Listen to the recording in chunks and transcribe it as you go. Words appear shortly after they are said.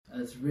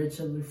as rich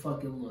as we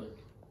fucking look,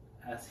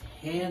 as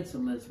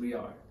handsome as we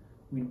are,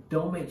 we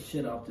don't make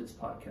shit off this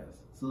podcast.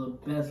 So the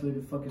best way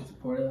to fucking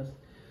support us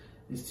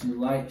is to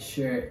like,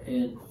 share,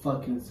 and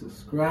fucking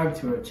subscribe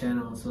to our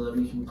channel so that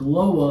we can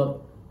glow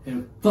up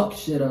and fuck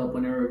shit up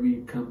whenever we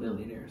become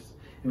millionaires.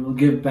 And we'll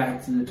give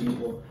back to the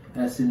people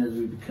as soon as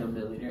we become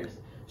millionaires.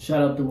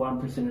 Shout out to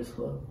 1%ers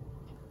Club.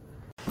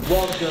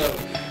 Welcome to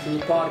the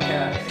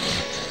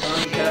podcast,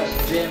 Uncut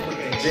Jim with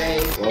the J.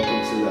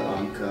 Welcome to the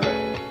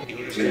Uncut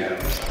Jim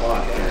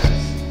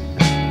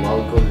podcast.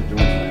 Welcome to join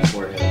my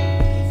forehead.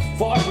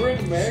 Fuck, we're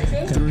in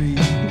America? 3,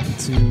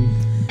 2,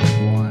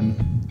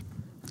 1.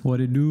 What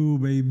it do,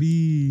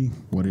 baby?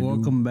 What it do?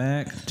 Welcome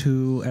back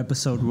to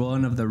episode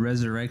 1 of the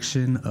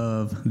resurrection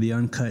of the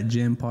Uncut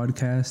Gym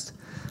podcast.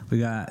 We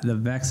got the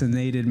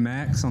vaccinated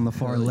Max on the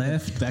far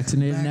left.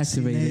 Vaccinated and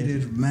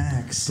activated.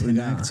 Max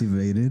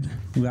inactivated.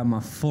 We got my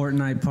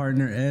Fortnite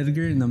partner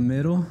Edgar in the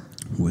middle.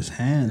 Was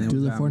hand. Do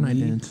the got Fortnite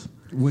me. dance.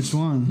 Which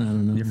one? I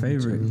don't know. Your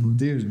favorite.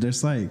 Dude,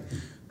 there's like...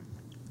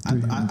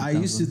 I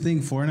used to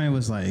think Fortnite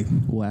was like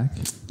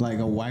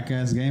a whack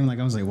ass game. Like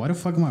I was like, why the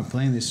fuck am I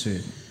playing this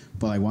shit?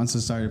 But like once I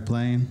started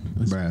playing,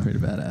 bruh, pretty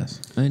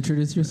badass.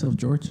 Introduce yourself,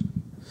 George.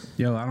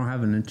 Yo, I don't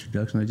have an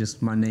introduction. It's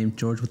just my name,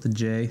 George with the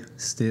J.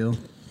 Still.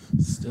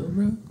 Still,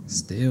 bro?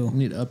 Still. You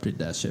need to update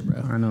that shit, bro.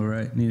 I know,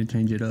 right? Need to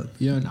change it up.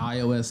 You're on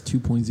iOS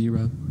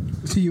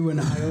 2.0. you in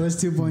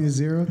iOS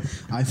 2.0,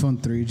 iPhone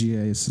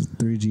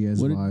 3GS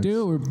What vibes. it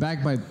do? We're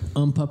backed by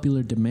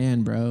unpopular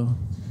demand, bro.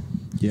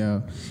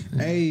 Yeah.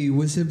 Hey,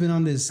 we're sipping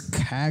on this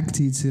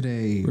Cacti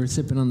today. We're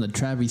sipping on the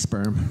Travis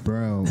sperm.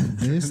 Bro,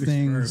 these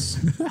things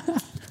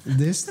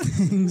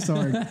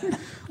are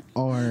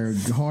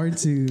hard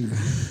to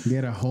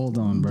get a hold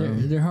on, bro.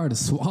 They're hard to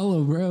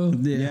swallow, bro.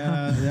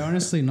 Yeah, they're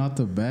honestly not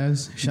the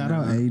best. Shout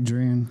out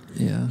Adrian.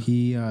 Yeah.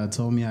 He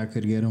told me I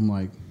could get them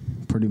like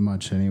pretty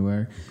much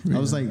anywhere. I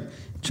was like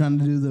trying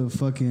to do the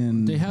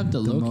fucking... They have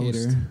the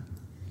locator. most.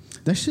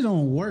 That shit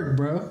don't work,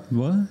 bro.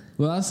 What?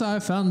 Well, that's how I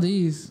found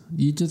these.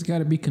 You just got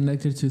to be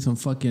connected to some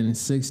fucking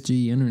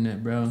 6G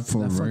internet, bro.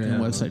 For that fucking real.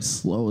 website's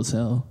slow as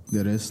hell.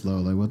 That is slow.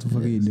 Like, what the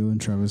fuck are you doing,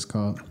 Travis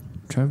Scott?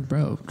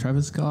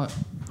 Travis Scott.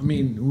 I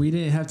mean, we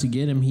didn't have to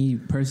get him. He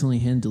personally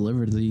hand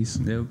delivered these.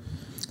 Yep.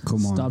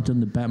 Come on. Stopped in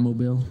the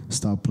Batmobile.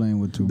 Stop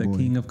playing with two The boys.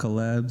 king of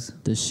collabs.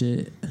 The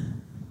shit.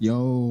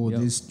 Yo,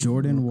 this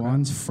Jordan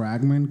 1's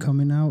fragment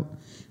coming out.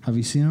 Have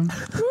you seen him?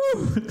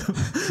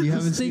 You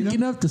haven't seen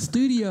Stinking him? up the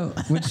studio.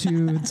 What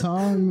you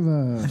talking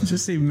about?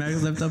 Just see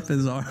Max lift up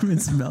his arm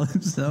and smell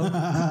himself.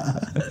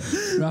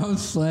 Bro, I'm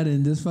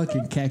sweating. This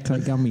fucking cacti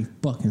got me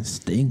fucking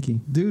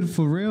stinking. Dude,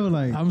 for real,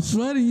 like... I'm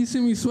sweating. You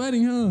see me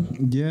sweating, huh?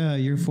 Yeah,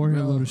 your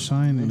forehead a little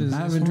shining. I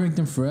haven't drank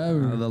them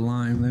forever. The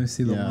lime. Let me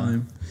see the Yeah.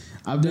 lime.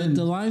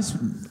 The lime's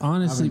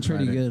honestly I haven't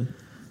pretty tried it. good.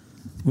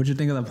 What'd you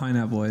think of the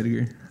pineapple,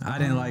 Edgar? I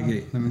didn't like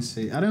it. Let me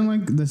see. I didn't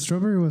like... The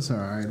strawberry was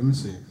alright. Let me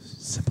see.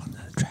 Sip on the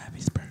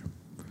Travis sperm.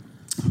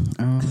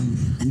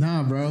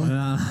 Nah, bro.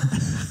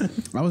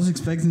 I was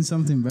expecting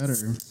something better.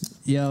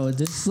 Yo,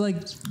 this like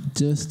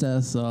just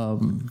as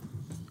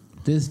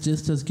this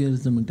just as good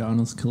as the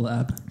McDonald's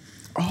collab.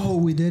 Oh,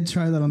 we did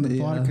try that on the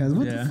podcast.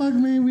 What the fuck,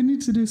 man? We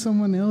need to do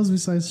someone else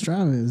besides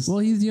Travis. Well,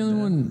 he's the only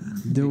one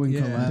doing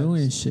collabs.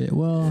 doing shit.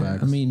 Well,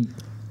 Facts. I mean,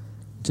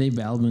 J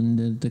Balvin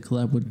did the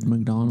collab with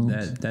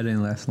McDonald's. That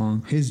didn't last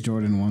long. His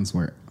Jordan ones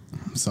were...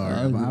 I'm sorry.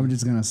 I'm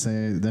just going to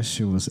say it. That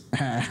shit was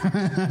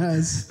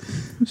ass.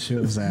 Shit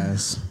was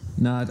ass.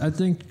 Nah, I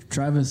think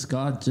Travis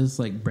Scott just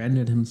like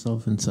branded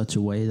himself in such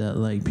a way that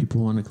like people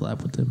want to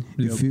collab with him.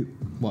 If you...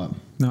 What?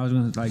 No, I was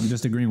gonna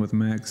just agreeing with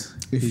Max.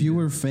 If you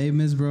were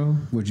famous, bro,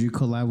 would you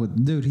collab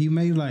with... Dude, he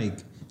made like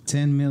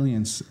 10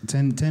 million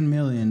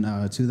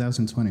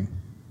 2020.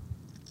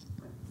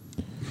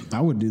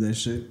 I would do that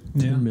shit.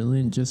 10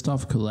 million just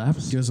off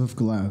collabs. Just off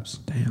collabs.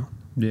 Damn,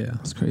 Yeah.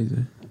 that's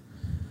crazy.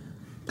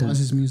 Plus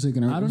his music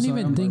and I don't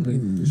even think.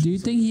 Do you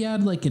think he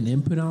had like an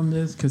input on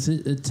this? Because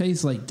it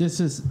tastes like this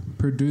is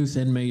produced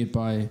and made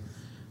by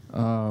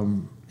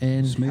Anheuser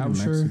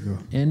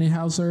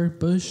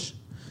Busch.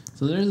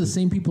 So they're the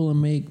same people that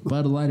make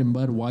Bud Light and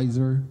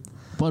Budweiser,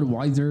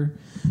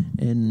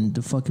 and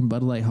the fucking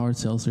Bud Light hard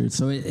seltzer.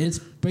 So it's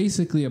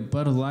basically a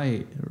Bud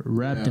Light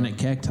wrapped in a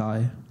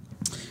cacti.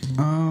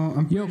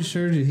 I'm pretty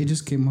sure that he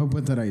just came up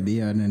with that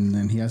idea, and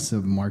then he has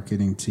a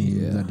marketing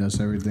team that does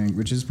everything,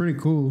 which is pretty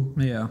cool.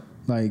 Yeah.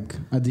 Like,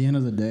 at the end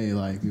of the day,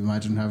 like,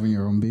 imagine having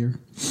your own beer.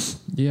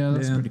 Yeah,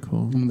 that's pretty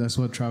cool. That's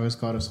what Travis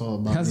Scott is all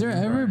about. Has there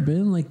ever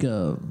been like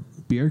a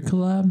beer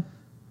collab?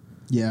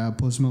 Yeah,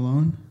 Post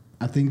Malone.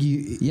 I think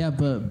he... Yeah,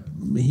 but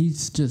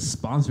he's just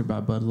sponsored by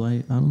Bud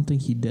Light. I don't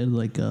think he did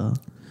like a...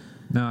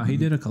 No, he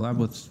did a collab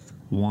with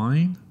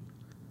wine.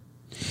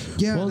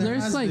 Yeah, Well,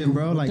 there's like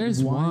bro, like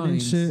there's wine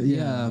and shit.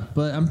 Yeah,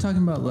 but I'm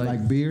talking about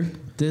like beer.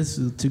 This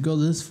to go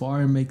this far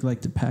and make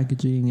like the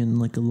packaging and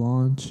like a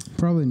launch.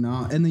 Probably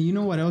not. And then you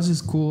know what else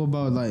is cool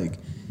about like...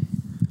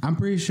 I'm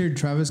pretty sure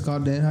Travis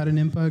Scott did had an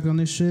impact on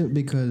this shit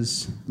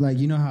because, like,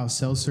 you know how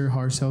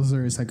hard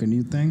seltzer is like a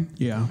new thing?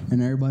 Yeah.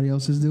 And everybody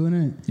else is doing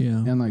it? Yeah.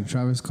 And, like,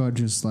 Travis Scott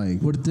just,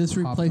 like... Would this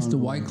replace the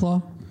White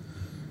Claw?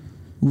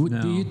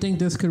 Do you think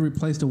this could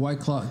replace the White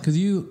Claw? Because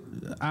you,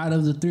 out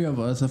of the three of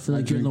us, I feel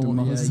like you're the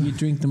one. Yeah, you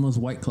drink the most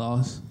White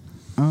Claws.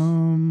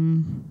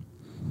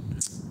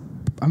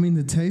 I mean,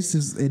 the taste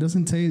is, it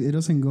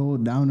doesn't go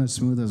down as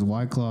smooth as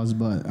White Claws,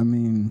 but I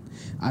mean,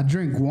 I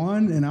drink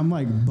one and I'm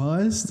like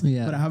buzzed,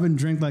 but I haven't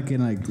drank like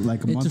in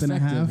like a month and a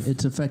half.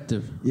 It's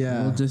effective.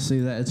 Yeah. We'll just say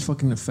that it's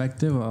fucking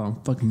effective.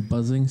 I'm fucking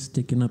buzzing,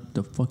 sticking up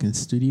the fucking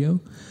studio.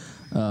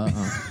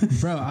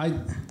 Bro,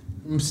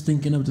 I'm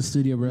stinking up the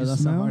studio, bro.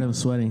 That's how hard I'm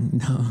sweating.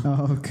 No.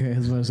 Oh, okay. I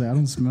was about to say, I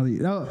don't smell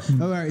you. Oh,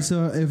 all right.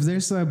 So if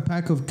there's a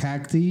pack of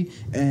Cacti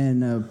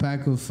and a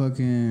pack of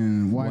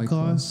fucking White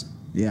Claws,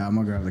 yeah, I'm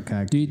gonna grab the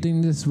Cacti. Do you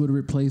think this would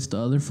replace the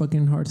other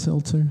fucking hard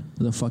seltzer?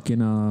 The fucking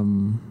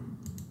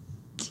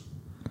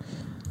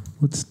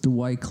what's the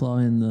White Claw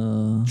and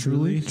the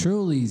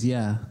Truly's?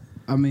 Yeah.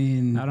 I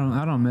mean, I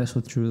don't mess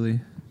with Truly,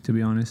 to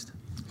be honest.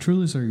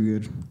 Truly's are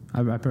good.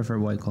 I prefer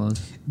White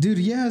Claws. Dude,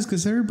 yes,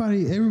 because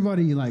everybody,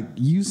 like,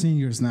 you seen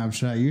your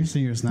Snapchat, you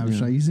seen your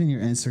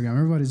Instagram,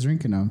 everybody's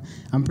drinking them.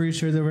 I'm pretty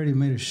sure they already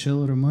made a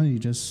shitload of money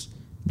just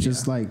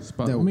like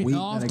the week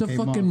off that the it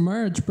came fucking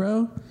merch,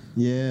 bro.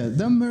 Yeah,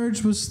 the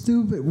merch was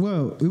stupid.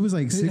 Whoa, it was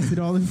like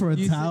 $60 for a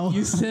towel.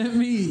 You sent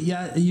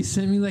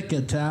me like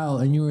a towel,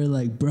 and you were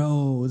like,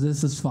 "Bro,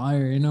 this is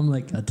fire." And I'm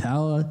like, "A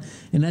towel?"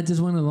 And I just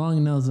went along,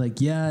 and I was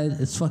like, "Yeah,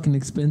 it's fucking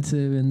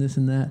expensive, and this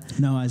and that."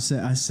 No, I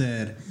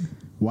said,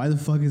 why the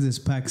fuck is this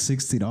pack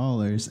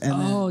 $60?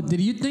 And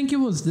did you think it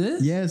was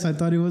this? Yes, I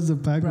thought it was the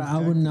pack. Bro, I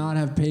would not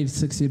have paid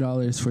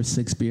 $60 for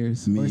 6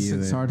 beers or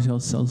 6 hard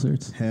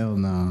seltzers. Hell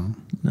no.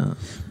 No.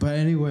 But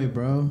anyway,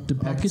 bro, the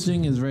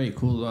packaging is very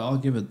cool. I'll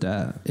give it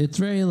that. It's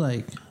very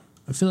like,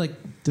 I feel like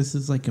this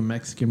is like a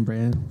Mexican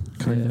brand.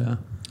 Kinda.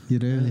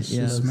 It is.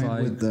 Yeah, it's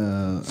made with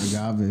the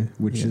agave,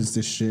 which is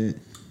the shit.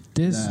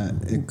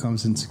 It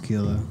comes in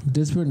tequila.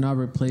 This would not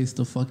replace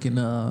the fucking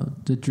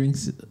the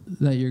drinks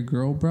that your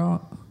girl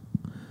brought.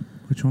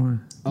 Which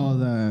one? Oh,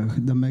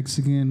 the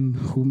Mexican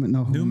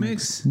New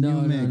Mix?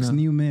 New Mix.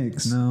 New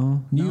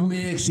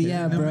Mix,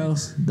 yeah, bro.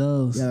 Mix.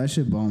 Those. Yeah, that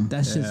shit bomb.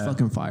 That shit's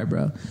fucking fire,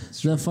 bro.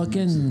 The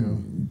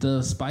fucking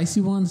the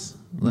spicy ones,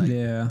 like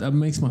that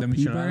makes my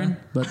pee burn,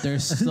 but they're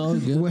so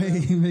good.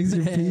 Wait, it makes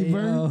your pee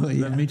burn? Oh,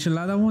 yeah. The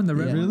michelada one, the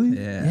red Really?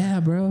 Yeah,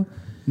 bro.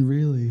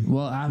 Really?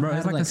 Well, I've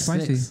had like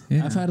spicy. 6.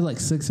 Yeah. I've had like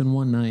 6 in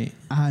one night.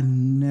 I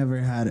never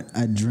had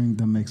a drink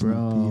that makes my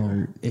pee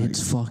hurt.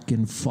 It's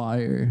fucking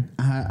fire.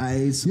 I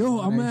ate some. Yo,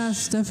 I'm gonna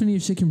ask Stephanie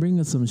if she can bring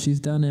us some. She's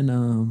down in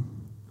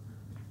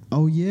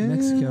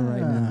Mexico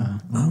right now.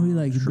 I'll be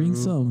like, bring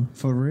some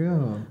for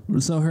real.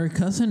 So her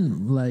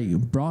cousin like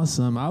brought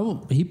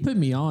some. He put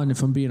me on,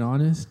 if I'm being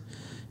honest.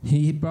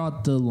 He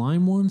brought the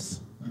lime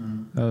ones.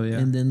 Oh yeah,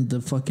 and then the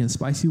fucking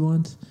spicy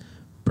ones.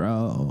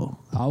 Bro,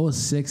 I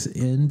was 6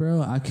 in,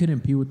 bro. I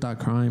couldn't pee without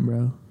crying,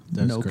 bro.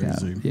 That's no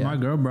crazy. cap. Yeah. My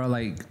girl brought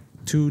like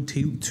 2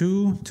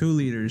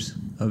 liters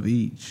of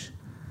each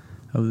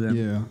of them.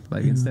 Yeah.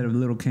 Like instead of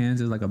little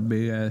cans, it's like a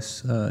big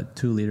ass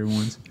 2-liter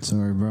ones.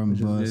 Sorry, bro. I'm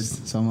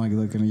buzzed. So I'm like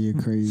looking at you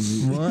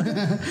crazy. What?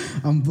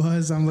 I'm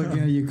buzzed. I'm looking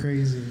at you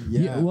crazy.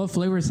 Yeah. What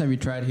flavors have you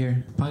tried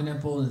here?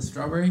 Pineapple and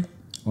strawberry?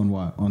 On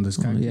what? On this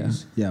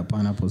cactus? Yeah,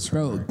 pineapple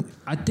strawberry. Bro,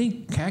 I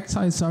think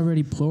cacti is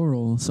already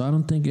plural, so I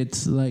don't think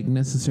it's like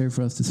necessary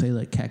for us to say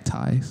like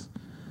cacti.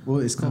 Well,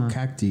 it's called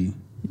cacti.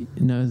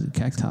 No, it's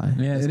cacti.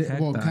 Yeah, it's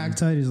cacti. Well,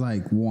 cacti is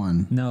like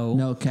one.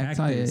 No,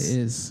 cacti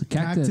is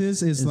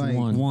Cactus is like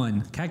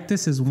one.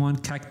 Cactus is one.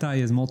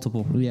 Cacti is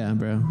multiple. Yeah,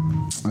 bro.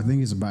 I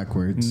think it's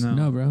backwards.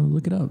 No, bro.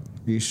 Look it up.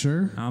 Are you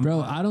sure?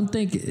 Bro, I don't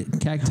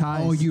think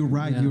cacti. Oh, you're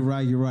right. Yeah.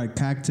 You're right.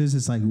 Cactus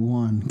is like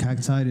one.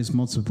 Cacti is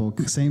multiple.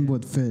 Same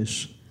with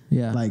fish.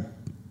 Yeah. Like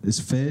it's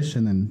fish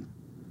and then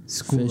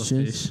school of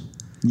fish.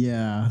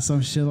 Yeah,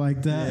 some shit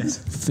like that. Yes.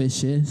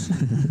 Fishes.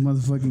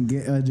 Motherfucking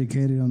get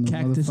educated on the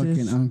Cactuses.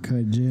 motherfucking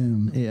uncut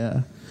gym.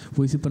 Yeah.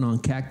 We sipping on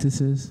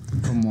cactuses.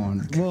 Come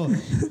on. Well,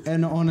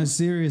 and on a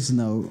serious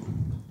note,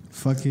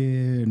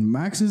 fucking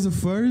Max is the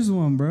first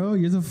one, bro.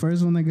 You're the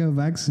first one that got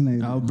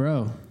vaccinated. Oh,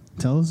 bro.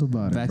 Tell us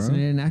about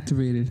Vaccinated it, and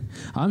activated.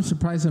 I'm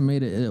surprised I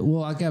made it.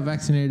 Well, I got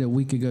vaccinated a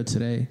week ago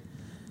today,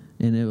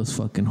 and it was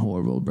fucking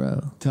horrible,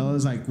 bro. Tell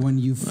us, like, when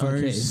you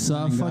first... Okay, so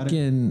I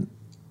fucking...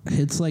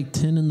 It's like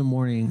 10 in the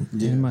morning,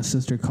 and my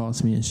sister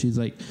calls me, and she's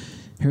like,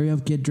 hurry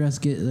up, get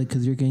dressed,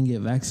 because you're going to get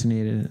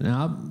vaccinated.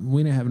 And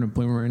we didn't have an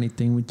appointment or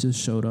anything. We just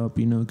showed up,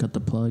 got the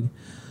plug.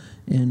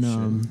 And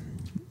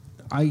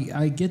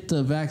I get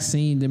the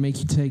vaccine. They make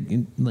you take,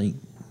 like,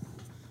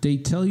 they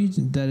tell you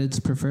that it's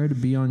preferred to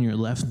be on your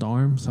left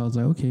arm. So I was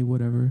like, okay,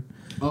 whatever.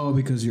 Oh,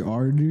 because your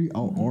arteries?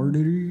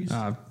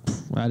 I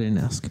didn't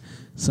ask.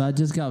 So I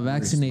just got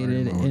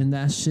vaccinated, and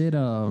that shit,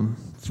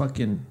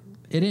 fucking...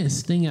 It didn't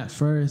sting at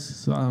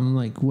first, so I'm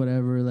like,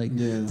 whatever. Like,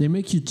 they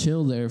make you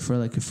chill there for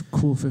like a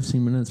cool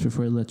 15 minutes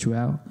before they let you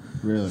out.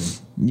 Really?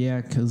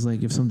 Yeah, because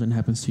like if something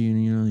happens to you,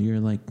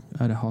 you're like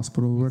at a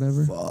hospital or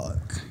whatever.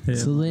 Fuck. Yeah.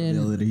 So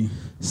then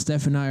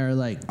Steph and I are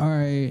like, all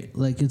right,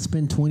 like it's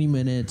been 20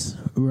 minutes,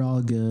 we're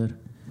all good.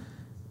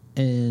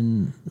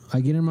 And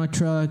I get in my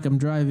truck, I'm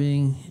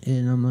driving,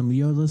 and I'm like,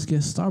 yo, let's get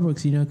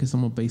Starbucks, because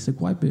I'm a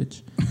basic white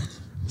bitch.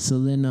 So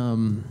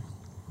then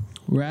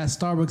we're at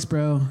Starbucks,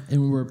 bro,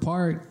 and we're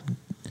parked.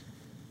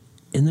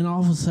 And then all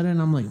of a sudden,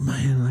 I'm like,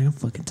 man, like, I'm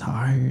fucking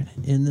tired.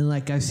 And then,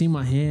 like, I see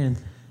my hand,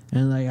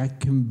 and, like, I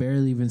can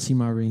barely even see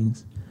my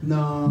rings.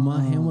 No.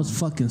 My hand was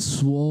fucking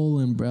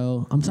swollen,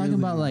 bro. I'm talking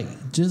about,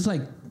 like, just,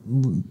 like,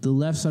 the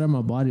left side of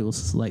my body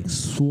was, like,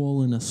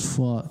 swollen as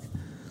fuck.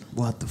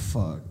 What the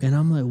fuck? And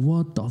I'm like,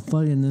 what the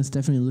fuck? And then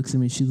Stephanie looks at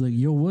me. She's like,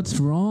 yo, what's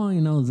wrong?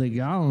 And I was like,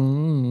 I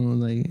don't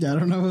know. Like, I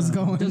don't know what's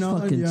going just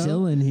on. fucking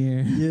chilling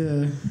here.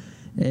 Yeah.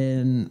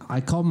 And I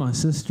called my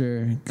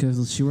sister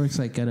because she works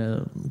like at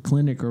a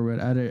clinic or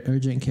at a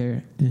urgent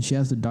care, and she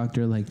asked the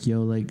doctor like,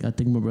 "Yo, like I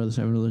think my brother's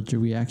having an allergic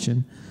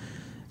reaction,"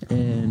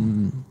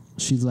 and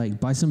she's like,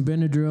 "Buy some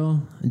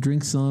Benadryl,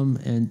 drink some,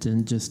 and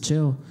then just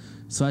chill."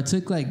 So I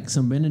took like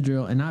some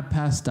Benadryl and I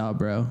passed out,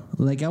 bro.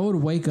 Like I would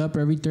wake up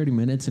every 30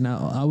 minutes and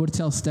I would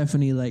tell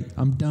Stephanie like,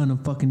 "I'm done,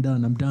 I'm fucking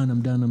done, I'm done,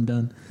 I'm done, I'm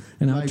done."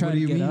 And like, I'm trying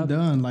to get up.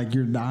 Done? Like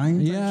you're dying?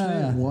 Type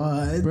Yeah. Shit?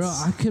 What? Bro,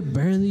 I could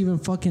barely even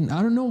fucking...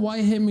 I don't know why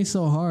it hit me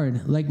so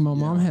hard. Like, my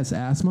mom has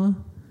asthma,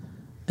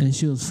 and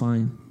she was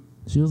fine.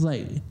 She was,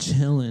 like,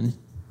 chilling.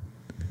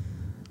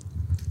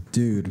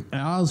 Dude.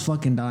 And I was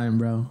fucking dying,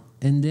 bro.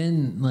 And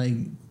then, like,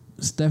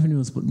 Stephanie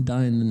was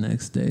dying the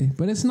next day.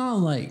 But it's not,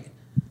 like...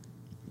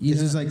 It's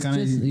just, like,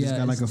 kind of... You just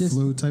got, like, a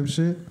flu type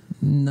shit?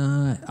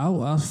 Nah.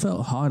 I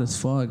felt hot as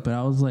fuck, but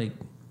I was, like...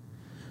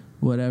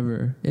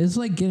 Whatever. It's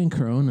like getting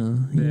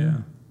corona.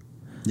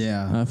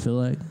 Yeah. I feel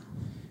like.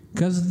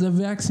 Because the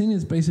vaccine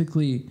is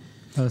basically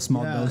a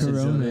small dosage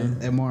corona. of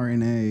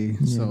mRNA.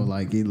 Yeah. So,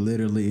 like, it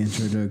literally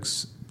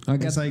introduces...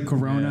 It's like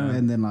corona, Yeah.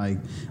 and then, like,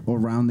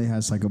 around it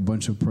has, like, a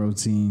bunch of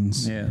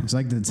proteins. Yeah. It's,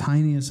 like, the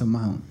tiniest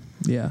amount.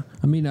 Yeah.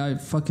 I mean, I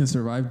fucking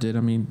survived it. I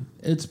mean,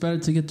 it's better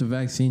to get the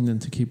vaccine than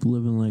to keep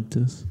living like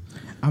this.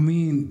 I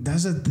mean,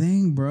 that's the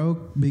thing, bro,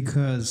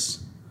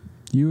 because...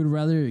 You would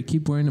rather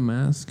keep wearing a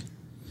mask?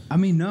 I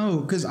mean,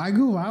 no, because I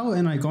go out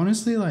and, like,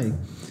 honestly, like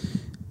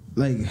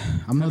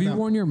I'm not. Have you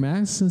worn your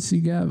mask since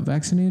you got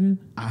vaccinated?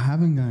 I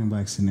haven't gotten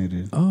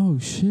vaccinated. Oh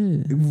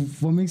shit!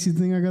 What makes you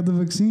think I got the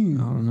vaccine?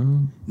 I don't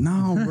know.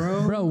 No,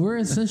 bro. Bro, we're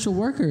essential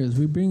workers.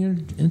 We bring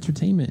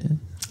entertainment.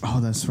 Oh,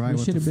 that's right.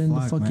 We should have been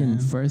the fucking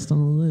first on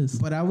the list.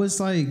 But I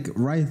was like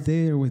right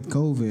there with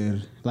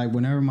COVID. Like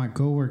whenever my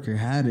coworker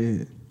had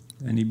it,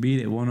 and he beat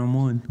it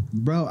 1-on-1.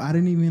 Bro, I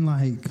didn't even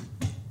like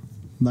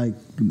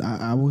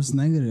I was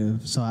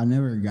negative, so I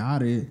never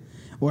got it,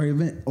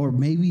 or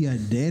maybe I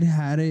did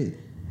had it,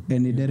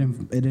 and it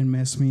didn't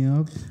mess me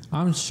up.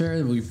 I'm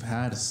sure we've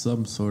had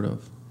some sort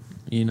of,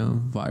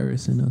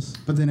 virus in us.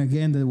 But then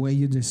again, the way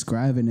you're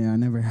describing it, I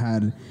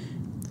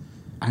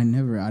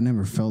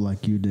never felt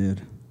like you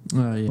did.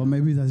 Yeah. But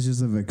maybe that's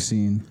just a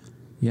vaccine.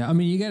 Yeah, I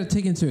mean, you got to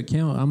take into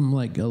account I'm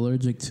like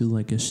allergic to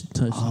like a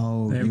touch.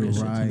 Oh, you're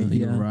right.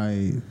 You're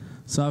right.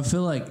 So I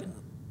feel like,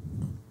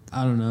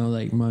 I don't know,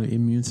 like my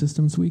immune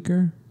system's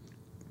weaker.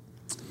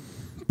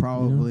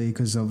 Probably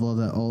because of all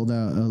that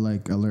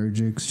like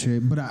allergic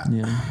shit. But I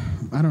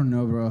don't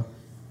know, bro.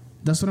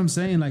 That's what I'm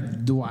saying.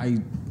 Like, do I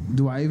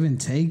even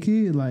take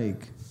it?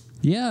 Like,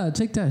 yeah,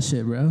 take that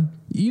shit, bro.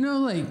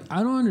 Like,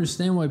 I don't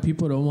understand why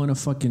people don't want to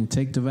fucking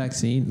take the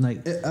vaccine.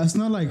 Like, it's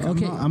not like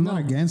I'm not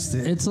against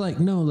it. It's like,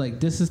 no, like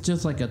this is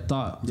just like a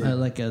thought,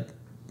 like a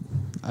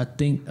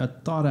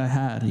thought I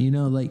had.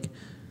 Like,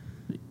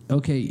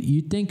 okay,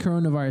 you think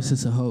coronavirus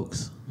is a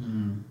hoax,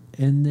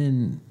 and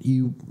then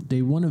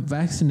they want to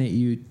vaccinate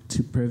you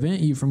to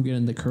prevent you from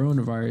getting the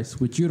coronavirus,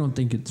 which you don't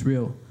think it's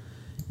real,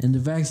 and the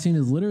vaccine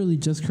is literally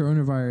just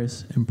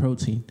coronavirus and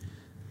protein.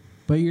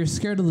 But you're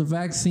scared of the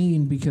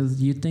vaccine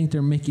because you think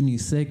they're making you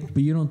sick,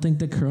 but you don't think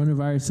the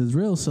coronavirus is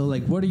real. So,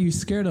 like, what are you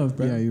scared of,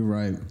 bro? Yeah, you're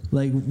right.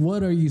 Like,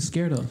 what are you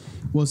scared of?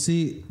 Well,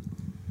 see,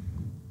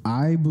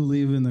 I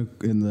believe in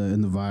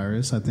the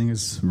virus. I think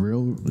it's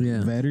real.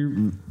 Yeah.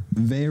 Very,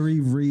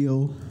 very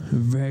real.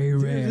 Very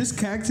rare. Dude, this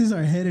cactus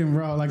are hidden,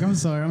 bro. Like, I'm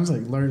sorry. I'm just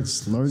like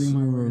learning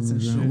my words and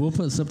shit. We'll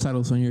put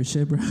subtitles on your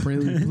shit, bro.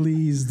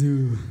 Please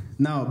do.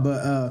 No,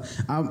 but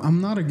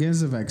I'm not against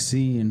the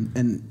vaccine,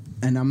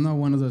 and I'm not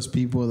one of those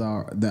people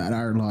that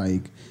are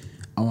like,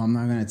 oh, I'm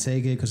not gonna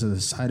take it because of the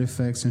side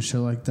effects and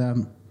shit like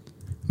that.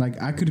 Like,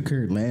 I could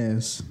care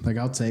less. Like,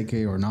 I'll take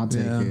it or not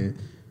take it.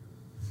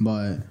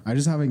 But I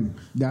just haven't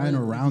gotten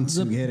around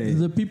to get it.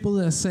 The people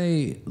that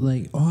say,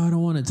 like, oh, I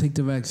don't want to take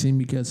the vaccine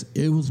because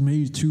it was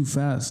made too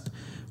fast.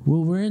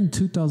 Well, we're in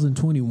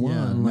 2021.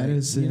 Yeah, like,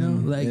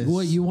 medicine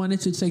what, you wanted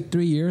to take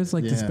 3 years,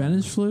 like the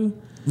Spanish flu?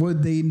 Well,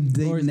 they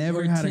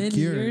never had a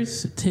cure.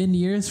 10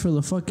 years for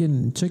the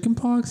fucking chicken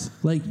pox?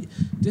 Like,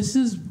 this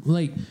is,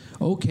 like,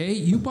 okay,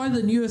 you buy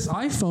the newest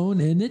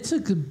iPhone, and it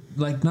took,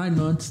 like, 9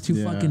 months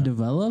to fucking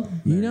develop,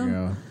 you know?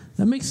 Go.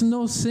 That makes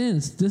no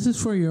sense. This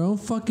is for your own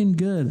fucking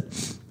good,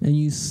 and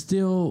you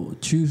still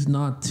choose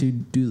not to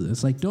do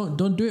this. Like,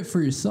 don't do it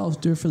for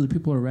yourself. Do it for the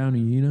people around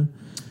you. You know.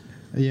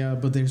 Yeah,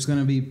 but there's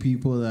gonna be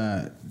people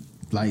that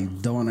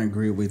like don't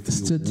agree with you.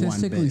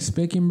 Statistically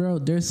speaking, bro,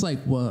 there's like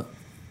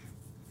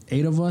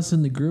 8 of us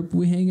in the group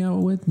we hang out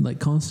with, like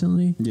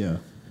constantly. Yeah.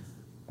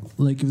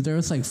 Like if there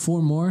was like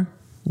 4 more,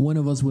 one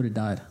of us would have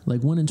died.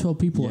 Like 1 in 12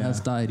 people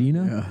has died, you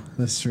know? Yeah,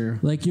 that's true.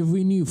 Like if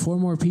we knew 4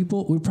 more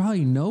people, we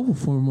probably know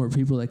 4 more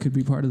people that could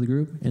be part of the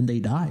group and they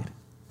died.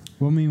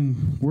 Well, I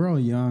mean, we're all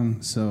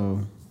young,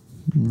 so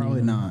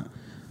probably not.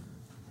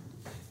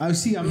 I'm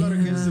not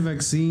against the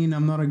vaccine.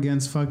 I'm not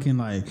against fucking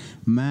like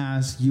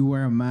mask. You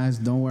wear a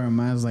mask, don't wear a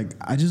mask. Like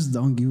I just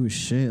don't give a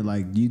shit.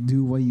 Like you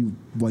do what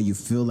you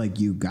feel like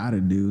you gotta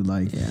do.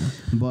 Like,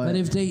 but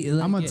if they,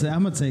 like, I'm gonna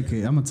take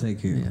it. I'm gonna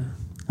take it. Yeah.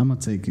 I'm gonna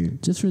take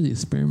it. Just for the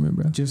experiment,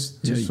 bro.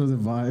 Just for the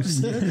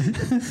vibes.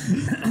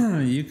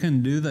 You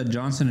can do the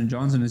Johnson &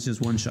 Johnson. It's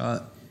just 1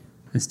 shot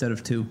instead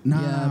of 2.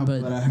 Nah, Yeah,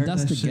 but I heard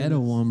that's that the shit ghetto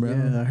one, bro.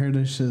 Yeah, I heard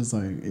that shit's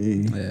like,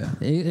 Yeah.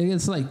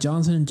 It's like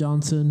Johnson &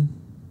 Johnson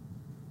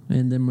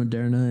and then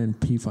Moderna and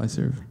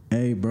Pfizer.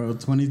 hey, bro,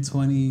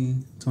 2020,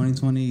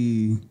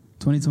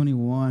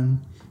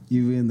 2021,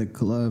 you be in the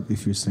club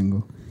if you're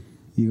single.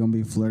 You gonna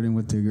be flirting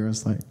with your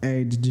girls like,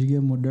 hey, did you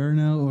get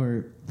Moderna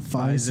or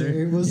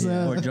Pfizer? What's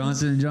that? Or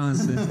Johnson &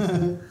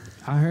 Johnson.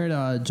 I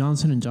heard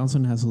Johnson &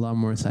 Johnson has a lot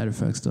more side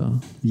effects though,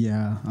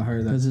 Yeah, I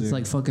heard that because it's too.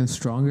 like fucking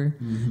stronger.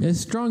 Mm-hmm. It's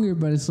stronger,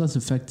 but it's less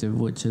effective,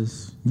 which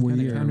is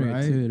weird,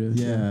 counterintuitive. right?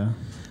 Yeah.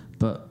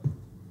 But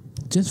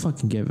just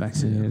fucking get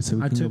vaccinated. So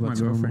we I can took go my back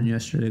to girlfriend normal.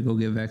 yesterday to go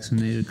get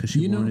vaccinated because she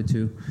You know- wanted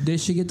to. Did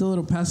she get the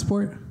little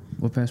passport?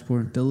 What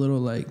passport? The little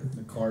like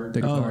The card.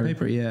 the Oh, card.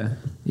 paper, yeah.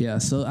 Yeah.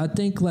 So I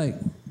think like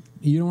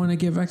you don't want to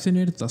get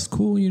vaccinated. That's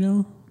cool, you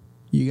know.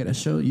 You gotta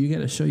show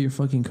your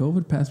fucking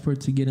COVID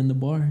passport to get in the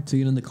bar, to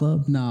get in the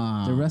club,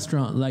 Nah. the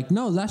restaurant. Like,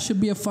 no, that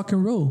should be a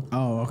fucking rule.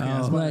 Oh, okay. I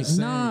was Oh, about to like,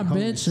 say, nah,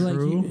 holy bitch. shit. Like,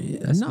 True.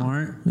 That's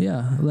smart.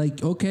 Yeah,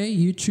 like, okay,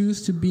 you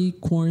choose to be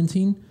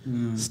quarantined.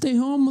 Stay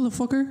home,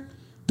 motherfucker.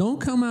 Don't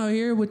come out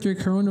here with your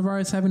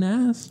coronavirus having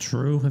ass.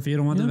 True. If you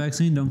don't want the Yeah.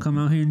 vaccine, don't come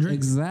out here and drink.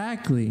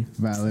 Exactly.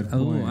 Valid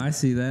Oh, point. I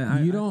see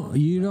that. You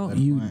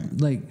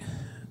point. like,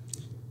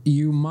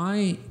 you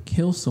might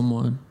kill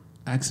someone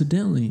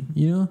accidentally,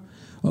 you know?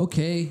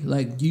 Okay,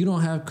 like, you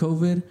don't have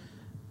COVID,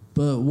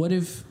 but what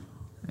if...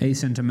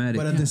 Asymptomatic.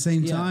 But at the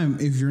same Yeah. time,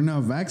 if you're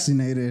not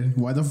vaccinated,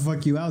 why the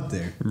fuck you out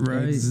there?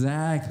 right.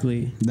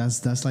 Exactly.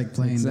 That's like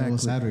playing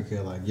devil's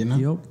advocate, like, you know?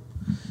 Yep.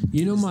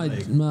 You know, It's my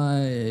like-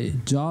 my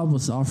job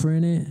was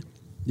offering it,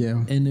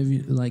 Yeah. and if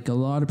you, like, a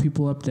lot of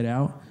people opted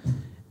out,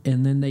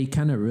 and then they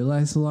kind of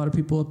realized a lot of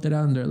people opted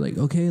out, and they're like,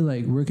 okay,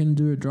 like, we're gonna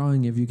do a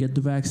drawing. If you get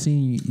the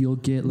vaccine, you'll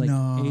get like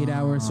No. 8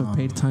 hours of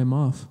paid time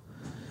off,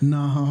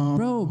 No.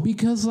 bro.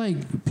 Because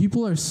like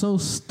people are so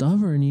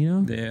stubborn, you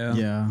know. Yeah.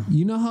 Yeah.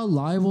 You know how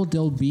liable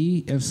they'll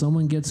be if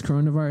someone gets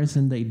coronavirus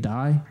and they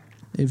die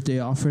if they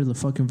offer the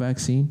fucking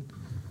vaccine.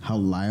 How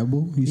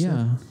liable? You Yeah,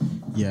 said?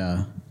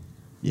 Yeah.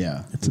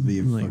 Yeah. it's a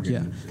be like fucking-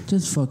 yeah,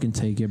 just fucking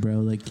take it, bro.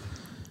 Like,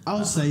 I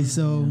would say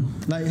so.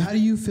 Like, how do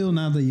you feel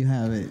now that you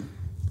have it?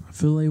 I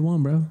feel like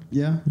one, bro.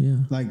 Yeah? Yeah.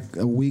 Like,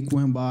 a week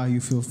went by,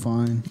 you feel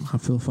fine. I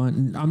feel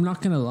fine. I'm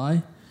not gonna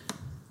lie.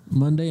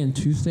 Monday and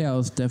Tuesday, I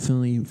was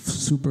definitely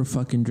super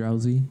fucking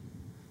drowsy,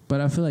 but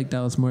I feel like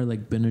that was more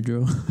like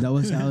Benadryl. That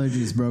was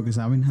allergies, bro, because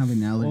I've been having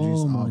allergies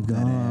Oh my off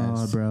that god,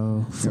 ass.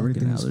 bro! Fucking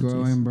Everything's allergies.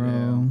 growing, bro.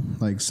 Yeah.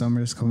 Like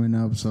summer's coming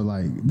up, so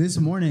like this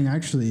morning,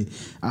 actually,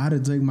 I had to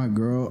take my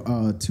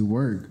girl to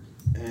work,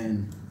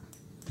 and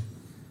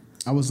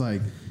I was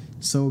like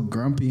so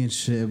grumpy and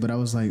shit. But I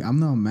was like, I'm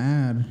not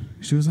mad.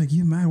 She was like,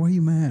 you mad? Why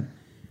you mad?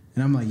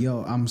 And I'm like,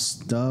 yo, I'm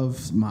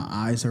stuffed. My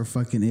eyes are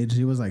fucking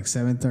itchy. It was like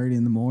 7:30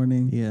 in the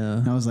morning. Yeah.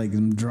 And I was like,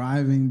 I'm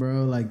driving,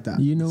 bro. Like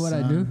that. You know what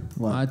I do?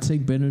 What? I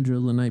take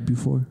Benadryl the night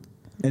before,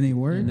 and it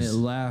works. and it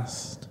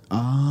lasts.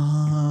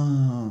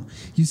 Ah,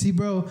 you see,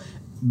 bro,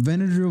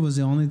 Benadryl was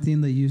the only thing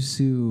that used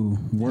to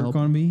work Help.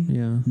 on me.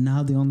 Yeah.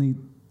 Now the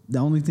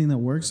only thing that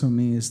works on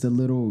me is the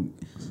little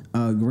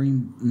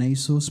green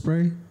nasal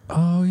spray.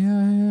 Oh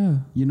yeah.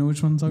 You know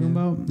which one I'm talking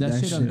about? That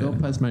shit don't go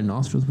past my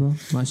nostrils, bro.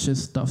 My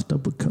shit's stuffed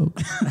up with coke.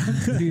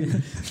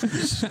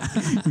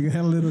 You got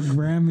a little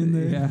gram in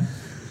there. Yeah.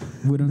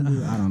 We don't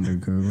do. I don't do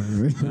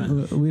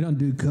coke. We don't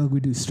do coke. We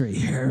do straight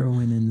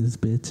heroin in this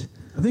bitch.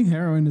 I think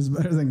heroin is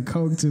better than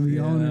coke, to be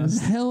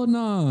honest. Hell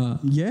nah.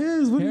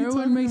 Yes. What are you Heroin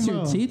talking makes your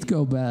about? teeth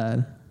go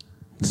bad.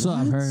 So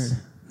I've What? heard.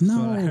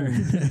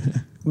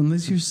 No.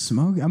 Unless you're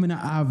smoking. I mean,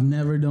 I've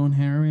never done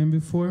heroin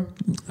before.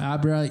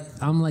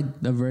 I'm like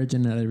a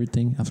virgin at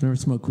everything. I've never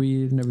smoked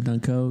weed, never done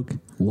coke.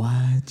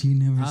 What? You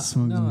never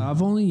smoked? No,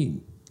 I've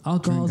only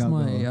alcohol's Drink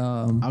my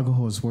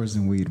alcohol is worse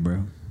than weed,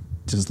 bro.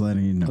 Just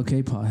letting you know.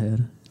 okay,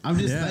 pothead. I'm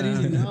just Yeah.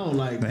 letting you know.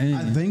 Like, Dang.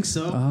 I think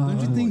so. Oh,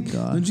 don't you my think?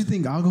 God. Don't you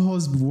think alcohol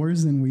is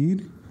worse than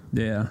weed?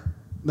 Yeah.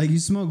 Like, you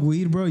smoke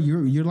weed, bro.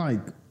 You're like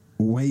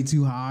way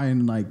too high,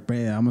 and like,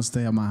 man, I'm gonna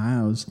stay at my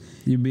house.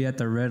 You'd be at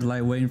the red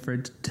light waiting for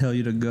it to tell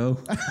you to go.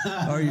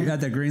 Or you're at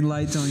the green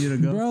light telling you to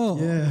go. Bro,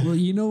 Yeah. well,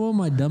 you know what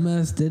my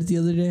dumbass did the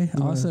other day?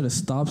 I was at a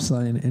stop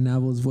sign and I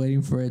was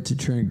waiting for it to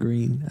turn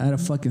green. I had a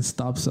fucking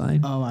stop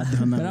sign. Oh, I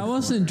done that. But I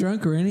wasn't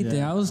drunk or anything.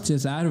 Yeah. I was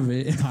just out of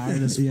it.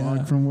 tired as fuck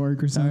Yeah. from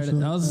work or Tired.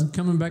 something. I was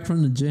coming back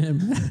from the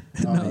gym.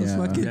 And I was yeah.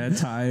 fucking. Yeah,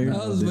 tired.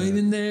 I was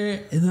waiting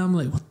there, and I'm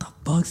like, "What the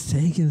fuck's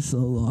taking so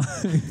long?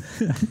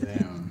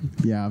 Damn.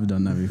 Yeah, I've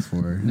done that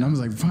before. And I was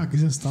like, fuck,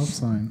 it's a stop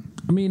sign.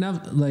 I mean,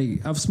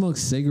 I've smoked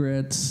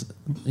cigarettes,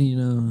 you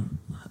know,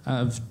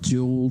 I've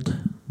jeweled,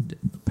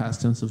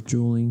 past tense of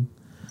jeweling.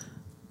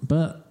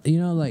 But, you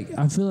know, like,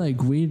 I feel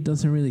like weed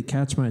doesn't really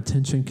catch my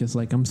attention because,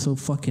 like, I'm so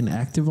fucking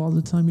active all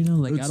the time, you know?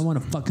 Like, I don't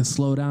want to fucking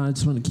slow down. I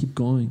just want to keep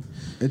going.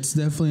 It's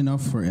definitely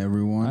enough for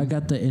everyone. I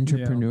got the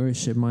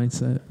entrepreneurship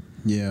mindset.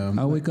 Yeah.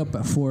 I wake up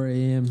at 4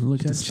 a.m.,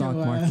 look at the stock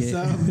market.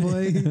 Ass up,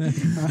 boy.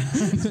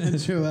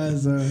 Shut your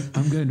ass up.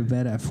 I'm going to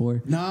bed at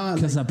 4. Nah,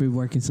 because I've been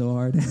working so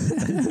hard.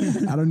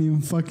 I don't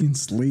even fucking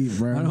sleep,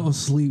 bro. I don't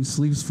sleep.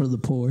 Sleep's for the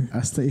poor.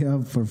 I stay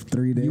up for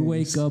 3 days. You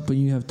wake up and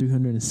you have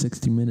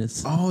 360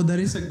 minutes. Oh, that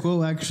is a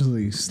quote,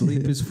 actually.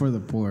 Sleep is for the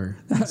poor.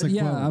 That's a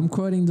yeah, quote. I'm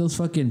quoting those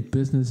fucking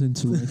business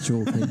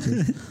intellectual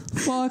pages.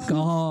 Fuck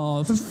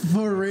off.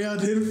 For real,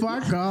 dude.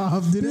 Fuck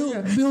off,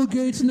 dude. Bill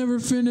Gates never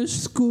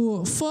finished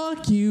school.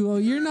 Fuck you. Oh,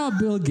 you're not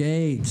Bill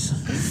Gates.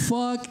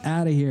 Fuck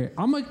out of here.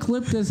 I'm gonna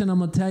clip this and I'm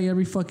gonna tag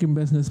every fucking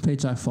business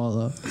page I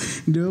follow.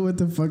 Do it with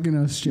the fucking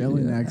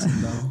Australian accent,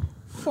 though.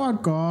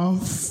 Fuck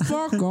off.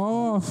 Fuck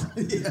off.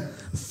 Yeah.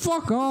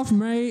 Fuck off,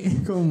 mate.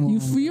 Come on.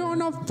 You're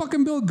not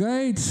fucking Bill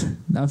Gates.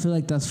 I feel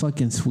like that's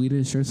fucking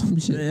Swedish or some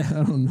shit. Yeah.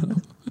 I don't know.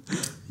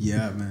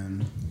 Yeah,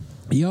 man.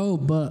 Yo,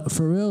 but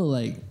for real,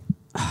 like,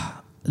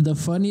 the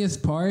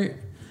funniest part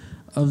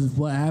of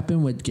what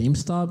happened with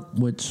GameStop,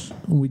 which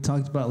we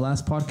talked about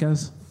last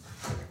podcast,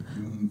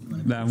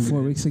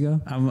 4 weeks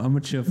ago. I'm gonna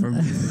chill for a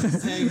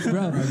minute.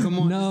 Bro, Come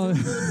on. no.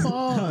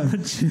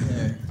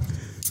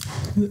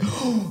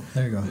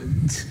 There you go.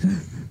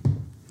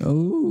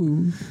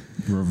 Oh.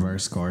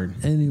 Reverse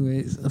card.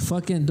 Anyways, the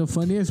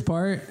funniest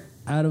part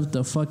out of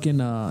the fucking,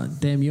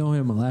 damn, you don't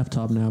have my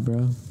laptop now,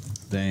 bro.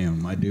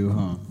 Damn, I do,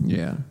 huh?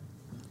 Yeah.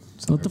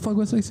 What the fuck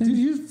was I saying? Dude,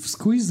 you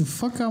squeezed the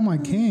fuck out my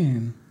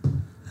can.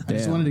 I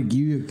just wanted to give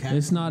you a cat.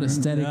 It's not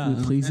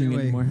aesthetically pleasing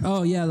anymore.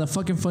 Oh, yeah, the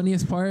fucking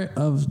funniest part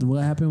of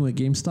what happened with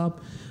GameStop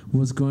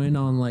was going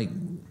on, like,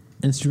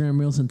 Instagram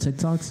Reels and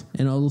TikToks,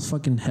 and all those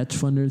fucking hedge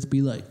funders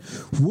be like,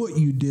 what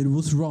you did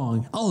was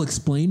wrong. I'll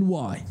explain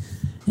why.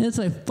 And it's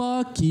like,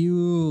 fuck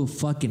you,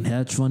 fucking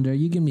hedge funder.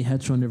 You give me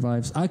hedge funder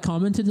vibes. I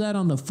commented that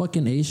on the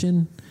fucking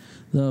Asian.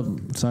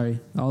 Sorry,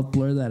 I'll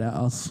blur that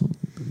out.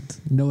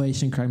 No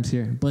Asian crimes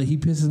here. But he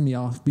pisses me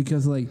off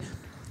because, like,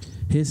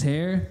 his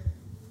hair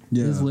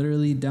is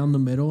literally down the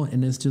middle,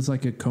 and it's just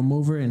like a comb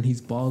over, and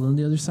he's bald on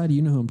the other side.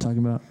 You know who I'm talking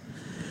about.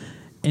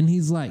 And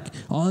he's like,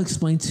 I'll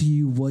explain to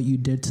you what you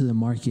did to the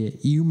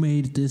market. You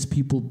made this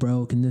people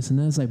broke and this and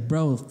that. It's like,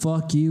 bro,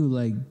 fuck you.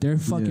 Like, they're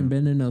fucking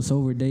bending us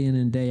over day in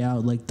and day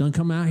out. Like, don't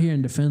come out here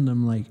and defend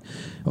them. Like,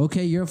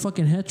 okay, you're a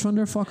fucking hedge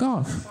funder. Fuck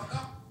off.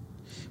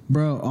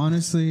 Bro,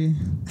 honestly.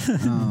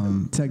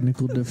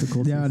 Technical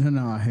difficulties. Yeah,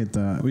 no, I hate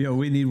that. Yo,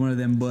 we need one of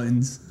them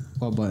buttons.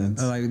 What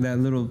buttons? Like that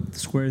little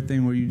square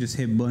thing where you just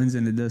hit buttons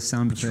and it does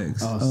sound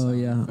effects. Oh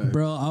yeah. Effects.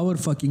 Bro, I would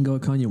fucking go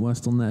Kanye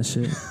West on that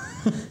shit.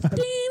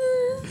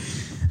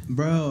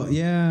 Bro,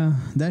 yeah,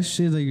 that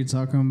shit that you're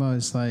talking about,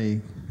 it's like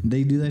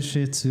they do that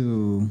shit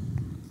to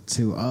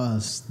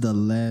us, the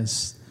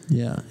less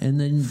and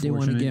then they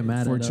want to get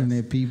mad at us.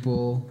 Fortunate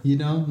people, you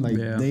know, like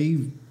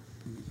they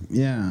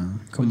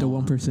come the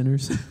one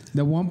percenters.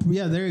 The one,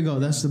 there you go.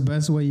 That's the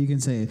best way you can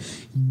say it.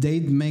 They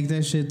make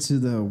that shit to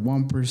the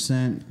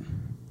 1%,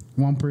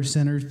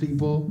 1%ers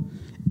people,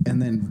 and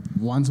then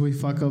once we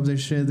fuck up their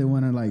shit, they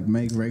want to like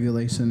make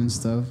regulation and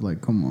stuff.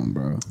 Like, come on,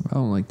 bro. I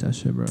don't like that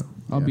shit, bro.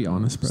 I'll be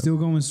honest, bro. Still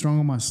going strong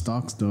on my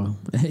stocks, though.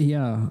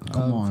 Yeah.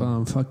 Come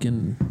on.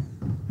 Fucking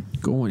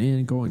going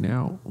in, going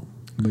out.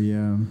 But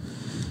yeah.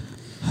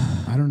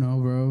 I don't know,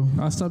 bro.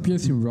 I stopped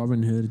using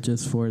Robinhood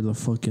just for the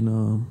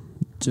fucking,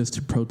 just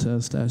to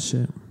protest that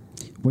shit.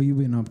 What you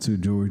been up to,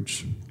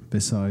 George?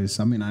 Besides,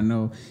 I mean, I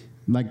know,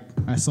 like,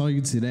 I saw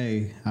you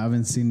today. I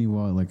haven't seen you,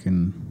 like,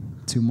 in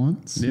 2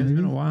 months? Yeah, it's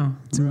been a while.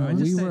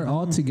 We were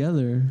all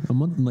together a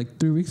month, like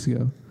 3 weeks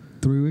ago.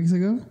 3 weeks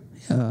ago?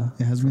 Yeah.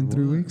 It has been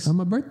 3 weeks? On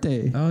my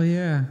birthday. Oh,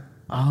 yeah.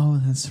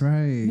 Oh, that's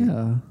right.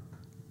 Yeah.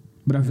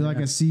 But I feel like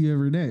I see you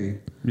every day.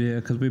 Yeah,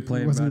 because we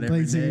play about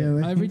every day.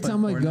 Together. Every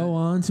time I go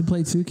on to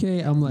play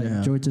 2K, I'm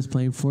like, George is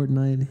playing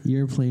Fortnite.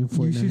 You're playing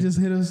Fortnite. You should just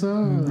hit us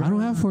up. I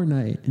don't have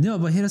Fortnite. No,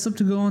 but hit us up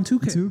to go on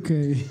 2K.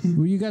 2K.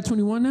 Well, you got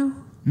 21 now?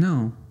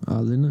 No.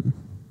 Oh, then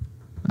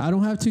I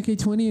don't have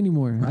 2K20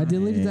 anymore. I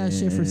deleted that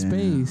shit for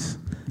space.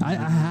 I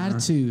had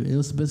to. It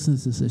was a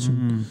business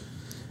decision.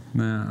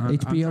 Nah, I'm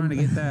trying to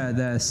get that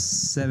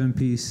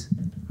 7-piece,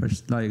 or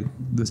like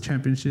this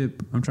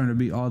championship. I'm trying to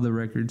beat all the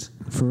records.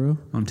 For real?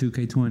 On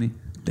 2K20.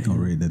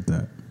 Already did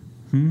that.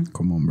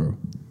 Come on, bro.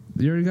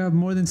 You already got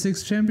more than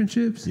 6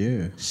 championships?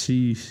 Yeah.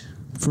 Sheesh.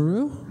 For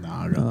real?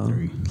 Nah, I got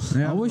 3.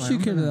 Yeah, I wish you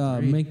could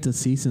make the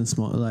season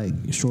small, like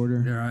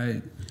shorter. You're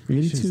right.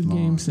 82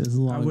 games is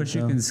long. I wish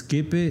you can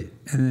skip it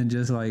and then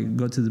just like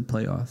go to the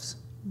playoffs.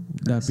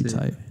 That'd be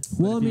tight.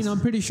 Well, I mean, I'm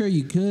pretty sure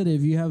you could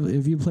if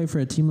you play for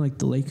a team like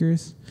the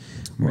Lakers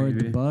or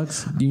Maybe. the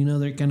Bucks. Do you know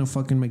they're gonna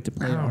fucking make the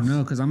playoffs? I don't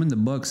know because I'm in the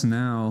Bucks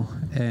now,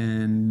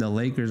 and the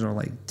Lakers are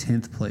like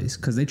 10th place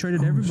because they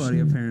traded everybody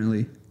shit.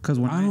 apparently. Because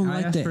when I don't I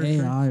like asked the for a trade-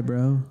 AI,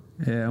 bro.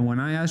 Yeah, when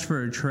I asked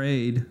for a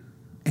trade,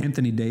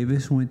 Anthony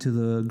Davis went to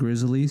the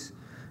Grizzlies.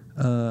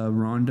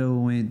 Rondo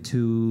went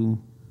to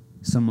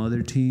some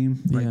other team.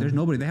 Like, Yeah. there's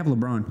nobody. They have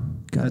LeBron.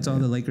 That's all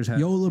the Lakers have.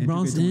 Yo,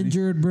 LeBron's Injury 20.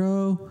 injured,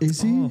 bro.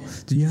 Is he? Oh,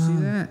 did you see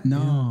that?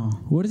 No.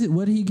 What is it?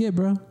 What did he get,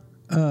 bro?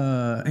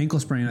 Ankle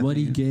sprain. I What did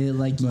he think. get?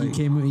 Like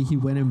he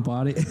went and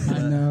bought it. I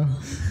know.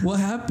 What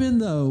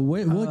happened though?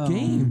 What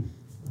game?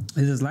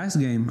 It's his last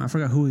game. I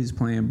forgot who he's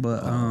playing,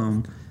 but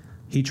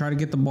he tried to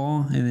get the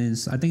ball, and then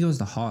I think it was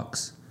the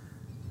Hawks,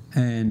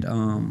 and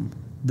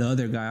the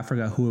other guy, I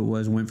forgot who it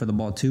was, went for the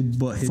ball too,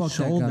 but his Fuck that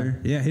shoulder,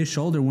 his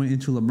shoulder went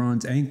into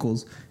LeBron's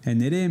ankles,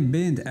 and it didn't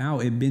bend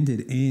out; it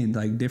bended in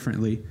like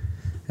differently.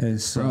 And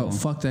so, Bro,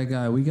 fuck that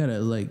guy. We gotta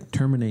like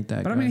terminate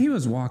that. but guy. I mean, he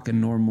was walking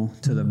normal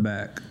to the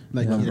back,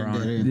 Like he did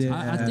LeBron. it.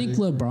 Yeah, I think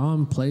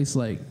LeBron plays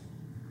like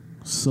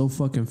so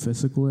fucking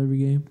physical every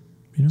game.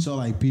 You know? So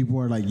like people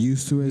are like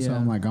used to it. So Yeah.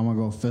 I'm like, I'm gonna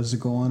go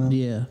physical on him.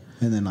 Yeah,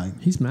 And then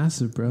like, he's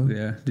massive, bro.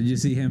 yeah. Did you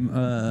see him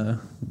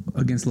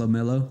against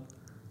LaMelo?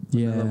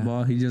 Yeah. The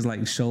ball, he just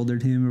like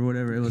shouldered him or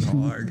whatever. It was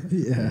hard.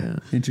 yeah,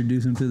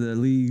 Introduce him to the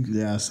league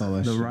yeah, I saw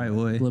that. the shit. right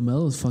way.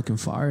 LaMelo's fucking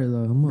fire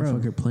though. I'm Bro.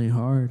 motherfucker playing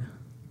hard.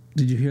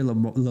 Did you hear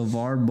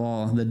LeVar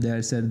Ball? The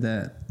dad said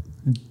that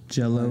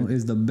Jello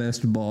is the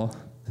best ball.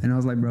 And I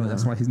was like, bro,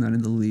 that's why he's not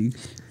in the league.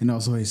 And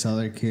also he saw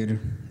that kid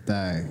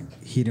that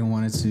he didn't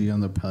want it to be on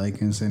the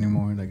Pelicans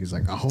anymore. Like he's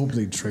like, I hope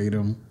they trade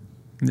him.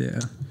 Yeah.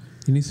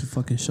 He needs to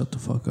fucking shut the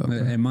fuck up. Bro.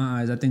 In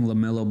my eyes, I think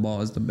LaMelo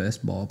Ball is the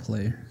best ball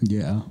player.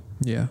 Yeah,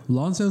 Yeah,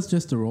 Lonzo's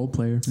just a role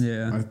player.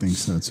 Yeah. I think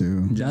so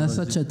too. That's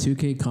such a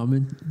 2K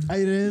comment.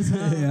 It is.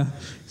 Yeah.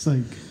 It's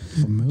like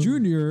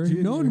Junior,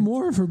 known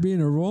more for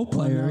being a role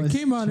player. no, He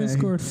came out and Chase.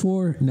 scored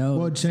 4. No,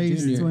 Well,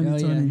 Chase Junior.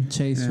 2020.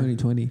 Chase Yeah.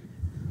 2020.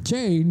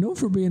 Jay, known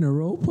for being a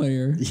role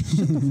player.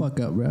 Shut the fuck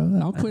up, bro.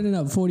 I'm putting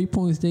up 40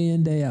 points day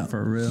in, day out.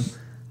 For real.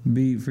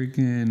 Beat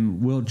freaking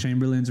Wilt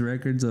Chamberlain's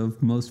records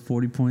of most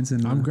 40 points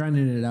in I'm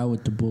grinding it out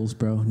with the Bulls,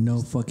 bro.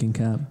 No fucking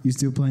cap. You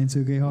still playing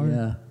 2K hard?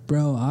 Yeah.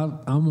 Bro,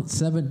 I'm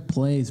 7th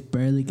place,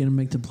 barely gonna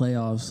make the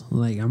playoffs.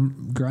 Like,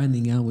 I'm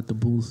grinding out with the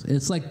Bulls.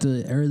 It's like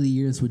the early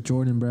years with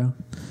Jordan, bro.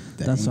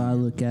 That's how I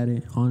look at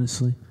it,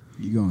 honestly.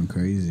 You going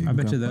crazy? I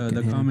bet you the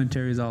fucking him.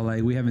 commentaries all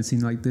like, we haven't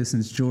seen like this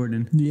since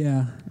Jordan.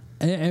 Yeah.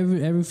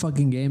 Every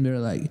fucking game, they're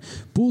like,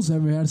 Bulls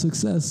haven't had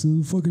success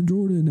in the fucking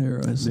Jordan era.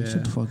 It's like, Yeah.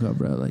 shut the fuck up,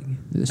 bro. Like,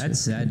 this That's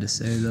shit- sad to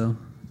say, though.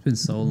 It's been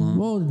so long.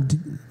 Well,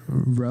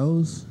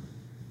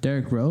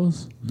 Derrick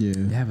Rose. Yeah.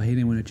 Yeah, but he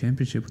didn't win a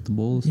championship with the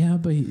Bulls. Yeah,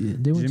 but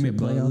they went Jimmy to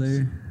the playoffs.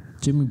 Butler.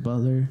 Jimmy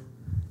Butler.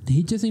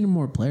 He just needed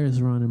more players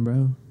around him,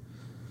 bro.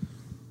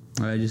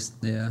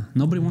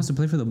 Nobody wants to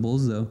play for the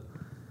Bulls, though,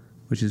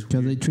 which is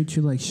Because they weird. treat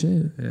you like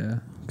shit. Yeah.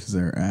 Because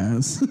they're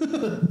ass.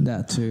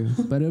 That too.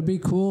 But it would be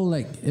cool,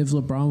 like, if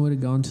LeBron would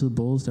have gone to the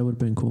Bulls, that would have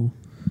been cool.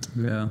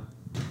 Yeah.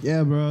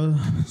 Yeah, bro.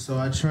 So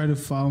I tried to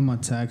file my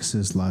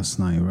taxes last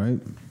night, right?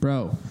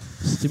 Bro,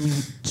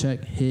 stimmy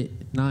check hit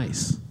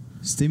nice.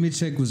 Stimmy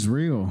check was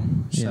real.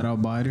 Shout Yeah.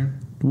 out Biden.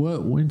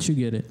 When'd you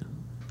get it?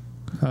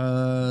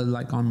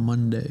 Like on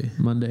Monday.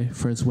 Monday,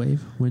 first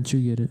wave. When'd you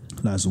get it?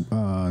 Last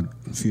a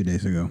few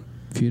days ago.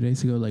 A few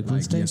days ago, like Like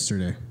Wednesday?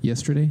 yesterday.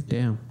 Yesterday?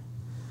 Damn.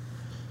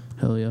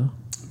 Hell yeah.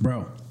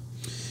 Bro,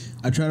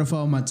 I tried to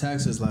file my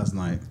taxes last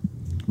night,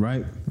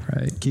 right?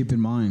 Right. Keep in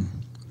mind,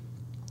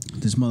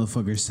 this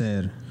motherfucker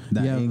said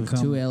that You have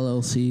income. 2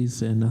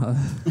 LLCs and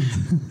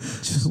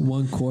just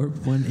 1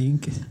 corp, 1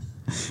 Inc.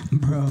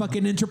 Bro.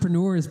 Fucking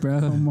entrepreneurs,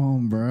 bro. Come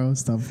on, bro.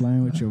 Stop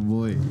playing with your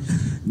boy.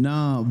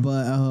 No,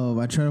 but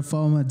I tried to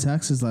file my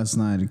taxes last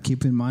night.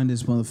 Keep in mind,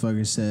 this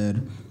motherfucker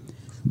said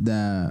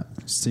that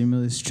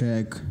stimulus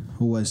check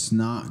was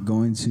not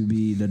going to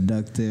be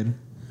deducted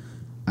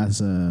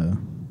as a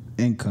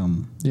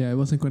income. Yeah, it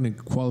wasn't going to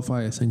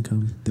qualify as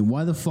income Then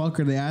why the fuck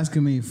are they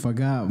asking me if I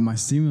got my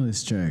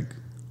stimulus check?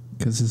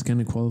 because it's going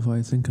to qualify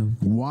as income.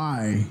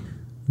 Why?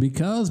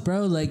 Because,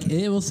 bro, like,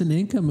 it was an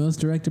income. It was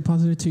direct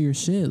deposited to your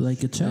shit,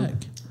 like a check.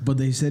 But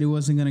they said it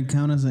wasn't going to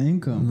count as an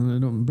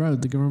income. Bro,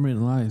 the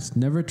government lies.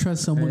 Never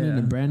trust someone in Yeah.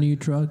 a brand new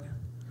truck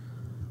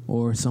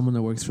or someone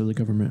that works for the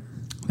government.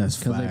 That's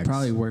Because facts. they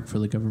probably work for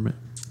the government.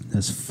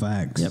 That's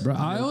facts. Yeah, bro.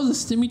 I owe the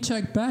stimmy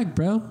check back,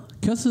 bro.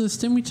 Because of the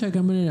stimmy check,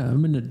 I'm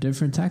in a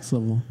different tax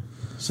level.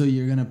 So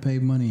you're going to pay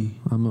money.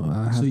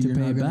 I have So to you're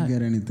pay not it going back. to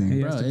get anything.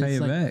 He Bro, has to pay it's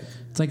it like- back.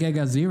 It's like I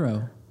got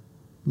 0.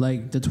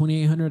 Like the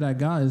 2,800 I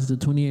got is the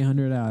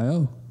 2,800 I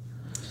owe.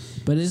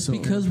 But it's So-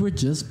 because we're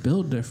just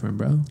built different,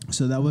 bro.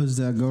 So that was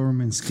the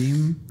government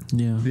scheme.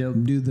 Yeah.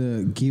 Yep.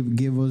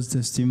 Give us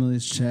the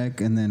stimulus check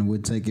and then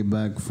we'll take it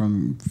back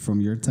from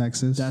your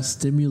taxes. That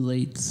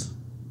stimulates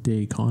the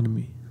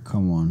economy.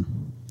 Come on.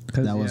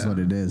 'Cause, That was yeah, what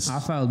it is. I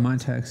filed my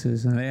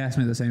taxes, and they asked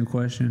me the same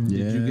question.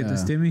 Did you get the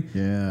Yeah. stimmy?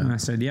 Yeah. And I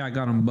said, yeah, I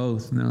got them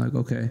both. And they're like,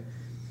 okay.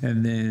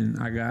 And then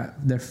I got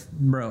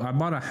bro. I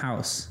bought a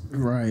house.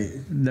 Right.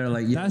 They're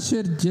like, yeah. That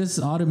should just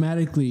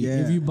automatically.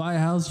 Yeah. If you buy a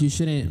house, you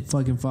shouldn't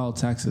fucking file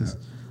taxes.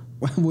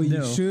 Well, you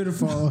No. should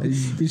file.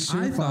 You should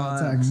I file thought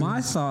taxes.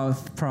 my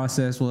thought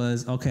process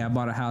was, okay, I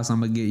bought a house.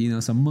 I'm gonna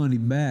get some money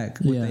back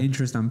with Yeah. the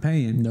interest I'm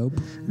paying. Nope.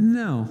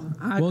 No.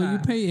 You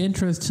pay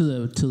interest to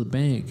the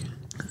bank.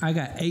 I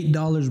got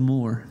 $8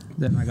 more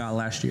than I got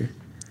last year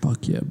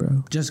Fuck yeah,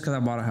 bro. just because I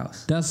bought a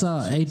house. That's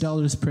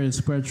 $8 per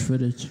square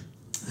footage.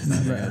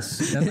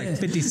 That's like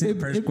 50 cents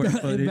per square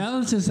It footage.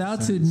 balances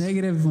out to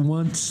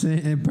 -1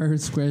 cent per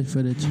square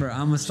footage. Bro,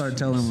 I'm gonna start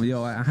telling them,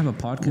 yo, I have a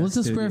podcast. What's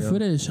the square studio.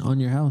 footage on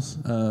your house?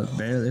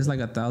 Barely. It's like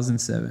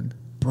 1,007.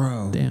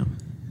 Bro, Damn.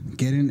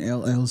 get an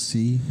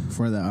LLC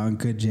for the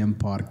Uncut Gem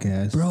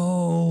podcast.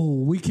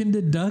 Bro, we can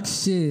deduct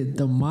shit.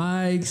 The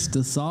mics,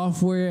 the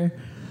software.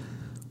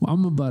 Well,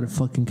 I'm about to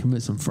fucking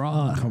commit some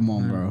fraud. Come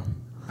on, bro.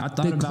 I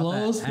thought The about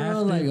clothes, that bro.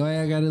 after, Like, oh,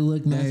 yeah, I gotta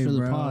look nice Hey, for the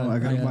bro, pod. I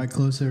gotta buy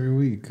clothes every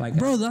week. like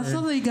Bro, after- that's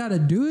how they gotta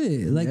do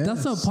it. Like,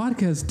 that's how Yes.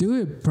 podcasts do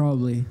it,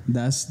 probably.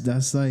 That's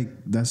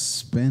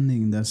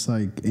spending. That's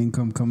like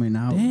income coming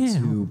out to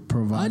Damn.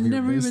 provide. I your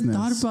never even business.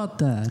 thought about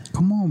that.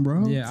 Come on,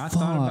 bro. Yeah, I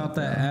thought Fuck, about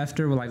that bro.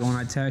 after, like when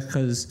I tax,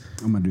 because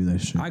I'm gonna do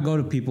that shit. I go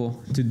to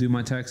people to do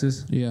my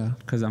taxes Yeah.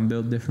 because I'm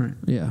built different.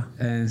 Yeah.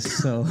 And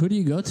so, Who do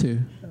you go to?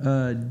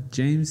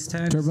 James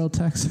tax. Turbo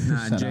Tax? Nah,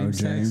 Shout out James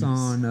James. tax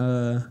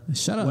on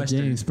Shout out Western.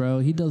 James, bro.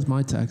 He does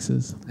my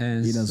taxes.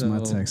 and He does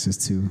my so taxes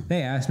too.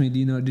 They asked me,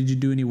 did you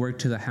do any work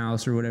to the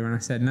house or whatever? And I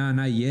said, nah,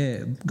 not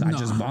yet. I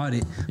just bought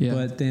it. Yeah.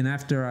 But then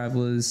after I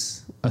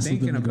was I sleep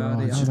thinking in the about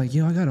it, garage. I was like,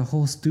 yo, I got a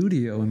whole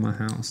studio in my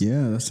house.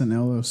 Yeah, that's an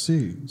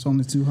LLC. It's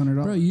only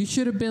 $200. Bro, you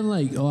should have been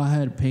like, oh, I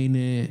had to paint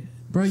it.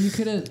 Bro, you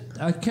could have.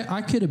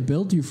 I could have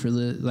billed you for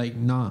the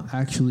not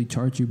actually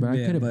charge you, but I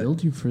Yeah, could have but-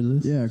 billed you for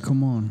this. Yeah,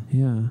 come on.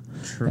 Yeah.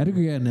 True.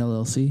 Edgar got an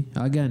LLC.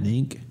 I got an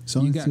Inc. It's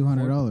only You got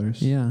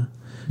 $200. Yeah.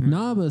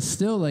 Nah, but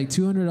still, like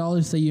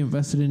 $200 that you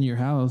invested in your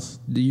house,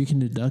 you can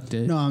deduct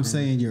it. No, I'm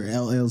saying your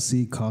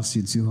LLC costs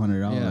you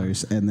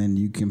 $200, and then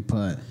you can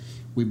put.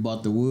 We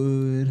bought the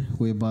wood.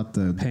 We bought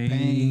the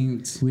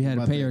paint. We had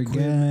to bought pay the our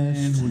equipment,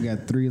 gas. We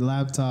got 3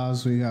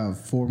 laptops. We got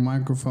 4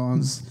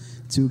 microphones,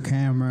 2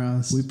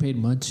 cameras. We paid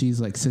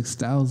Munchies like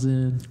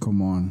 $6,000.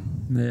 Come on,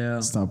 Yeah.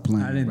 stop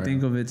playing. I didn't bro.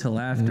 think of it till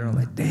after. I was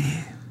like,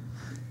 damn.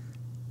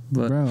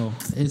 But Bro,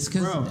 it's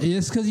Bro.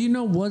 because you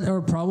know what our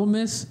problem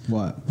is?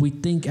 What? We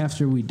think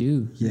after we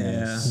do.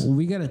 Yes.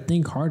 We got to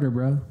think harder,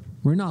 bro.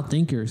 We're not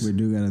thinkers. We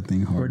do gotta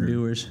think we're harder.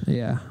 doers.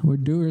 Yeah, we're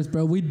doers,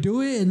 bro. We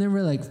do it, and then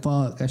we're like,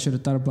 "Fuck, I should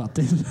have thought about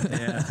this."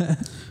 Yeah.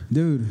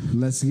 Dude,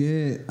 let's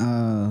get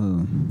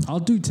I'll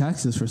do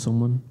taxes for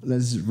someone.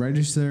 let's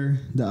register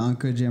the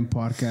Uncut Gem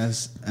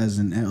podcast as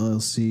an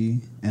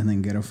LLC, and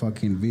then get a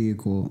fucking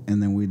vehicle,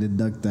 and then we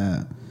deduct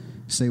that.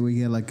 Say we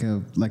get like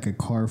a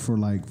car for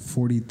like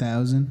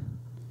 40,000,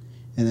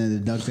 and then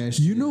deduct that.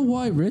 Shit. You know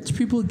why rich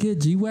people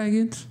get G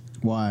wagons?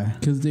 Why?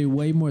 Because they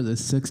weigh more than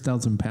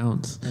 6,000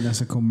 pounds, And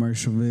that's a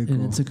commercial vehicle.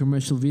 and it's a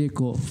commercial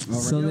vehicle,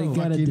 so Yo, they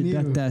gotta fucking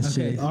deduct knew. that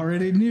Okay, shit.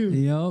 already knew.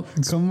 Yup.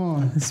 Come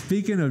on.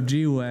 Speaking of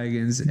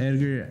G-Wagons,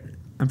 Edgar,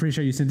 I'm pretty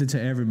sure you sent it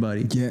to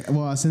everybody. Yeah.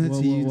 Well, I sent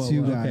it to you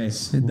too,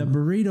 guys. Okay. The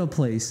burrito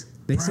place.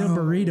 They sell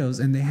Bro. burritos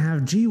and they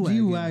have G-Wagons.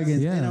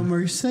 G-Wagon Yeah. and a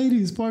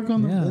Mercedes parked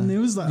on the, Yeah. and it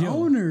was the Yo.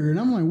 owner, and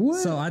I'm like,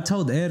 what? So I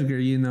told Edgar,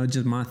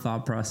 just my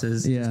thought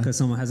process. Yeah. Because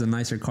someone has a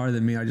nicer car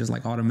than me, I just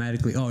like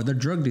automatically, oh, they're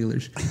drug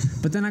dealers.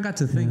 But then I got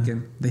to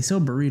thinking, they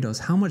sell burritos.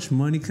 How much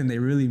money can they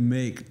really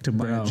make to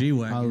buy a A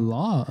G-Wagon?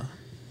 lot.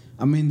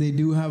 I mean, they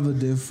do have a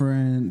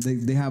different.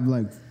 They have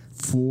like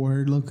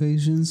 4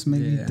 locations,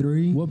 maybe Yeah.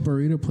 3. What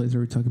burrito place are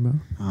we talking about?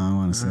 I don't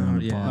want to say on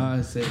the yeah. pod.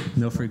 I say.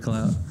 No free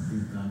clout.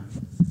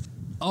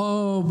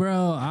 Oh,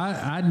 bro,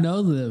 I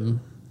know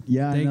them.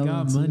 Yeah, I They know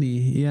got them too. money.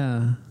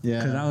 Yeah.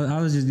 Because Yeah,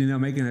 I was just,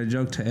 making a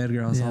joke to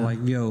Edgar. I was all Yeah.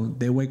 like, yo,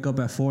 they wake up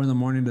at 4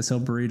 a.m. to sell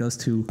burritos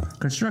to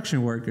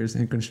construction workers,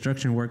 and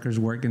construction workers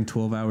work in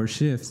 12-hour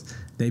shifts.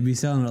 They be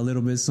selling a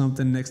little bit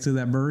something next to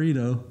that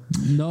burrito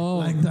No.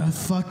 like the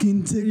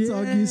fucking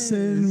TikTok you Yes.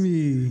 sent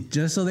me.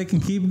 just so they can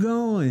keep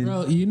going.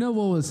 Bro, you know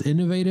what was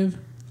innovative?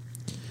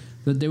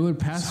 That they would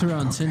pass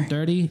around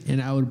 10:30,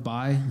 and I would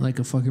buy like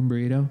a fucking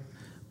burrito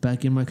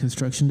back in my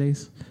construction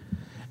days.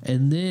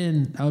 And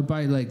then I would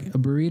buy like a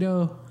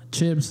burrito,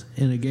 chips,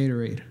 and a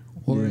Gatorade.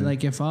 Or Yeah.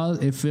 like if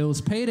it was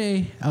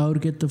payday, I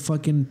would get the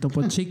fucking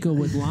Topo Chico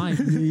with lime.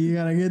 You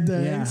gotta get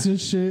that Yeah. extra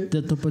shit.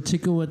 The Topo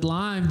Chico with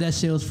lime, that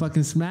shit was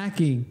fucking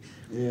smacking.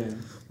 Yeah.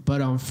 But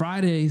on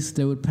Fridays,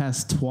 they would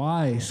pass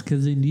twice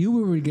because they knew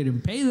we were getting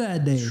paid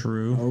that day.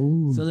 True.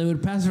 Oh, So they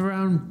would pass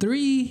around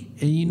 3,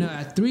 and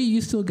at 3 you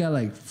still got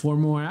like 4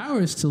 more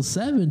hours till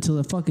 7 till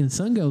the fucking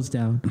sun goes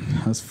down.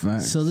 that's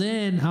facts. So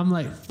then I'm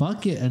like,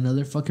 fuck it,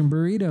 another fucking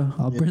burrito.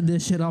 I'll print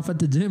this shit off at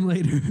the gym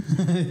later.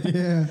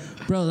 yeah,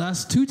 Bro,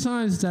 that's 2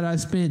 times that I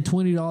spent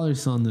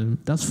 $20 on them.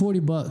 That's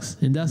 $40,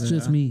 and that's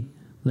just me.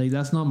 Like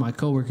that's not my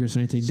coworkers or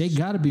anything. They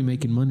gotta be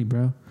making money,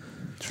 bro.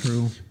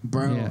 True.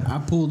 Bro, Yeah. I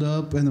pulled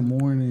up in the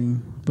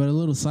morning. But a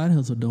little side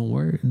hustle don't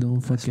work.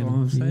 Don't fucking. what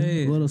I'm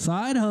saying. A little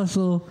side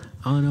hustle.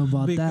 I don't know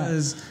about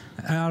Because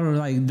I don't know,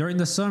 like during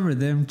the summer,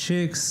 them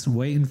chicks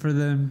waiting for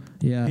them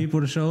Yeah.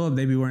 people to show up.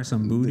 They be wearing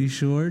some booty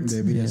shorts,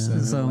 They be Yeah.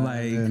 some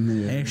like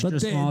extra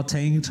But they- small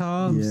tank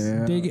tops.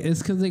 Yeah. that.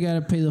 It's because they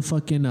gotta pay the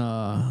fucking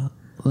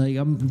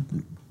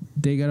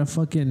they gotta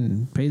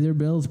fucking pay their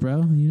bills,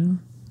 bro. You know.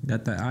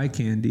 Got that eye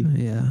candy.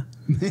 Yeah.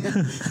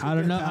 I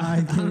don't know.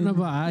 I don't know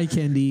about eye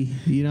candy.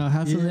 You know,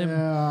 half of them.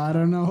 Yeah, I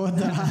don't know what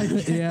the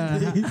heck. Yeah,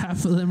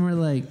 half of them are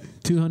like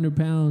 200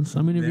 pounds.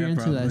 I mean, if Yeah, you're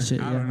into probably. that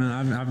shit, I yeah. don't know.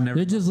 I've never.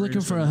 They're just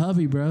looking for a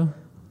hubby, bro.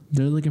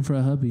 They're looking for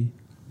a hubby.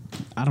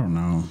 I don't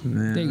know.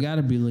 Yeah. They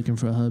gotta be looking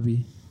for a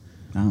hubby.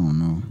 I don't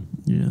know.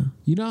 Yeah.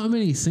 You know how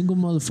many single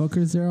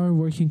motherfuckers there are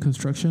working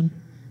construction?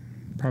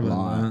 Probably A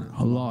lot. not.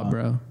 A lot,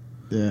 bro.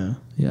 Yeah.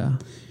 Yeah.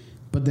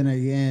 But then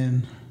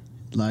again,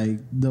 like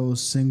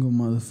those single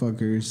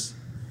motherfuckers,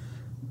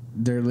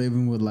 they're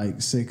living with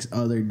like 6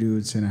 other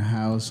dudes in a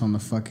house on the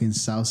fucking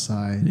south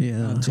side.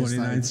 Yeah. Just,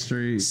 29th like,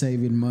 Street.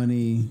 saving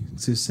money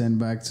to send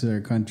back to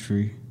their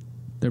country.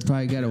 They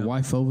probably got a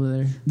wife over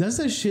there. That's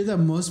the shit that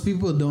most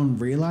people don't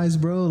realize,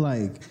 bro.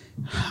 Like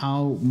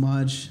how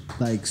much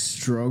like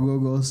struggle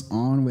goes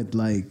on with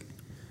like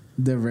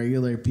the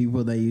regular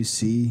people that you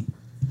see.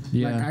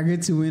 Yeah. Like I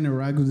get to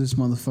interact with this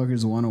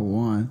motherfuckers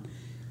 101,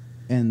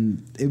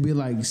 and it'd be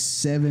like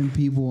 7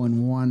 people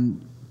in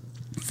one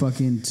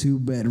fucking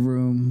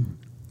 2-bedroom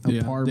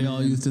apartment. They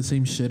all use the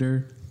same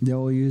shitter. They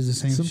all use the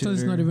same. Sometimes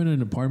it's shitter. not even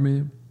an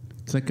apartment.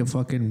 It's like a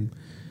fucking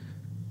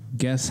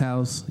guest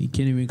house. You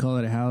can't even call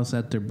it a house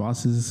at their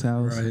boss's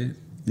house. Right.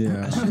 Yeah,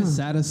 That shit's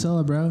sad as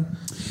hell, bro.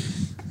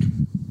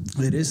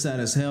 it is sad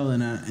as hell,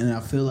 and I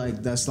feel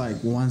like that's like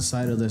one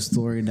side of the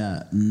story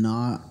that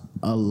not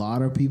a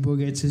lot of people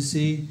get to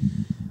see,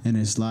 and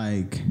it's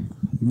like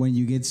when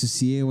you get to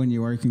see it when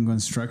you work in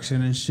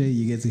construction and shit,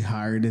 you get to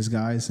hire these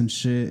guys and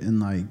shit, and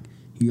like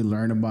you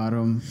learn about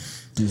them.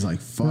 It's like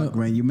fuck,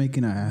 Bro, man, you're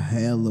making a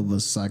hell of a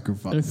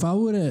sacrifice. If I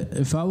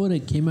would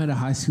have came out of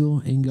high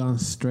school and gone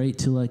straight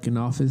to like an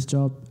office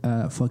job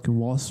at fucking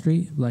Wall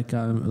Street, like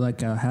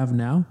I have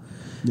now,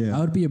 Yeah.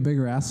 I would be a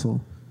bigger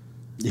asshole.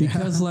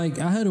 Because like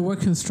I had to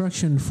work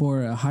construction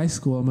for a high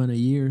school amount of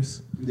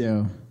years.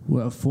 Yeah,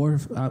 Well,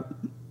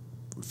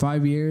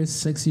 5 years,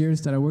 6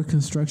 years that I work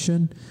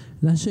construction.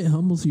 That shit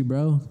humbles you,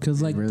 bro.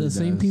 Because like really the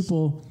same does.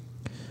 people,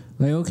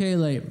 like okay,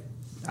 like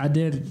I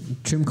did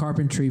trim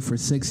carpentry for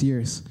 6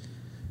 years.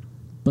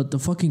 But the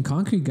fucking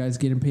concrete guy's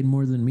getting paid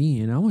more than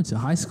me, and I went to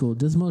high school.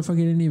 This motherfucker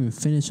didn't even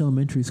finish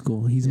elementary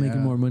school. He's making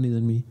Yeah. more money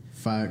than me.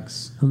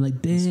 facts. I'm like,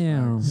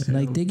 damn. facts.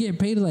 Like they get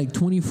paid like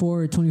 $24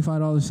 or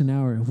 $25 an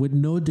hour with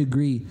no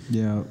degree.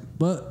 Yeah,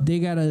 But they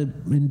gotta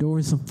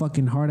endure some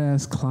fucking hard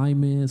ass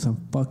climate, some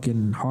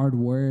fucking hard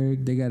work.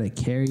 They gotta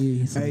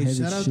carry some hey, heavy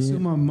shout out shit. to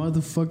my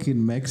motherfucking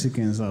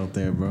Mexicans out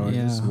there, bro.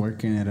 Yeah. Just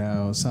working it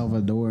out.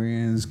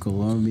 Salvadorians,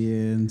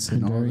 Colombians,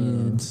 and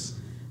Hondurians.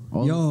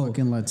 all Yo. the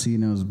fucking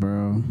Latinos,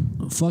 bro.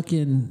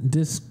 Fucking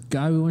this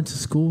guy we went to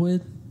school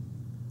with,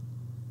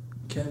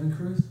 Kevin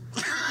Cruz.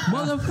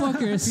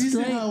 Motherfucker, He's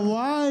in straight.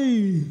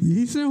 Hawaii.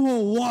 He's in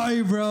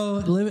Hawaii,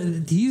 bro.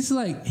 He's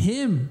like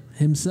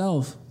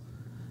himself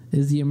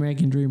is the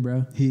American dream,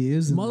 bro. He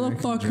is the American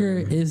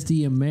Motherfucker dream. is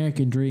the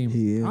American dream.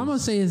 He is. I'm gonna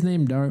say his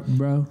name,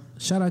 bro.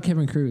 Shout out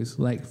Kevin Cruz.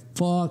 Like,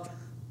 fuck.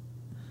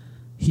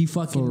 He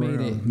fucking For made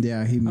real. it.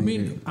 Yeah, he made I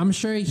mean, it. I'm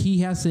sure he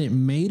hasn't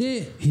made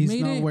it. He's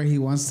made not it. where he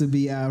wants to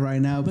be at right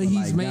now, but But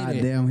he's like, made it.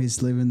 goddamn,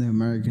 he's living the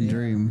American Yeah.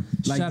 dream.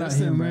 Like, Shout that's out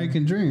the him, bro.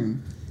 American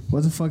dream.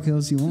 What the fuck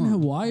else you In want?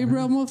 Hawaii,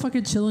 bro.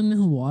 Motherfucker chilling in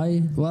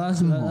Hawaii. Well, that's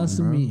Come on, that's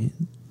bro. me.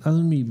 That's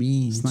me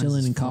being It's nice chilling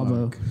as in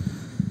Cabo. fuck.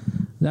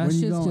 That When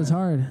you shit's going? just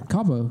hard.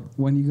 Cabo,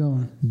 When you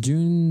going?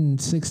 June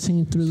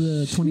 16th through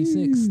the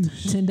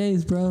 26th. 10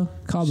 days, bro.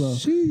 Cabo.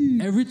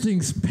 Sheesh.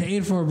 Everything's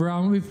paid for, bro.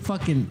 I'm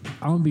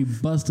gonna be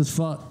bust as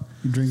fuck.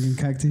 You drinking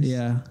Cacti?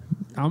 Yeah.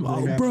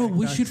 Yeah, Bro, like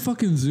we that. should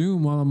fucking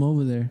Zoom while I'm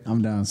over there.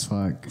 I'm down as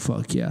fuck.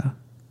 Fuck yeah.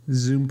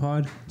 Zoom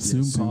pod.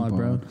 Zoom Zoom pod,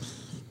 bro. pod.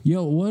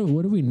 Yo,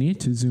 what do we need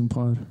to Zoom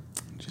pod?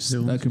 Just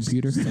A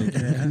computer?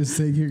 Just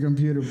take your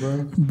computer,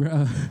 bro.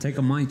 Bro. Take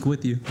a mic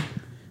with you.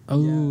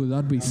 Oh, Yeah,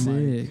 that'd be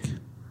sick.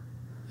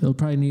 It'll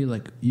probably need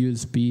like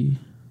USB.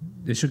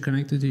 It should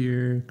connect it to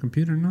your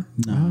computer, no?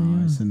 No, Oh,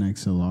 yeah. it's an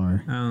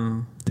XLR.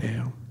 Oh.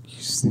 Damn.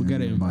 Just We'll need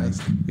get a it mic.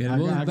 invest. Yeah, I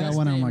We'll got invest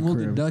one on it my and we'll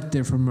crib. deduct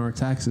it from our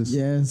taxes.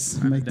 Yes,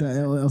 I'm make a- that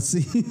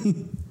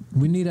LLC.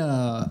 We need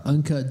a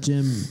uncut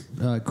gym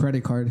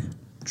credit card.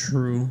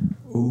 True.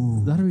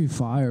 Ooh, that'd be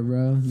fire,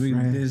 bro. We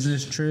Fresh.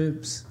 business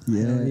trips.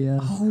 Hell yeah.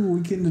 Oh,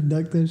 we can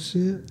deduct that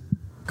shit.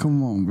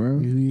 Come on, bro.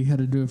 We had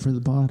to do it for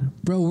the pod,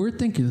 bro. We're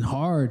thinking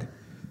hard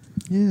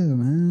Yeah,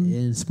 man.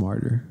 and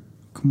smarter.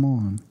 Come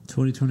on.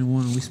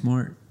 2021, we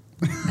smart.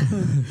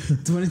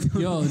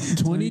 2020. Yo,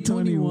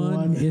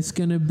 2021, it's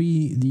gonna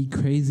be the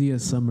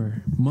craziest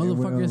summer.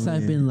 Motherfuckers will,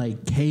 have yeah. been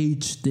like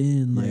caged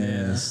in, like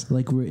Yes.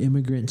 like we're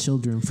immigrant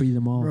children. Free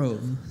them all. Bro,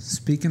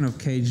 speaking of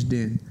caged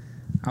in,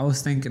 I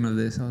was thinking of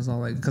this. I was all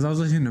like, because I was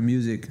listening to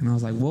music and I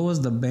was like, what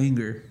was the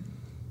banger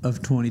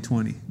of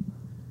 2020?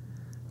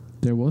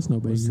 There was no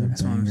banger.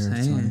 That's what I'm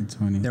saying.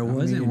 2020. There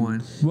wasn't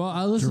one. Well,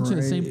 I listened to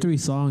the same Drake. 3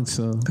 songs,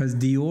 so Because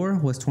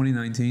Dior was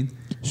 2019.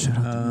 shut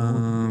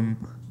up.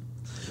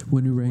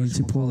 When you rain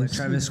to pour.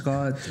 Travis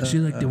Scott. She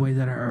liked the way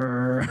that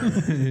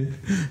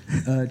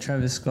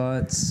Travis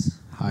Scott's.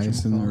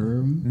 Highest in the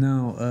room.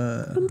 No.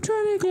 I'm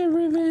trying to get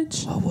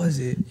revenge. What was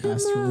it?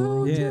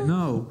 Astro Yeah,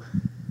 no.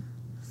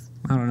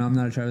 I don't know. I'm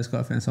not a Travis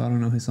Scott fan, so I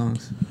don't know his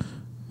songs.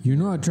 You're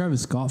not a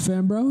Travis Scott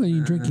fan, bro, and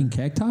you drinking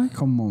cacti?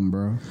 Come on,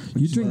 bro.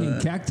 You drinking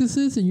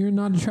cactuses, and you're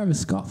not a Travis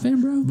Scott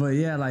fan, bro? But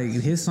yeah, like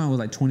his song was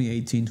like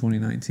 2018,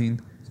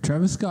 2019.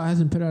 Travis Scott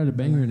hasn't put out a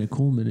banger in a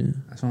cool minute.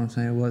 That's what I'm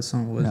saying. What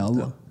song was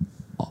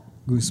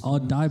it? I'll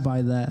die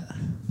by that.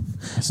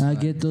 I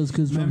get those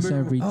goosebumps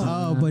every time.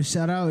 Oh, but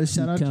shout out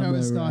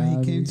Travis Scott.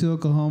 He came to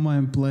Oklahoma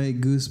and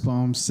played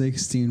Goosebumps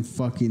 16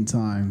 fucking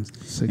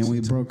times, and we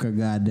broke a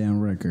goddamn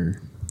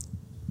record.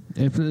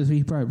 He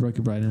probably broke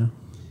it right now.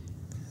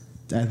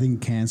 I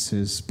think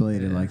Kansas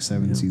played it like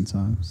 17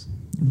 times.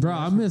 Bro,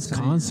 I miss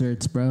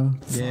concerts, bro.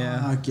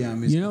 Yeah. Fuck yeah, I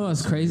miss You know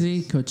what's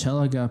crazy?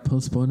 Coachella got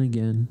postponed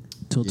again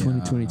till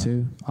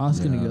 2022. I was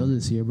gonna go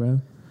this year, bro.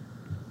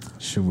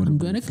 I'm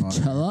going to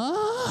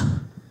Coachella.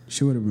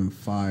 She would have been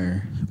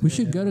fire. We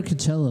should go to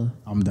Coachella.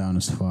 I'm down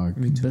as fuck.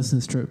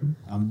 Business trip.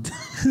 I'm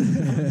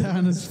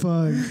down as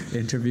fuck.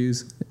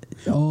 Interviews.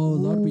 Oh,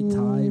 that'd be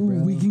tight,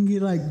 bro. We can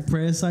get like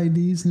press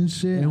IDs and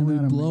shit. and we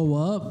blow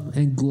up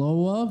and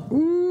glow up.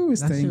 Ooh, That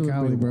stay shit in would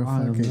Cali, be bro.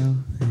 wild, Fuck it.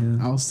 bro. Yeah.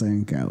 I'll stay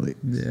in Cali.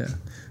 Yeah.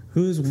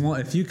 Who's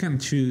one? If you can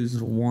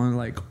choose one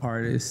like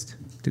artist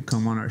to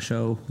come on our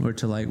show, or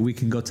to like we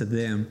can go to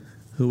them,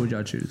 who would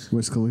y'all choose?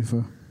 Wiz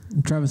Khalifa.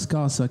 Travis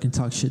Scott, so I can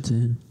talk shit to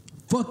him.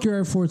 Fuck your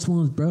Air Force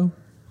Ones, bro.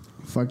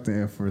 Fuck the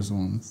Air Force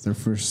Ones. They're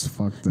first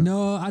fucked up.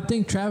 No, I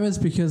think Travis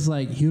because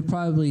like he would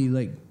probably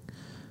like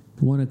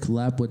want to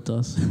collab with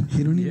us.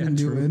 He don't Yeah, even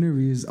do true.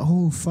 interviews.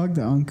 Oh, fuck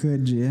the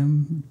Uncut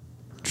Jim.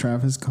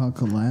 Travis Scott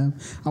collab.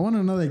 I want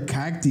another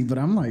Cacti, but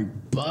I'm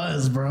like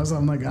buzzed, bro. So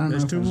I'm like, I don't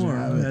There's know. two if I should more.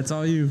 have it. That's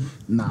all you.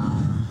 Nah.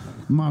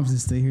 I'm gonna have to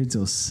stay here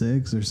till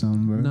 6 or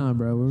something, bro. Nah,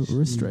 bro,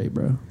 we're straight,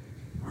 bro.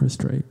 We're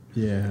straight.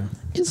 Yeah.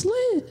 It's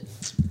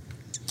lit.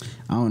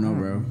 I don't know,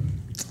 bro.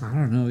 I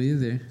don't know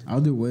either.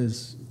 I'll do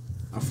Wiz.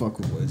 I fuck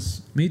with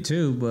Wiz. Me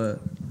too, but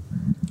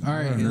All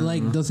right, don't know.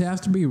 like, does it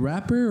have to be a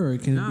rapper or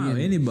can no, it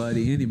be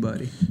anybody.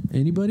 anybody?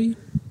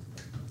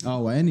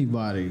 Oh,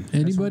 anybody.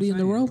 Anybody in the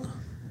saying. world?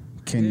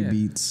 Kenny Yeah.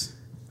 Beats.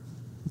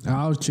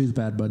 I'll choose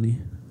Bad Bunny.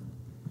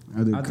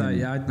 I'll do I thought, Kenny.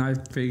 yeah, I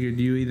figured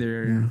you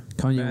either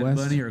Kanye Bad West.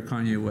 Bunny or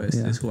Kanye West.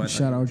 Yeah. That's who I thought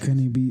Shout you out would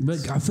Kenny Beats.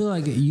 But I feel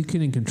like you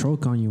couldn't control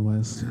Kanye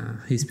West. choose.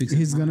 He speaks.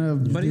 He's his mind. gonna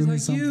But do he's like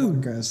his own you.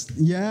 podcast.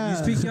 Yeah.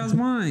 You speak y'all's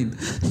mind.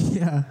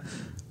 Yeah.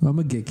 I'm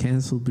going to get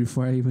canceled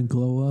before I even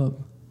glow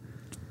up.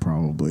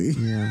 Probably.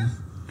 Yeah.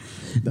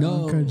 The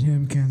No. Uncut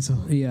Jam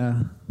cancel.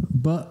 Yeah.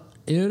 But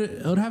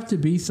it would have to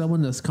be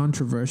someone that's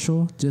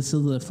controversial just so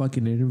the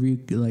fucking interview,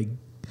 like,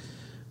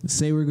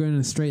 say we're going in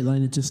a straight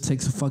line, it just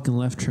takes a fucking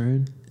left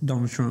turn.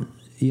 Donald Trump.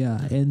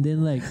 Yeah, and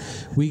then like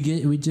we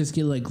just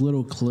get like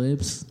little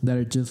clips that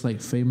are just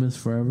like famous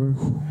forever.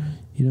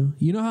 You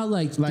know how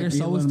like there's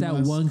always Elon that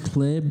Musk. one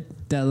clip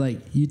that like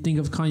you think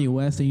of Kanye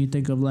West and you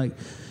think of like,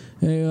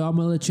 hey, I'm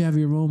gonna let you have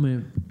your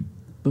moment,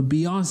 but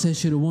Beyonce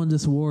should have won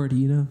this award.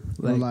 Or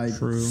like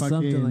True.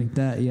 something fucking, like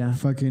that. Yeah,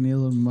 fucking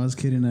Elon Musk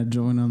hitting a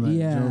joint on that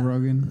Yeah. Joe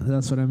Rogan.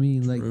 that's what I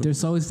mean. Like True.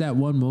 there's always that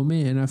one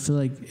moment, and I feel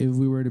like if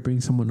we were to bring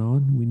someone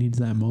on, we need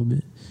that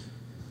moment.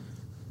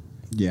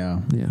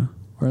 Yeah. Yeah,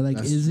 or like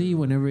That's Izzy.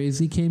 Whenever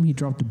Izzy came, he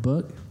dropped a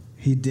book.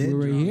 He did. We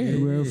were drop here. it.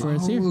 We were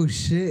first here. Oh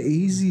shit!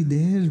 Easy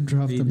did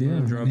drop He the did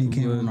book drop when he the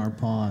came book. on our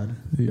pod.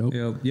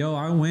 Yep. Yo,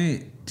 I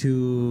went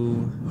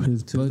to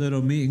His to book.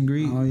 little meet and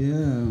greet. Oh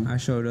yeah. I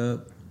showed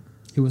up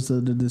He was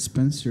the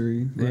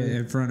dispensary. Right?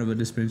 in front of a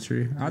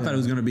dispensary. I thought it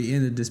was gonna be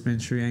in the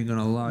dispensary. I ain't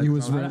gonna lie. He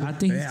was I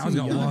think he's I was too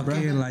gonna young, walk bro.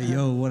 in like,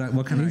 yo,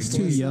 what can He's I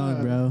too get?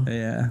 young, bro.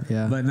 Yeah.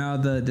 Yeah. But now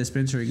the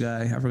dispensary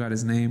guy, I forgot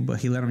his name, but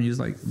he let him use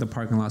like the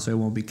parking lot so it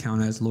won't be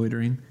counted as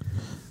loitering.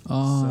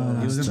 Oh, So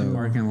he was in the dope.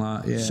 parking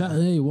lot. Yeah.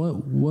 Hey,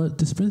 what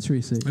dispensary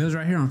is it? It was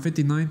right here on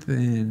 59th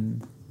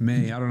and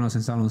May. I don't know,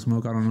 since I don't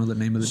smoke, I don't know the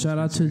name of the Shout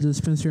out to the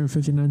dispensary on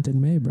 59th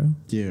in May, bro.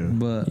 Yeah.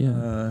 But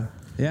Yeah.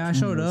 I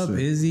showed That's up. it.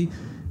 Izzy,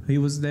 he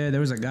was there. There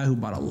was a guy who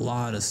bought a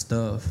lot of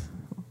stuff,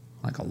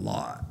 like a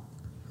lot.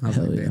 I was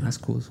Hell like, yeah. damn, that's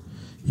cool.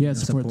 Yeah,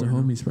 support the Supporting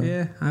him. homies, bro.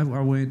 Yeah, I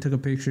went, took a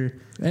picture.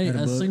 Hey, had a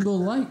book. single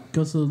like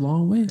goes a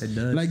long way. It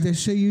does. Like the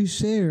shit you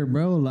share,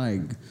 bro.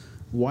 Like,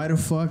 why the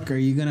fuck are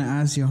you gonna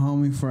ask your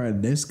homie for a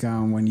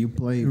discount when you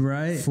play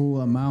Right.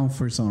 full amount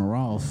for some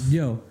Rolf?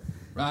 Yo,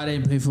 I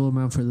didn't pay full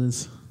amount for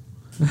this.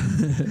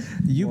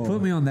 you Whoa.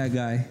 put me on that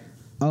guy.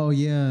 Oh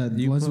yeah,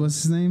 what's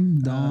his name?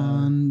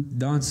 Don.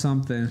 Don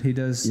something. He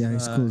does. Yeah,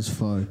 he's cool as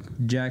fuck.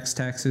 Jack's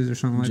taxes or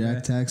something like Jack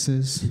that.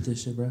 Taxes.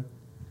 This shit, bro.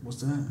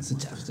 What's that? It's a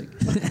chapstick.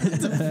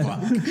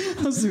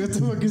 I was like, what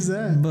the fuck is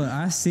that? But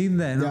I seen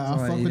that. And Yeah, I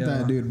was I fuck like, with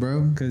that dude,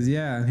 bro. Cause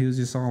yeah, he was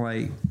just all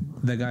like,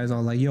 the guy's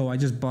all like, yo, I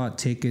just bought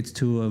tickets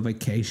to a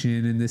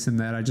vacation and this and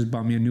that. I just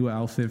bought me a new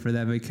outfit for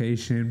that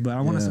vacation, but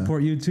I want to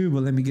support you too,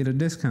 but let me get a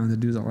discount. The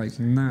dude's all like,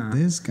 nah.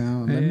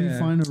 Discount? Let me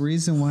find a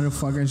reason why the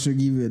fuck I should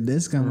give you a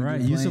discount. Right.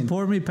 You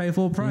support me, pay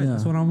full price.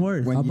 That's what I'm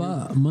worth. I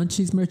bought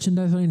Munchies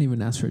merchandise. I didn't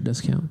even ask for a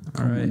discount.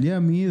 All right. Yeah,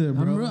 me either,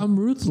 bro. I'm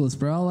ruthless,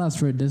 bro. I'll ask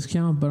for a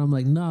discount, but I'm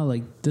like, nah,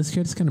 like this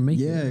kid's gonna make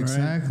it. Yeah,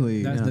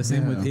 exactly. That's the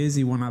same with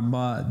Izzy when I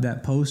bought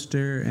that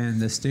poster and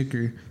the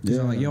sticker. He's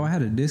like, yo, I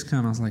had a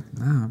discount. I was like,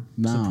 nah,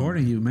 I'm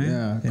supporting you,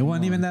 man. Yeah, it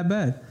wasn't even that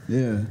bad.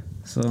 Yeah.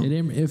 So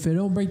if it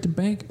don't break the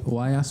bank,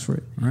 why ask for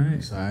it? Right.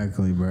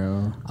 Exactly,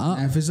 bro.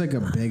 If it's like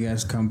a big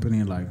ass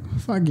company, like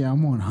fuck yeah,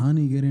 I'm on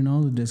Honey getting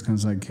all the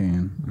discounts I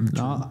can.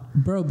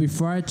 Bro,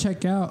 before I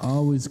check out, I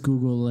always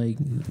Google like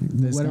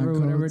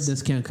whatever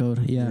discount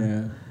code.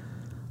 Yeah.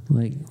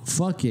 Like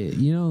fuck it,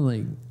 you know,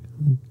 like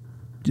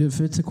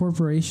if it's a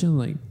corporation,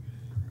 like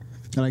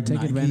take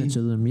Nike, advantage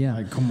of them. Yeah.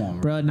 Like come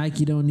on, bro.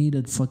 Nike don't need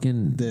a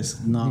fucking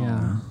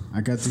Yeah.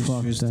 I got these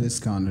shoes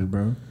discounted,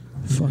 bro.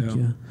 Fuck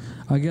yeah.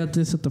 I got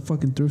this at the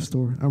fucking thrift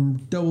store. I'm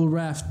double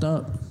raffed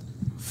up.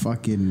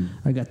 Fucking.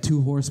 I got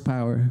 2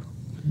 horsepower.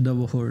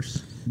 Double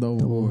horse.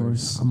 Double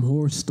horse. I'm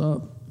horsed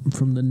up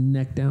from the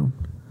neck down.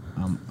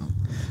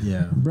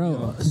 Yeah.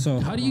 Bro, so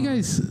how do you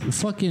guys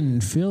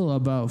fucking feel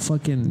about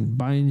fucking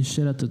buying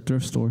shit at the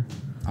thrift store?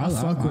 I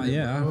fuck with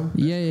it, bro.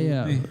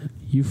 Yeah.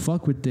 You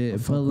fuck with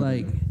it, but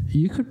like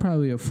you could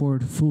probably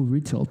afford full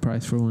retail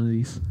price for one of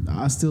these.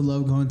 I still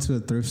love going to a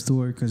thrift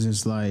store because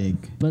it's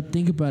like. But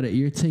think about it,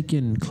 you're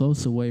taking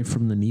clothes away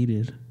from the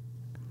needed.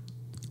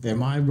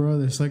 Am I, bro?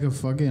 There's like a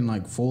fucking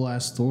like full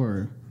ass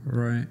store.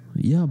 Right.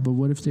 Yeah, but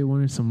what if they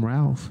wanted some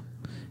Ralph?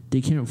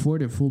 They can't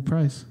afford it full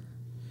price.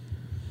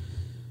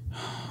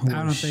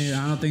 I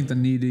don't think the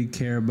needy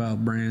care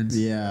about brands.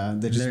 Yeah,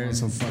 they just want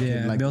some fucking.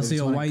 Yeah, like, they'll see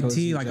a white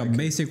tee, like a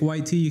basic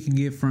white tee you can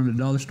get from the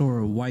dollar store, or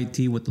a white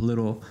tee with the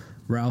little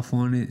Ralph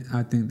on it.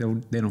 I think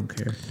they don't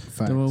care.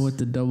 Facts. The one with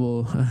the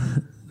double,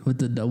 with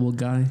the double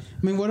guy.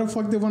 I mean, what the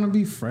fuck they want to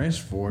be fresh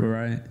for?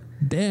 Right.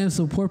 Damn,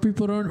 so poor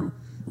people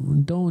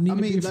don't need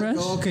to be fresh.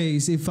 Okay,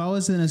 see, if I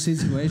was in a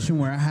situation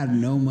where I had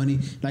no money,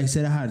 like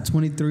said I had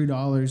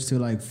 $23 to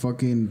like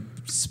fucking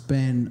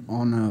spend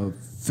on a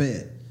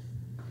fit,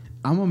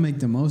 I'm gonna make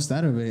the most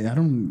out of it. I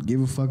don't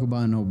give a fuck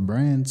about no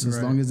brands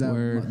as long as that,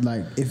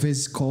 like, if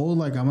it's cold,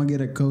 like I'm gonna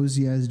get a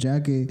cozy ass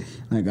jacket.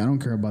 Like I don't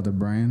care about the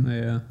brand.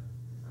 Yeah.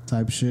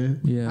 Type shit.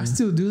 Yeah. I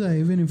still do that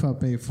even if I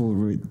pay full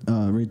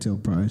retail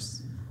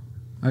price.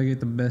 I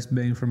get the best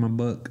bang for my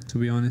buck, to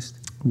be honest.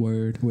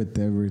 Word. With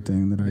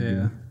everything that I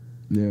do.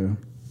 Yeah.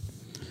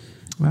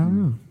 I don't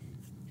know.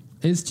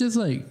 It's just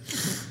like,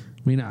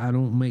 I mean, I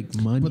don't make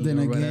money, but then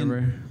or again,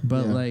 whatever.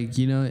 But like,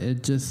 you know,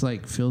 it just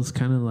like feels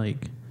kind of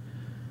like,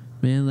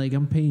 man, like I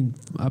paid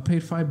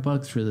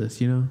 $5 for this,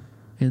 you know?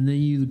 And then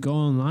you go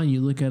online, you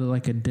look at it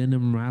like a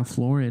denim Ralph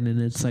Lauren,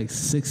 and it's like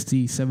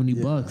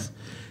 $60-$70 bucks.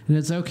 And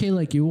it's okay,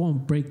 like it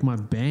won't break my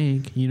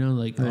bank, you know,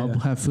 like I'll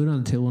have food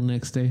on the table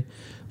next day.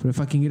 But if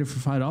I can get it for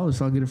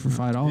 $5, I'll get it for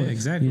 $5. Yeah,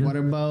 exactly. You know? What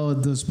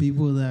about those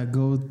people that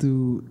go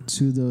to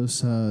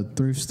those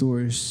thrift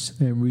stores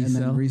and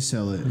then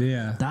resell it?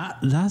 Yeah.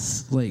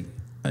 That's like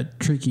a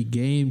tricky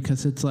game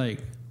because it's like,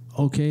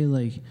 okay,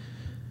 like,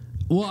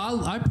 well,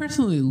 I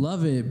personally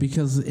love it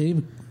because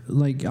it,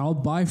 like, I'll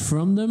buy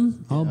from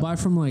them. I'll buy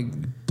from like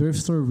thrift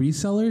store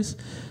resellers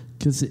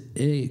because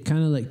it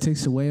kind of like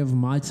takes away of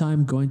my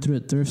time going through a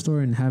thrift store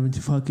and having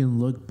to fucking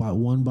look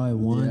one by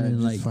one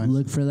and like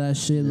look for that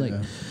shit. Like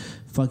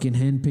fucking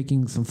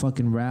handpicking some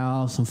fucking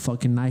Ralph, some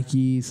fucking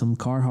Nike, some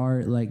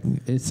Carhartt. Like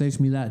it saves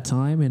me that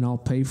time and I'll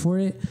pay for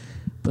it.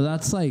 But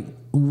that's like,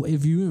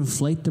 if you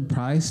inflate the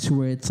price to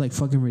where it's like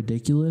fucking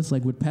ridiculous,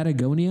 like with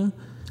Patagonia.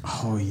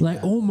 Oh yeah! Like,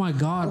 oh my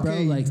god,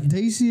 bro! Like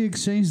Daisy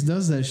Exchange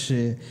does that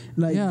shit.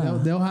 Like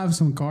they'll have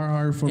some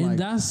Carhartt for, and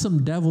that's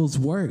some devil's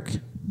work.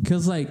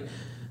 Cause like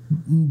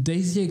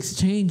Daisy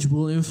Exchange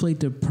will inflate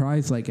the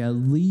price like at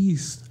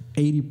least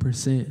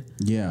 80%.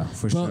 Yeah,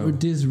 for sure. But with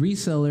these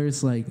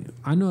resellers, like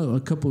I know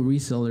a couple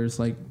resellers,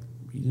 like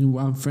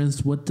I'm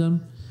friends with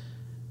them.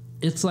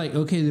 It's like,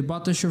 okay, they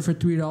bought the shirt for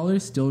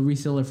 $3, they'll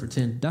resell it for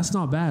 $10. That's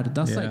not bad.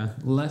 That's like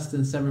less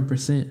than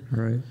 7%.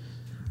 Right.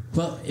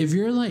 But if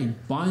you're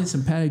like buying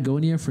some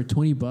Patagonia for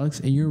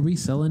 $20 and you're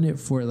reselling it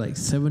for like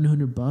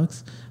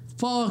 $700,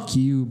 fuck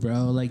you,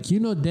 bro. Like, you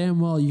know damn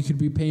well you could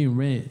be paying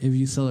rent if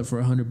you sell it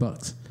for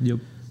 $100. Yep.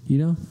 You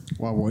know?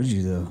 Why would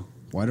you though?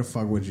 Why the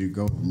fuck would you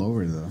go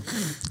lower though?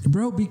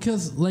 Bro,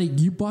 because like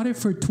you bought it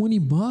for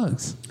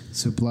 $20.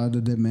 Supply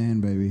the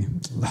demand, baby.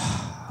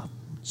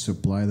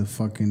 Supply the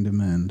fucking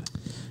demand.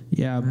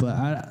 Yeah, but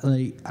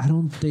I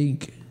don't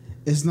think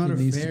it's not a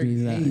fair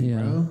game,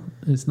 bro.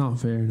 It's not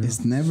fair. No.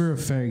 It's never a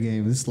fair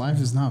game. This life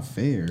is not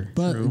fair.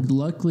 But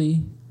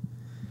luckily,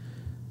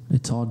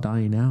 it's all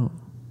dying out.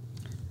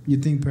 You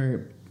think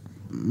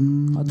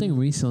I think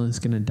reselling is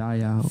gonna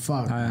die out.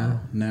 Fuck no.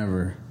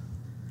 Never.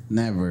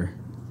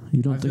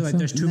 You don't I think feel like so?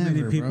 there's too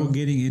many people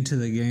getting into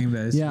the game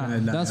that it's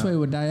gonna die that's out. why it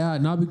would die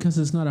out. Not because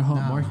it's not a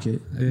hot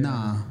market.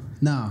 Nah,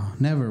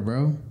 never,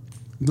 bro.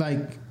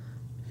 Like,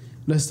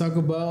 Let's talk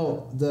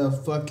about the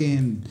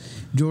fucking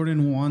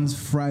Jordan 1's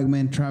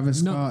fragment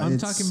Travis No, Scott. I'm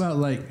talking about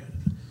like,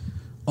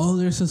 oh,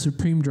 there's a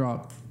Supreme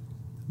drop,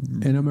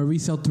 and I'm gonna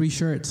resell 3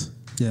 shirts.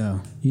 Yeah.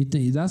 You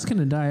think that's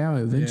gonna die out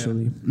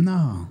eventually?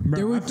 No. Bro,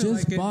 They were I feel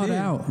just like it bought did.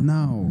 out.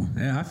 No.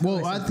 Yeah, I feel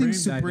Well, like I think died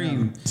Supreme.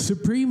 down.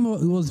 Supreme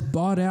was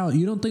bought out.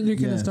 You don't think they're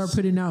gonna Yes. start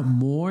putting out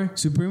more?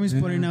 Supreme is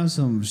putting out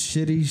some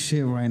shitty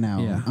shit right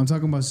now. Yeah. I'm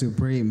talking about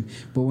Supreme.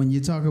 But when you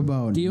talk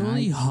about The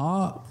only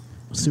hot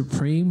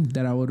Supreme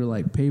that I would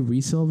like pay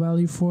resale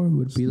value for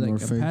would be like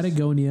North a Face.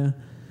 Patagonia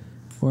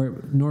or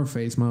North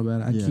Face. My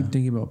bad. I Yeah. keep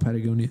thinking about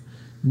Patagonia,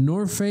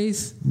 North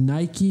Face,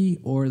 Nike,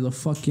 or the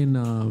fucking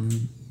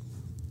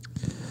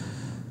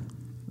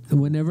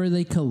whenever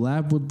they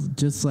collab with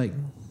just like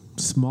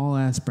small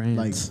ass brands.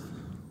 like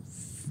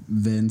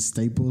Vince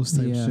Staples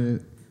type Yeah.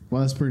 shit.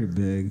 Well, that's pretty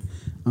big.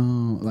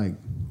 Like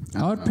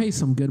I would pay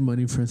some good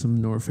money for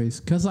some North Face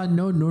because I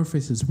know North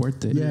Face is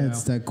worth it. yeah,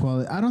 it's that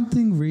quality. I don't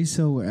think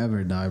resale will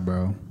ever die,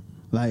 bro.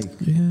 Like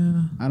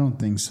Yeah. I don't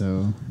think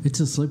so. It's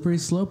a slippery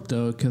slope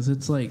though, because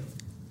it's like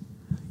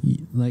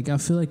I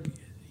feel like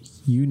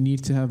you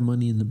need to have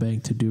money in the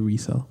bank to do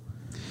resale.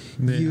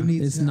 You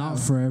need It's to not have-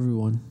 for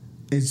everyone.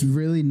 It's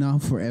really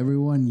not for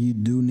everyone. You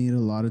do need a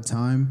lot of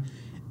time.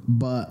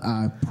 But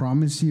I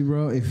promise you,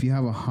 bro, if you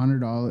have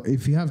 $100,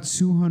 if you have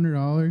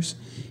 $200,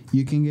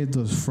 you can get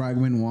those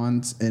fragment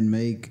ones and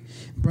make,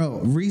 bro.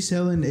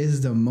 Reselling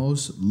is the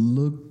most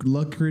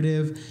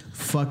lucrative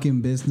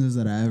fucking business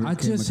that I ever. I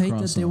came just hate that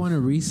across they of. want to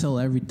resell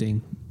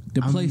everything.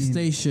 The I mean-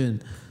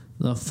 PlayStation,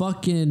 the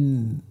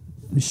fucking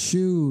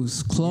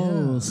shoes,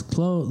 clothes,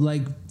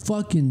 like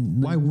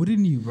fucking. Why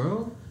wouldn't you,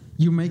 bro?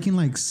 You're making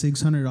like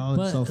 $600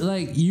 But off.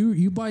 like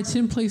you buy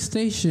 10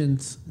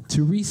 PlayStations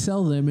to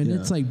resell them, and Yeah.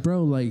 it's like,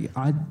 bro,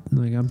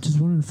 I'm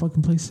just wanting a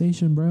fucking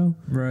PlayStation, bro.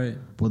 Right.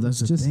 Well, that's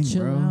the Just thing,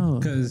 chill bro.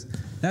 out. Because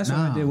that's what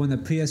Nah. I did when the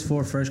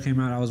PS4 first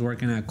came out. I was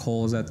working at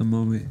Kohl's at the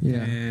moment.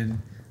 Yeah. And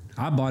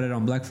I bought it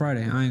on Black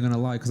Friday. I ain't going to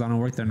lie because I don't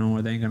work there no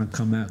more. They ain't going to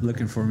come out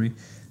looking for me.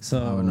 So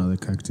Oh, another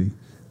Cacti.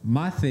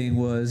 my thing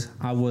was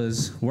I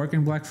was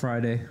working Black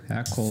Friday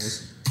at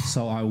Kohl's.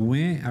 So I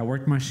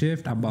worked my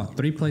shift. I bought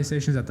 3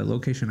 PlayStations at the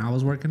location I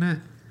was working at.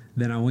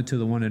 Then I went to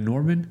the one in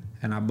Norman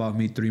and I bought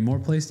me 3 more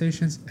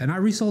PlayStations and I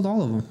resold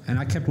all of them and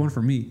I kept one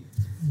for me.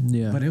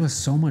 Yeah. But it was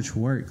so much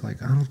work.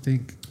 Like, I don't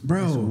think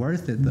Bro, it's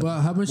worth it though.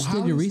 But how much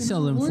did you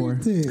resell them for?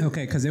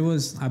 Okay, because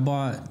I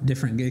bought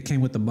different. It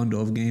came with a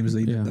bundle of games.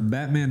 They did Yeah. the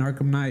Batman,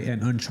 Arkham Knight,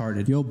 and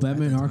Uncharted. Yo,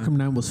 Batman Arkham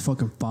Knight was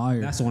fucking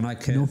fire. That's the one I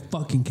kept. No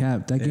fucking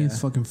cap. That Yeah. game's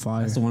fucking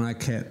fire. That's the one I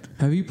kept.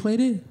 Have you played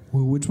it?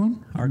 Well, which one?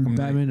 Arkham Knight.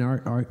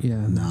 Batman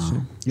yeah. No.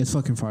 Shit. It's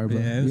fucking fire, bro.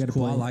 Yeah, it You was gotta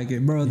cool. I play it. like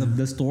it, bro.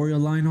 The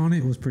storyline on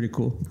it was pretty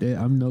cool.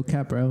 Yeah, I'm no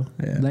cap, bro.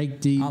 Yeah.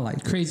 Like the I like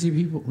it. crazy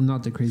people,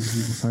 not the crazy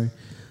people. Sorry,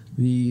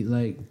 the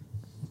like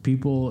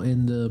people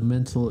in the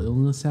mental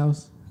illness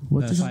house.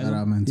 What's The it called?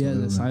 asylum? Mental Yeah, the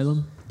illness.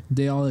 asylum.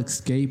 They all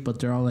escape, but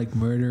they're all like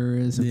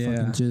murderers and Yeah,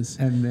 fucking just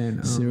and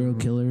then serial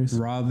killers.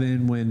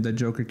 Robin, when the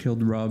Joker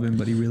killed Robin,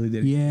 but he really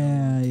didn't.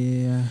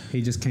 Yeah.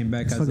 He just came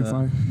back It's as fucking a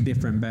fire.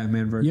 different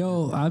Batman version.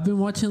 Yo, I've been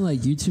watching like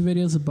YouTube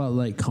videos about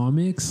like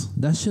comics.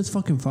 That shit's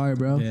fucking fire,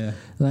 bro. Yeah.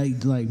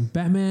 Like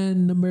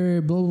Batman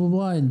number blah blah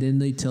blah, and then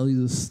they tell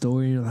you the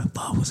story, and you're like,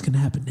 "Fuck, what's gonna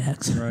happen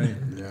next?" Right.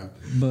 Yeah.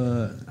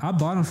 But I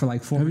bought them for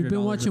like $400. Have you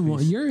been watching one?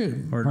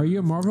 Are you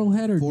a Marvel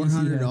head or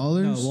DC head?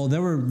 $400? No, well, they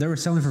were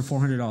selling for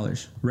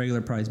 $400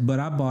 regular price, but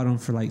I bought them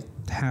for like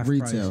half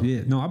Retail. price.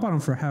 Yeah, no, I bought them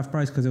for half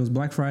price because it was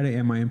Black Friday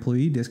and my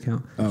employee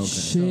discount. Oh, okay.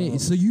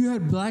 Shit. So you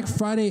had Black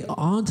Friday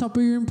on top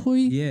of your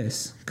employee?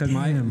 Yes, because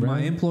Damn, bro.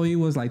 my employee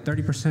was like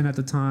 30% at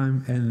the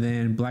time, and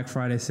then Black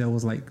Friday sale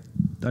was like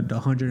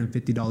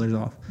 $150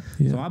 off.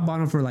 Yeah. So I bought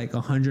them for like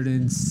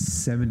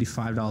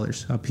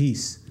 $175 a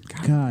piece.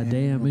 God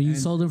damn. And you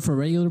sold them for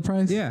regular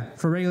price? Yeah,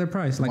 for regular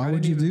price. Like, Why I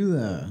would didn't you even, do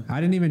that? I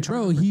didn't even charge.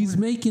 Bro, them for he's it.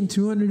 making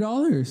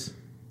 $200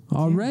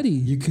 already.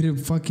 You could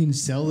have fucking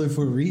sell it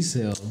for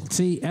resale.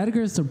 See,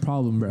 Edgar's the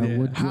problem, bro.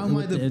 Yeah. How am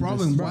I the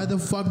problem? Why the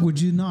fuck would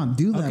you not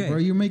do that, Okay. bro?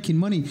 You're making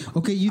money.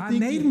 Okay, you I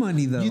think made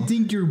money, though. You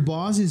think your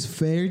boss is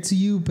fair to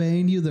you,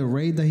 paying you the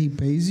rate that he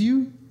pays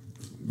you?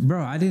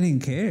 Bro, I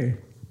didn't care.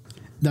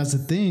 That's the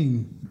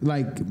thing.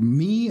 Like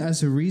me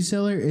as a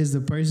reseller is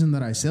the person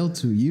that I sell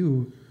to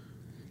you,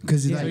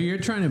 because So you're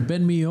trying to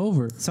bend me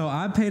over. So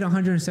I paid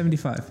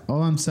 $175.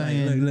 all I'm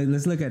saying,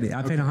 Let's look at it.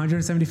 I paid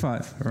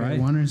 $175, right?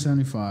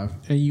 175.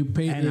 And you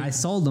paid And it I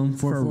sold them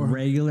for for-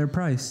 regular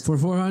price. for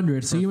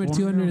 $400. So For you made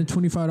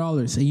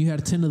 $225 and you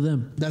had 10 of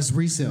them. That's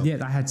resale. Yeah,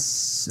 I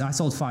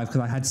sold 5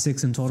 because I had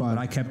 6 in total, 5.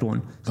 but I kept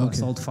 1, so Okay. I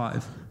sold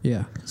 5.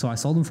 Yeah. So I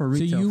sold them for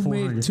So retail. you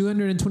 $400. made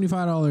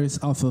 $225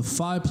 off of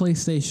 5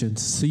 PlayStations.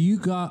 So you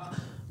got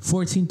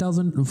 14,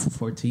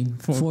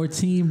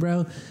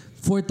 bro.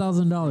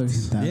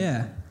 $4,000.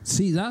 Yeah,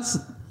 See, that's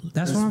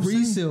That's what I'm saying.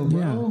 resale,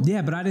 bro.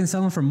 Yeah, but I didn't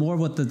sell them for more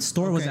what the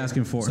store was Okay,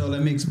 asking for. So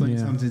let me explain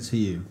Yeah. something to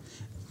you.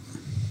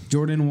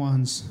 Jordan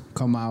 1s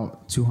come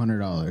out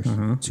 $200,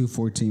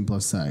 $214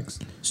 plus tax,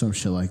 some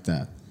shit like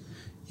that.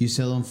 You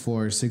sell them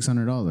for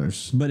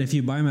 $600. But if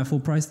you buy them at full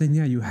price, then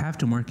yeah, you have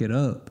to mark it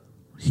up.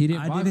 He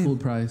didn't buy full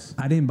price.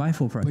 I didn't buy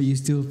full price. But you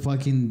still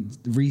fucking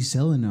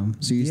reselling them,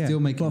 so you're still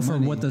making but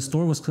money. for what the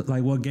store was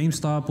like, what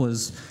GameStop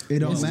was. It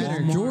don't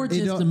matter. George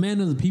is the man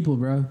of the people,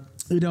 bro.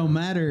 It don't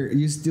matter.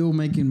 You're still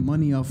making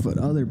money off of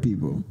other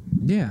people.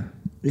 Yeah.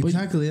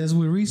 Exactly. That's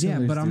what resellers. Yeah,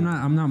 but I'm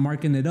not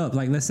marking it up.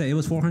 Like, let's say it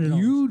was $400.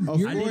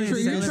 You're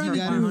trying to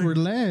do for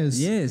less.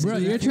 Yes, bro.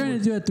 You're trying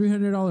to do a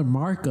 $300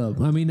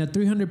 markup. I mean, a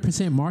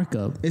 300%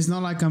 markup. It's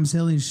not like I'm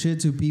selling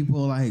shit to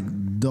people like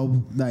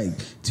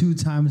 2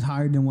 times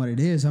higher than what it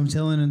is. I'm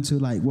selling them to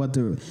like what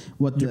the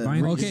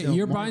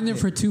you're buying them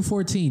for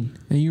 $214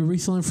 and you're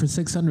reselling for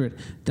 $600.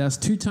 That's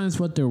 2 times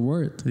what they're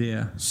worth.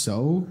 Yeah.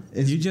 So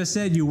you just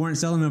said you weren't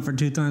selling them for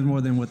 2 times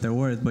more than what they're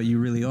worth, but you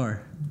really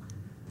are.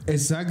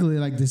 Exactly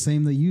like the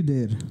same that you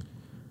did.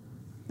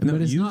 No,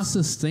 but it's not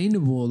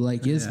sustainable.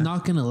 Like it's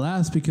not gonna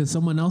last because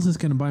someone else is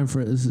gonna buy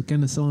them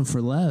gonna sell them for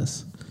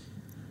less.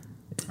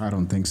 I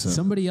don't think so.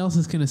 Somebody else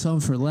is gonna sell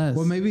them for less.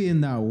 Well, maybe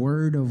in that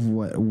word of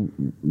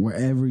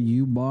whatever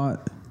you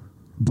bought,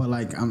 but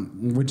like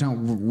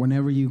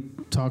whenever you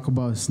talk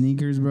about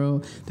sneakers,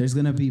 bro, there's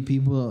gonna be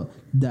people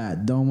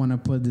that don't want to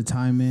put the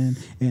time in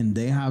and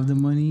they have the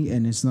money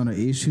and it's not an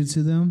issue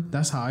to them.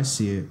 That's how I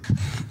see it.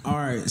 All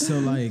right, so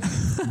like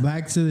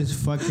back to this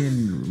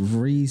fucking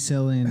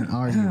reselling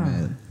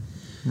argument.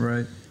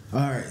 Right. All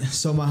right,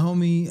 so my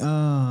homie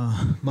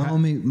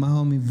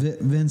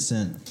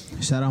Vincent.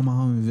 Shout out my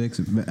homie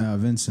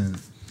Vincent.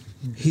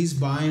 He's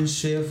buying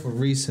shit for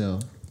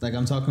resale. Like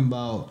I'm talking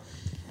about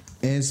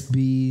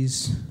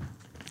SBs.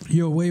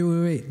 Yo,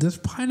 wait. This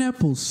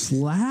pineapple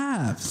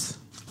slaps.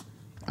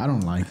 I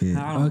don't like it.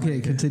 Okay,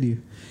 continue.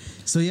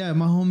 So yeah,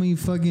 my homie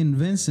fucking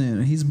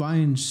Vincent, he's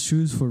buying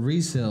shoes for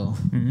resale,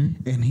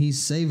 and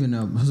he's saving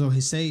up. So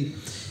he say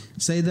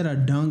that a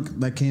Dunk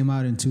that came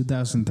out in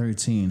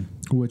 2013.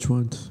 Which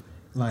ones?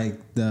 Like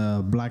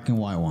the black and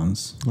white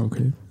ones.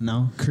 Okay.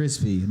 No,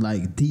 crispy,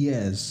 like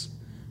DS,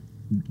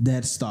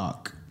 dead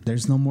stock.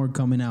 There's no more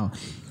coming out.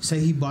 Say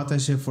he bought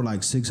that shit for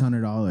like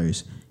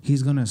 $600.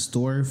 He's gonna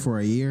store it for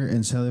a year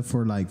and sell it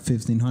for like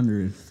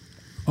 $1,500.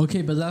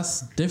 Okay, but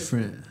that's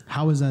different.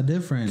 How is that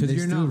different? Because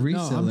you're not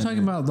reselling. No, I'm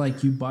talking about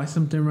like you buy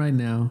something right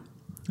now,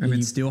 and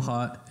it's still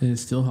hot,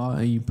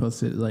 and you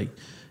post it like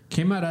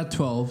came out at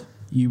 12.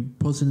 You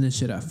posting this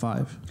shit at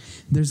 5.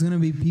 There's gonna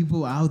be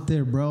people out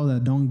there, bro,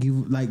 that don't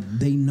give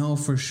they know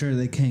for sure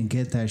they can't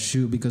get that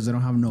shoe because they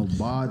don't have no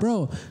bots,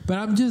 bro. But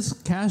I'm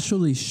just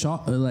casually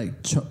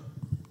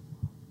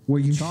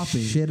where you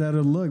shopping shit out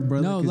of luck,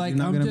 brother. No, like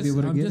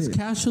I'm just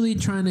casually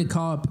trying to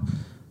cop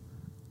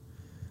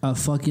a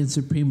fucking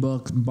Supreme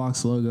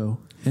box logo,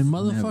 and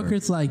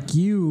motherfuckers like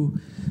you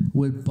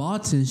with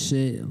bots and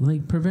shit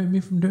like prevent me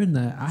from doing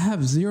that. I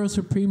have 0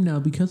 Supreme now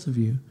because of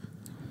you.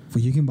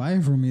 Well, you can buy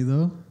it from me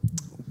though.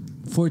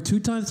 For 2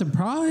 times the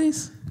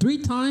price, 3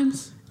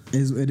 times.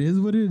 It is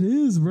what it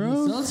is,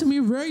 bro. You sell it to me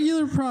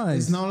regular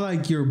price. It's not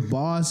like your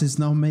boss is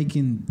not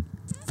making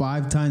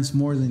 5 times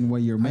more than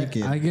what you're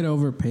making. I get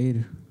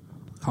overpaid.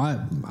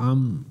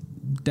 I'm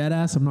dead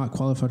ass. I'm not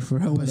qualified for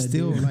it. But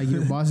still, like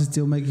your boss is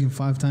still making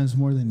 5 times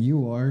more than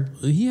you are.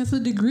 He has a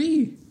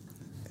degree.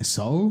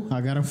 So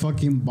I got a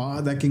fucking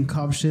bot that can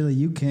cop shit that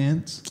you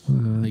can't.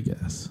 I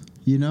guess.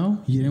 You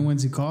know, you didn't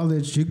went to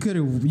college. You could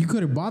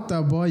have bought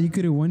that ball. You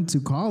could have went to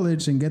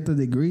college and get the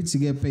degree to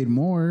get paid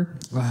more.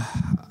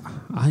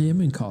 I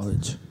am in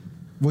college.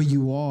 Well,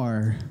 you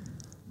are.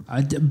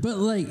 But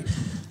like,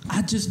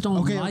 I just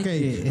don't like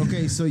it.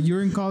 Okay, so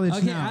you're in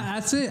college now.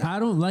 That's it. I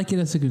don't like it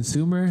as a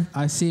consumer.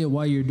 I see it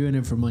while you're doing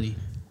it for money.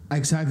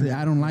 Exactly.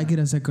 I don't like it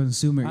as a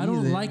consumer. I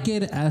don't like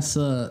it as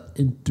a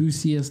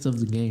enthusiast of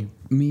the game.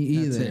 Me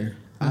either.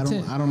 I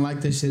don't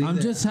like this shit either. I'm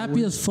just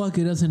happy as fuck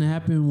it doesn't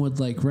happen with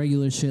like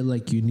regular shit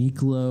like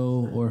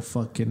Uniqlo or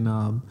fucking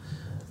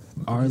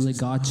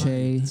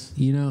Arlegache,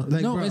 you know.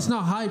 Like, no, bro, it's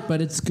not hype,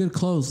 but it's good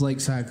clothes. Like,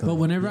 exactly. But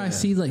whenever I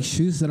see like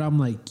shoes that I'm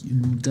like,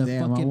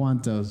 damn, I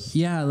want those.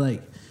 Yeah,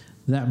 like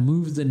that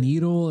moves the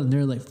needle, and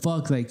they're like,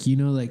 fuck, like you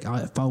know, like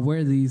if I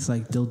wear these,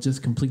 like they'll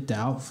just complete the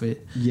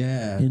outfit.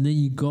 Yeah. And then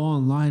you go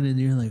online and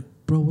you're like,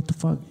 bro, what the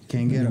fuck?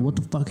 Can't get them. What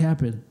the fuck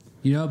happened?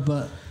 You know,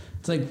 but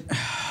it's like.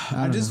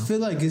 I just feel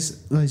like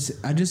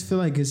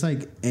it's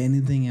like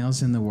anything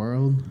else in the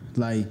world.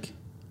 Like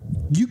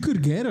you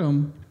could get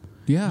them.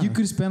 Yeah, you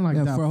could spend like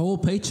that for a whole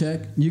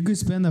paycheck. You could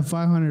spend the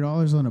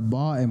 $500 on a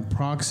bot and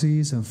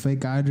proxies and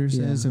fake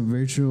addresses and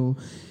virtual.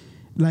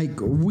 Like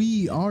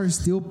we are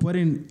still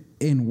putting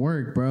in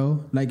work,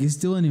 bro. Like it's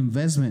still an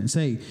investment.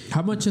 Say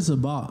how much is a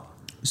bot?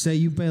 Say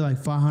you pay like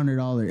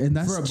 $500, and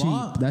that's for a cheap.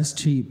 bot? That's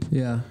cheap.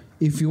 Yeah.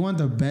 If you want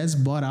the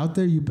best bot out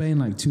there, you paying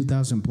like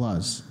 $2,000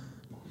 plus.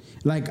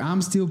 Like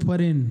I'm still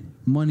putting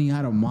money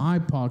out of my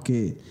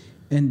pocket,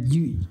 and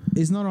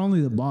it's not only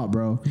the bot,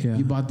 bro. Yeah.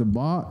 You bought the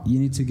bot. You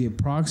need to get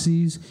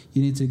proxies.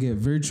 You need to get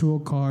virtual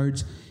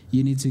cards.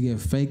 You need to get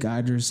fake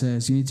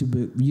addresses. You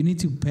need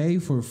to pay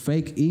for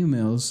fake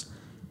emails.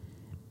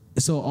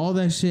 So all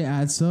that shit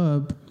adds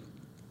up.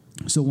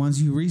 So once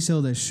you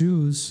resell the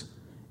shoes,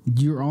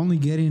 you're only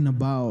getting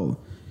about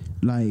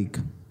like,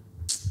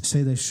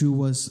 say the shoe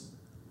was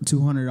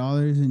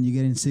 $200 and you're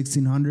getting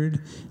 $1,600,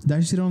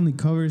 that shit only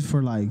covers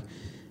for like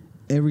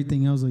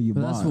everything else that you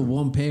But bought. that's with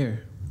one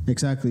pair.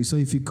 Exactly. So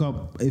if you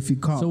caught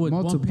So with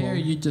multiple, one pair,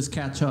 you just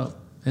catch up.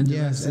 And the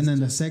yes, rest and is then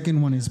the just-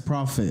 second one is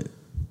profit.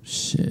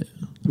 shit.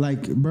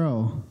 Like,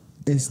 bro,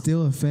 it's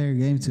still a fair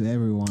game to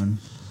everyone.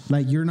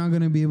 Like, you're not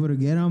gonna be able to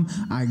get them.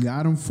 I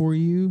got them for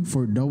you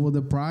for double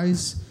the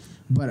price,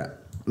 but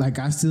like,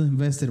 I still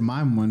invested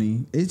my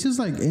money. It's just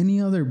like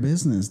any other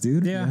business,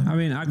 dude. Yeah, I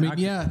mean, I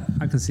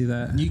can see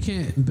that. You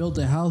can't build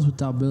a house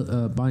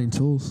without buying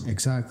tools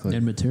Exactly.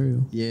 and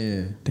material.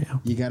 Yeah.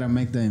 Damn. You gotta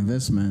make the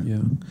investment.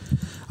 Yeah.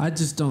 I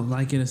just don't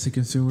like it as a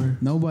consumer.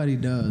 Nobody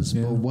does.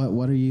 Yeah. But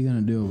what are you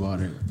gonna do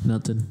about it?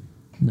 Nothing.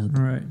 All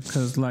right,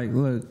 because like,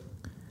 look,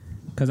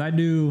 because I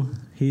do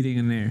heating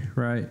and air,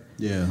 right?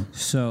 Yeah.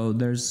 So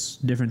there's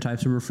different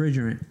types of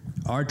refrigerant.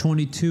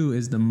 R22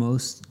 is the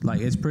most, like,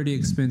 it's pretty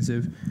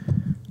expensive.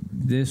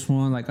 This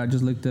one, like, I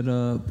just looked it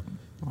up.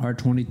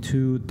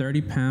 R22,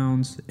 30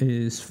 pounds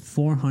is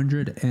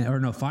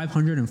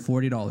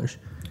 $540.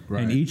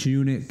 Right. And each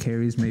unit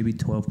carries maybe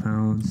 12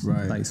 pounds,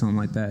 Right. like something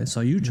like that.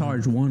 So you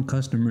charge one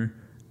customer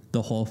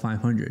the whole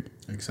 500.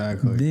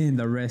 Exactly. Then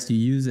the rest you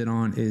use it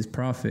on is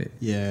profit.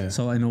 Yeah.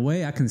 So in a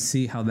way, I can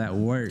see how that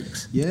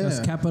works. Yeah.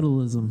 That's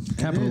capitalism. It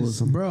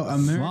Capitalism. is. Bro,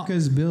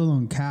 America's built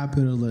on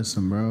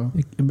capitalism, bro.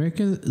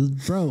 America,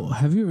 bro,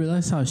 have you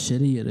realized how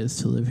shitty it is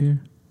to live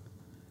here?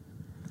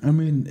 I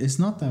mean, it's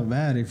not that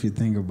bad if you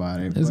think about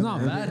it. It's but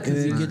not bad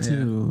because you not, get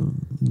to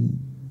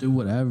do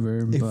whatever.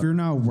 If but you're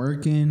not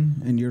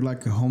working and you're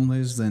like a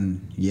homeless,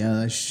 then yeah,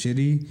 that's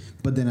shitty.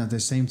 But then at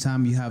the same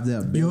time, you have the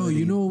ability. yo,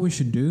 you know what we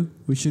should do?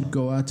 We should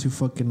go out to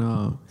fucking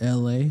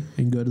LA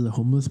and go to the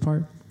homeless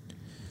part.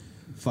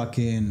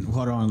 Fucking,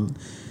 hold on.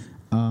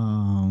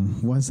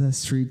 What's that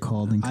street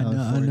called in I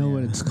California? know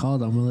what it's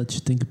called. I'm gonna let you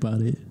think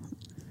about it.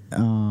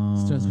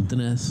 Starts with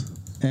an S.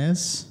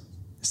 S?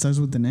 Starts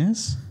with an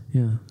S?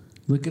 Yeah,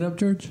 look it up,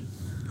 George.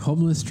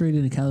 Homeless street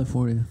in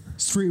California.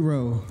 Street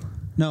row.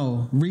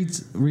 No,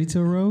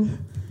 retail row.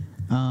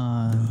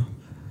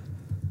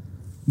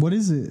 What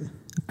is it?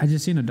 I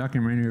just seen a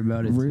documentary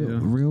about it too.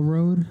 Real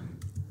road?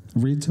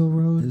 Retail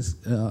road? It's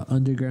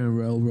Underground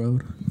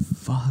Railroad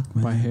Fuck,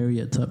 man. by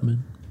Harriet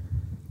Tubman.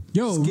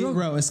 Yo, Skid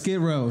row. Skid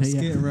row. Yeah.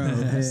 Skid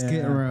row.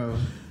 Skid row.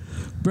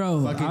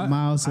 bro. Fucking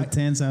miles of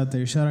tents out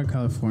there. Shout out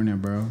California,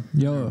 bro.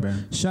 Yo, Right, bro.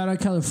 shout out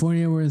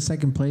California. We're in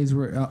second place.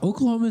 We're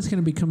Oklahoma is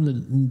gonna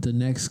become the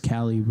next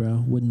Cali,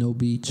 bro, with no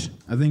beach.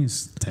 I think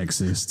it's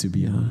Texas, to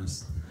be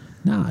honest.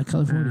 Nah,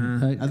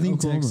 California. I think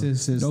Oklahoma.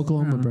 Texas is-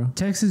 Oklahoma, bro.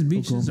 Texas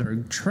beaches Oklahoma.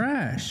 are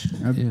trash.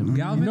 Yeah.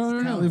 Galvin?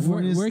 No.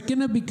 California's- We're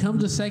gonna become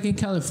the second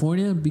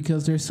California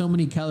because there's so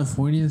many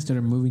Californians that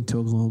are moving to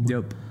Oklahoma.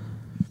 Yep.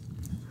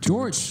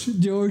 George,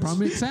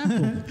 prime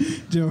example.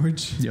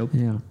 George. Yep.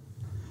 Yeah.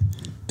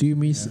 Do you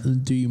miss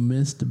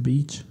the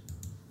beach?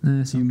 You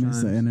miss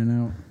Sometimes. the in and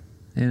out.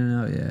 In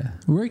and out, yeah.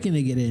 We're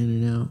gonna get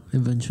in and out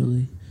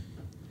eventually.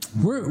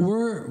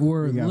 We're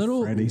We got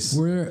little. Freddy's.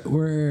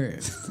 We're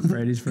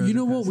Freddy's for you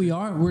know what we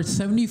are? We're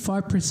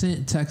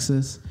 75%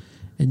 Texas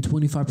and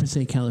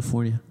 25%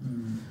 California.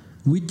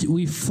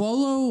 We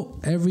follow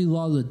every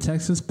law that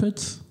Texas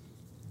puts,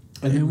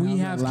 and we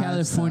have the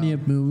California.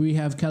 We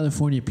have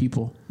California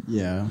people.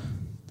 Yeah,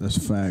 that's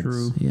facts.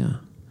 True. Yeah.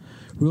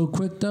 Real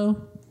quick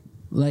though,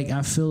 like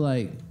I feel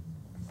like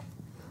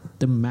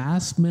the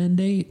mask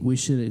mandate we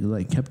should have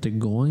like kept it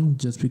going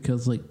just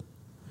because like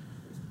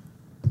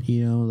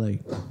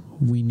like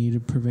we need to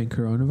prevent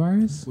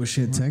coronavirus. Well,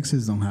 shit,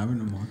 Texas don't have it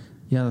no more.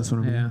 Yeah, that's what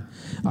I mean. Yeah.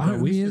 I,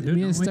 we me should do,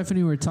 me don't and we?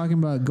 Stephanie were talking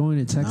about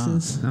going to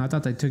Texas. No, I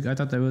thought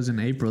that was in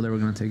April they were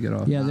gonna take it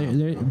off. Yeah,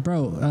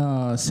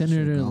 bro.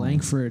 Senator Shit,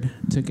 Langford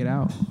took it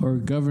out, or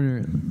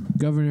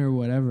governor,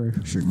 whatever.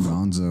 Shit,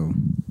 Gonzo.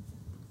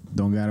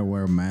 Don't gotta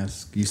wear a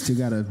mask. You still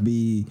gotta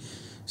be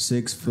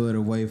 6 foot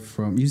away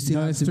from. You still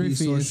No, have it's to 3 be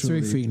feet. It's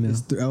 3 socially- feet now.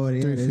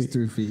 Yeah, 3 it is feet.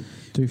 3 feet.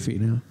 3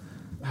 feet now,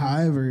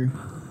 However,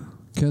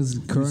 because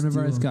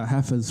coronavirus still- got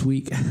half as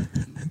weak.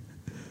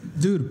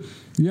 dude,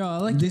 Yo, I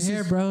like This your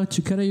hair, is- bro. Did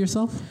you cut it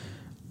yourself?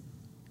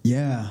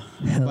 yeah,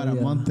 Hell about a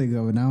yeah. month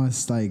ago. Now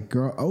it's like,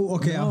 girl. Oh,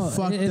 okay, No, I'm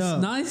fucked it's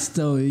up. nice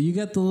though. You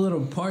got the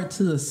little part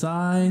to the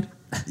side.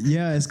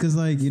 Yeah, it's because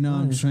like I'm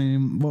nice.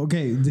 trying. Well,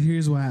 okay,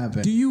 here's what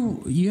happened. Do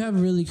you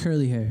have really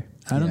curly hair?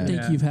 I don't Yeah.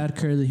 think Yeah. you've had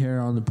curly hair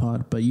on the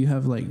pod, but you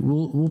have like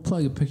we'll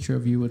plug a picture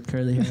of you with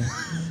curly hair.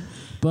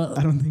 But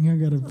I don't think I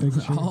got a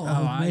picture. I'll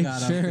I make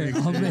got a sure.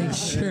 picture. I'll make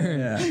sure.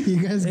 Yeah. You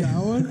guys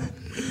got one?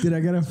 Dude, I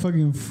got a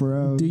fucking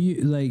fro. Do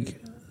you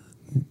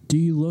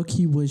low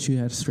key wish you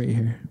had straight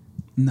hair?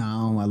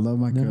 No, I love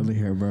my No. curly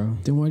hair, bro.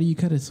 Then why do you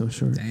cut it so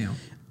short? Damn.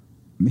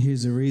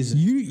 Here's the reason.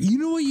 You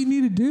know what you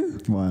need to do?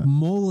 What?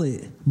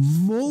 Mullet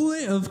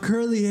of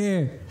curly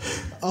hair.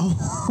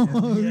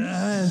 Oh,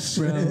 Yes,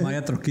 bro.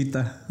 Maya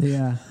troquita.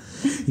 Yeah.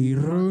 He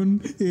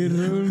run.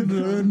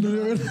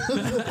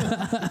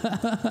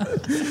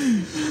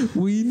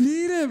 We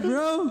need it,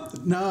 bro.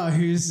 No,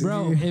 here's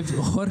Bro, if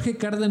Jorge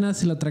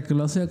Cardenas y la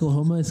Traquelosa de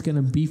Oklahoma is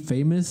gonna be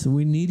famous,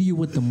 we need you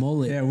with the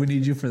mullet. Yeah, we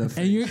need you for the face.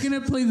 And you're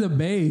gonna play the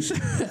bass.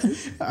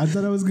 I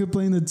thought I was good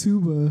playing the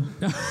tuba.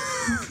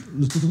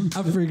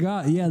 I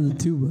forgot. Yeah, the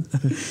tuba.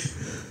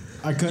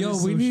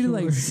 Yo, we need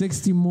like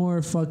 60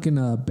 more fucking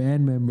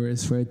band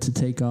members for it to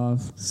take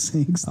off.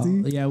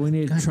 60? Yeah, we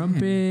need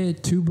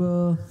trumpet,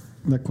 tuba,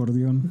 The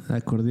accordion.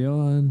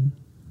 accordion.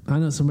 I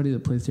know somebody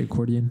that plays the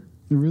accordion.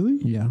 Really?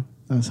 Yeah.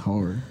 That's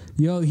hard.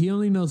 Yo, he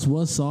only knows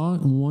one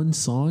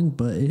song,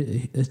 but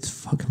it's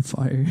fucking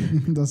fire.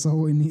 That's all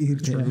we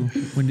need. Yeah.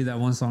 We need that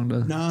one song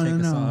to take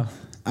us off.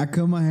 I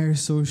cut my hair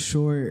so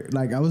short.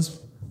 Like, I was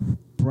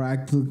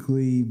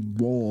practically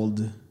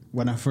bald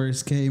when I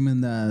first came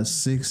in the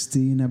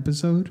 16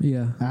 episode.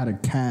 Yeah. I had a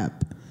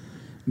cap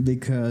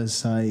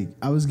because, like,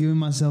 I was giving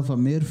myself a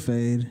mid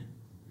fade.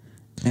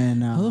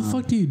 And How the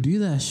fuck do you do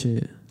that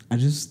shit? I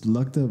just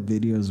looked up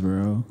videos,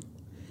 bro.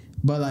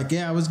 But, like,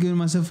 yeah, I was giving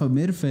myself a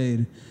mid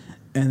fade.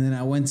 And then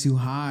I went too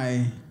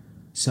high.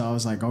 So I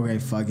was like, okay,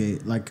 fuck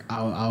it. Like,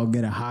 I'll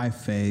get a high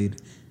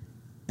fade.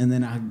 And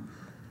then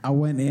I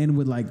went in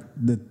with, like,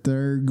 the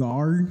third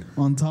guard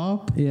on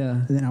top. Yeah.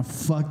 And then I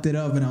fucked it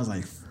up. And I was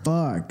like,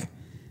 fuck.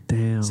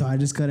 Damn. So I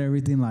just cut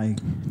everything, like,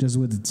 just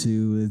with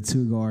the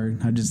two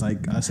guard.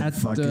 I said,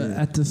 fuck it.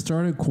 At the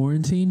start of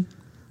quarantine,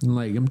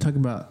 like, I'm talking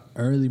about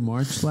early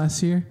March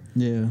last year.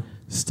 Yeah.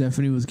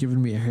 Stephanie was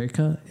giving me a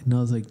haircut, and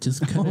I was like,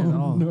 just cut it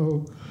all.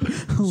 No.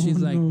 She's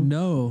like,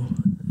 no.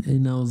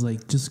 And I was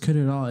like, just cut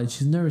it all. And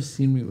she's never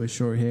seen me with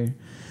short hair.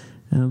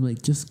 And I'm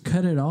like, just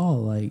cut it all.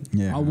 Like,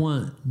 Yeah. I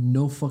want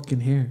no fucking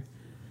hair.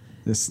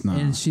 It's not.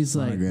 And she's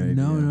not a like, good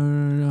no.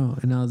 idea.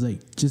 And I was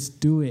like, just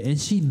do it. And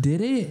she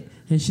did it.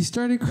 And she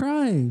started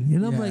crying.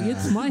 And I'm like, Yeah.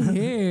 it's my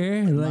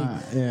hair.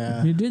 Like,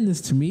 yeah. you're doing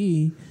this to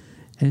me.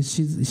 And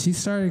she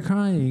started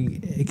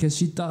crying because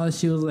she thought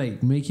she was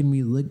like making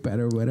me look bad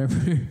or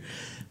whatever.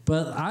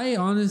 But I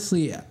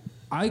honestly,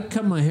 I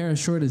cut my hair as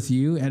short as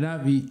you,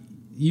 and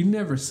you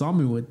never saw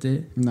me with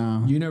it.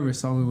 No. You never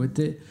saw me with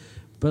it.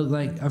 But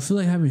like, I feel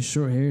like having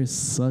short hair is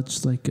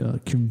such like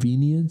a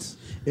convenience.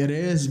 It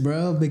is,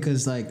 bro,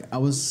 because like I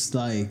was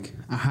like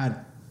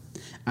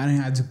I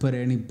didn't have to put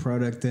any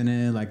product in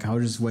it. Like I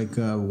would just wake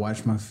up,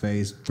 wash my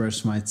face,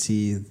 brush my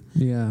teeth,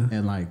 Yeah.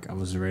 and like I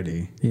was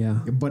ready. Yeah.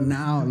 But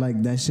now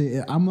like that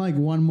shit, I'm like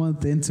 1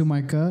 month into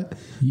my cut,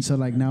 so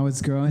like now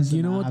it's growing. So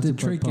You know now I what have the to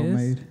put trick is?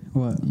 pomade.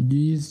 What?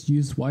 You just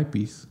use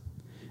wipies.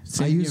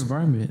 Save the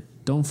environment.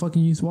 Don't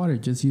fucking use water.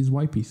 Just use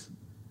wipies.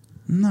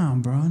 No,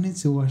 bro, I need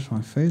to wash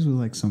my face with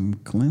like some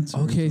cleanser.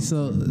 or Okay,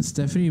 something. so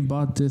Stephanie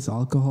bought this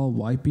alcohol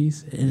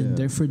wipies, and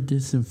they're for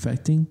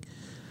disinfecting.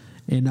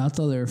 And I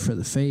thought they were for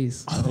the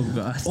face. Oh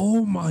god.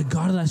 Oh my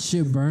god, that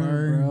shit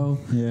burned, bro.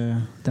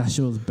 Yeah. That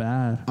shit was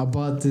bad. I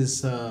bought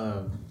this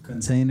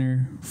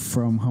container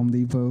from Home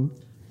Depot.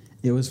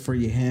 It was for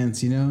your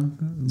hands, you know?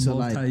 So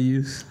like,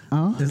 Multi-use.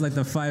 huh? It's like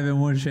the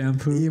 5-in-1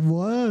 shampoo. It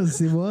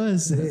was.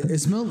 It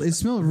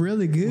smelled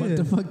really good. What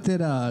the fuck did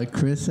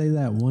Chris say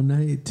that one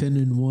night? 10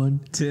 in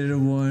 1.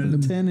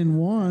 10-in-1. 10 in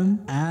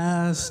 1.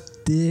 Ass,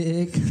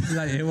 dick,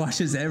 Like it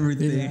washes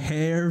everything: Yeah.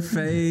 hair,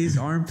 face,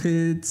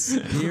 armpits,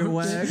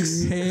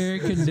 earwax, hair,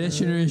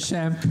 conditioner,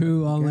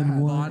 shampoo, all in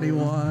one. body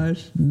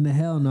wash.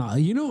 Hell no.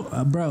 You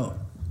know, bro,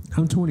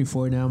 I'm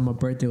 24 now. My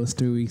birthday was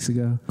 3 weeks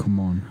ago. Come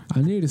on.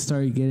 I need to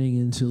start getting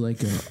into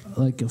like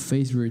a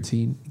face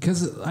routine,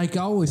 because like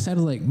I always said,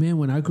 like, man,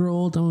 when I grow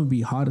old, I'm gonna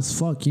be hot as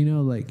fuck, you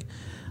know, like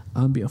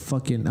I'm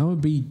gonna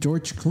be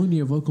George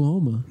Clooney of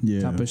Oklahoma,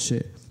 type of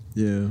shit.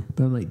 Yeah.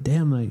 But I'm like,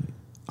 damn, like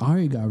I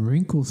already got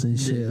wrinkles and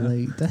shit. Yeah.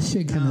 Like that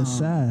shit kind of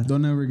sad.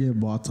 Don't ever get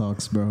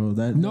Botox, bro.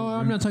 No,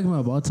 I'm not talking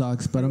about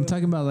Botox, but I'm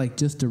talking about like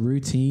just the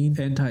routine.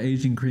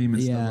 Anti-aging cream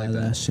and Yeah, stuff like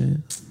that that.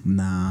 shit.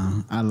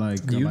 Nah, I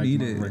like You my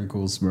need it.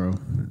 wrinkles, bro.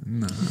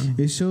 No.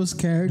 It shows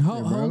character, How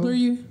old bro. are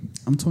you?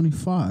 I'm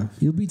 25.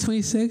 You'll be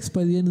 26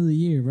 by the end of the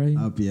year, right?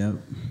 Yep.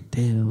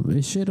 Damn,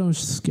 this shit don't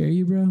scare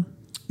you, bro.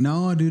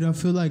 No, dude, I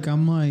feel like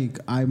I'm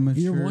mature.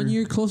 You're 1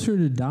 year closer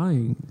to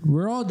dying.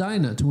 We're all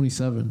dying at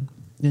 27.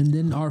 And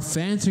then our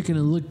fans are going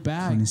to look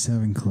back.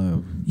 27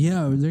 Club.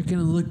 Yeah, they're going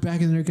to look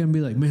back and they're going to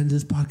be like, man,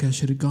 this podcast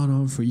should have gone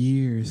on for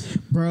years.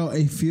 Bro,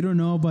 if you don't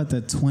know about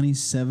the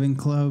 27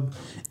 Club,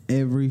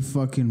 every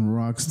fucking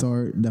rock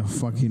star, the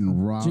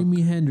fucking rock.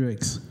 Jimi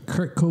Hendrix,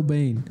 Kurt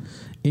Cobain,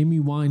 Amy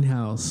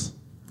Winehouse.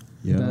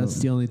 Yo. That's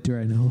the only 3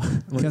 I know.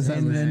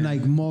 And then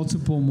like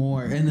multiple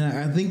more. And then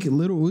I think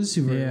Little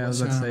Uzi Vert Yeah, I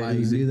was was about trying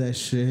to to say like Uzi. do that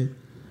shit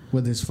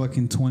with his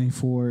fucking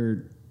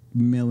 $24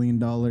 million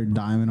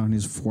diamond on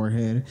his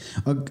forehead.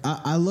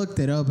 I looked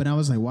it up and I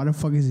was like, why the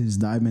fuck is his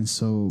diamond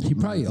so... He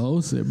probably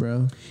owes it,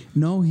 bro.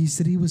 No, he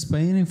said he was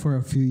paying it for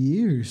a few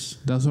years.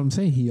 That's what I'm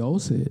saying. He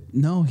owes it.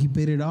 No, he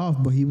paid it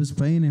off, but he was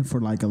paying it for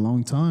like a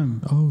long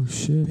time. Oh,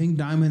 shit. Pink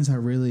diamonds are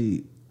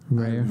really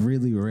Rare.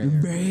 really rare.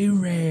 Very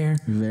rare.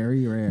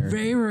 Very rare.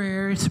 Very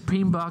rare.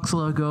 Supreme Box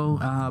logo.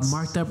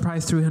 Marked up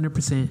price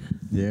 300%.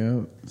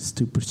 Yeah.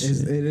 Stupid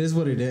shit. It is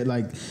what it is.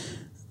 Like,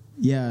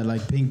 Yeah,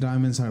 like pink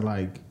diamonds are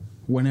like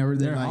whenever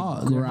they're like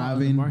hot. They're hot on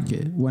the grabbing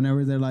market.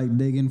 whenever they're like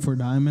digging for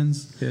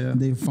diamonds, Yeah.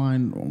 they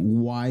find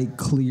white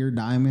clear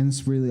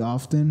diamonds really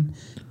often,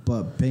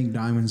 but pink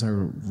diamonds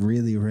are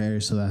really rare,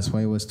 so that's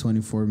why it was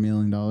 $24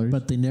 million.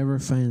 But they never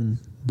find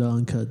the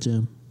uncut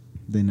gem.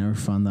 they never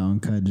found the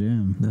uncut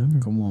gem. Never.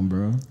 Come on,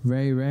 bro.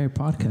 Very rare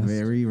podcast.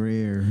 Very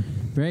rare.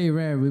 Very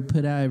rare. We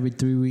put out every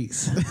 3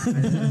 weeks.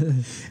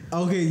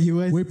 Okay, you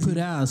guys. We put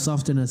out as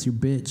often as your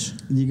bitch.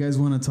 You guys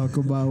want to talk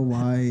about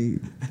why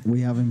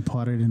we haven't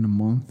potted in a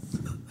month?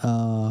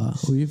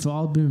 We've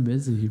all been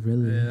busy,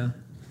 really. Yeah.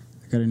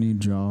 I got a new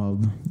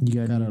job. You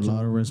got, Got a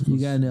lot of You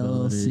got an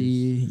responsibilities.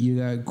 LLC. You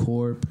got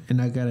Corp,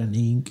 and I got an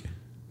Inc.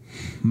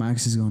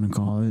 Max is going to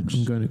college.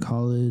 I'm going to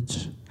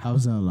college,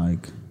 How's that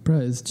like? bro.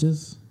 It's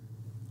just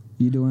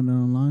You doing it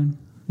online?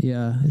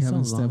 yeah. You It's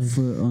haven't online. stepped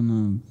foot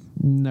on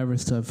Never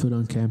stepped foot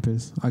on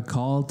campus. I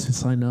called to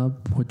sign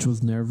up, which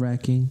was nerve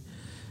wracking.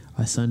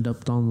 I signed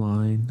up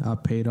online. I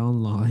paid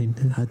online.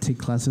 I take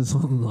classes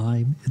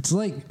online. It's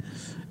like,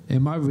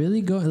 am I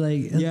really going?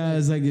 Like, it's yeah,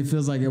 it's like it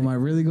feels like, am I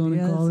really going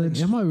yeah, to it's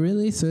college? like, am I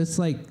really? So it's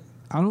like,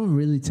 I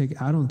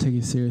don't take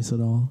it serious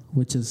at all,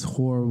 which is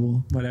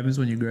horrible. What happens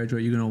when you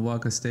graduate? You gonna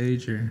walk a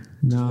stage or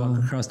just Nah.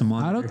 walk across the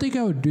monitor? I don't think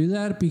I would do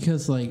that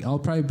because like I'll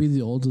probably be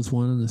the oldest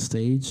one on the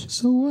stage.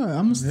 So what?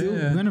 I'm still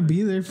Yeah. gonna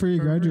be there for your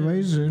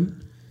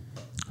graduation.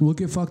 We'll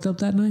get fucked up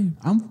that night.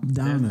 I'm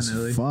down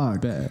Definitely. as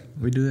fuck. Bet.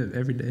 we do that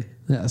every day.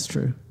 Yeah, that's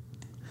true.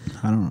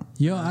 I don't know.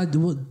 Yo,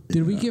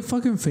 did we get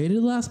fucking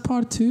faded last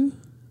part too?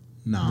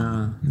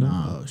 No.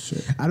 Oh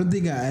shit. I don't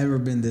think I ever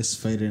been this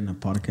faded in a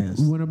podcast.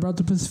 When I brought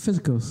the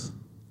Pacificos,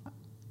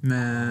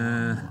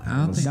 Nah, I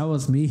don't think. that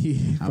was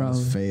me, I bro.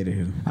 was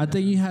faded. I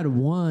think you had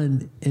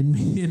one, and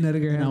me and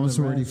Edgar had And I was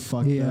the already rest.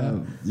 fucked yeah.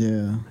 up.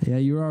 Yeah. Yeah,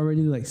 you were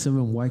already like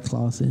 7 White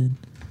Claws in.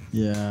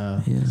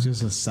 Yeah. Yeah. It's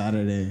just a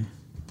Saturday.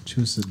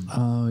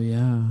 Oh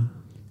yeah.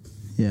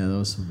 Yeah, that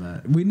was so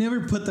bad. We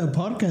never put that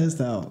podcast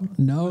out.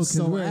 No, was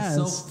because so we're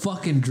so ass.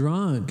 fucking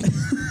drunk.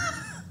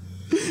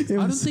 It I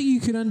don't was- think you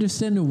could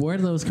understand the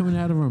word that was coming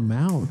out of our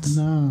mouths.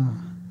 Nah.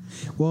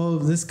 Well,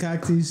 this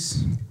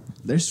cactus,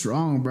 they're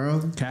strong,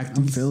 bro. Cactus.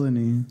 I'm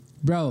feeling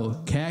it.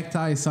 Bro,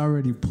 cacti is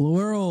already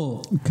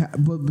plural.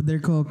 But they're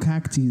called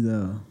cacti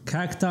though.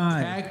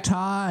 Cacti.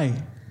 Cacti.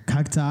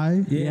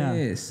 Cacti? Yeah.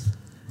 Yes.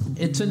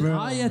 It's an Bro.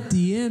 I at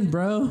the end,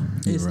 bro.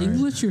 Is right.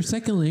 English your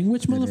second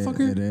language,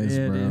 motherfucker? It is,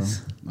 Yeah, it bro.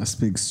 is. I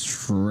speak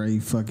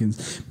straight fucking.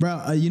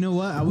 Bro, you know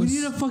what? We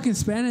need a fucking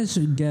Spanish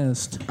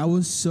guest. I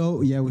was so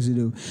we should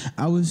do.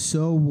 I was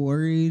so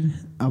worried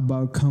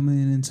about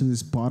coming into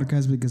this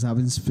podcast because I've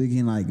been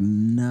speaking like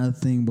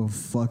nothing but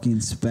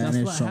fucking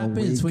Spanish. That's what all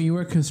happens week. when you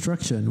work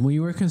construction. When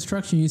you work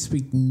construction, you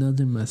speak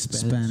nothing but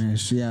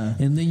Spanish, yeah.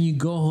 And then you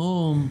go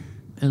home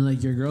and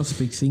like your girl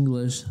speaks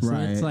English. So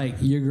Right. it's like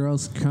your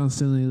girl's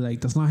constantly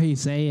like, that's not how you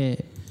say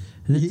it.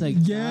 And it's like,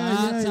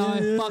 that's how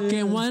I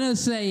fucking want to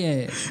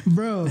say it.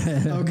 Bro,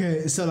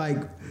 okay, so like,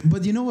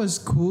 but you know what's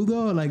cool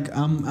though? Like,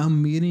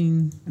 I'm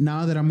meeting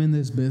now that I'm in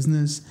this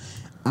business.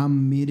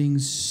 I'm meeting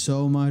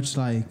so much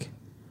like,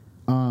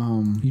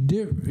 You meet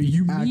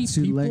people.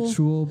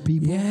 intellectual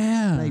people.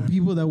 Yeah. Like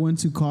people that went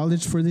to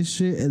college for this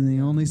shit and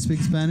they only speak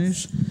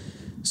Spanish.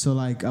 So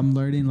like, I'm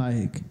learning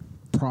like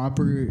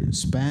proper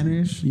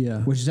Spanish. Yeah.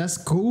 which that's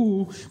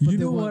cool. But You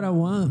they know what I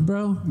want,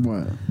 bro?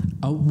 What?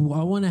 I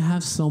want to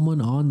have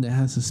someone on that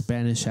has a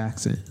Spanish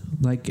accent,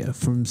 like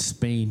from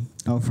Spain.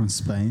 Oh, from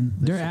Spain.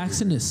 Their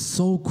accent is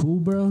so cool,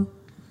 bro.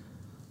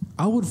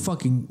 I would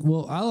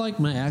I like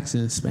my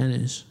accent in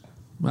Spanish.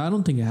 I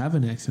don't think I have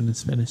an accent in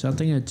Spanish. I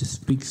think I just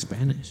speak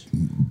Spanish.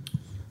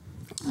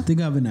 I think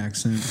I have an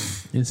accent,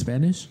 In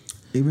Spanish?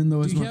 even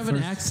though it's Do you my have an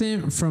first-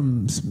 accent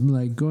from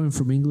like going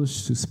from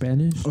English to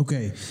Spanish?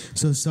 Okay,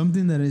 so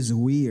something that is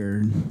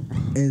weird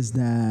is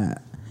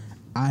that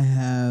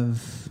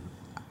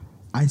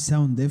I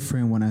sound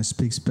different when I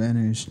speak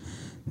Spanish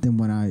than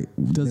when I.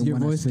 Does than your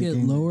when I voice speak get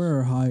English. lower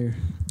or higher?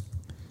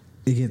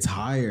 It gets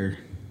higher.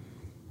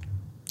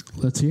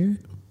 Let's hear it.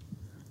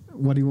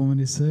 What do you want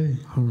me to say?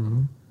 I don't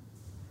know.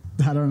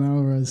 I don't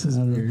know. Bro. This is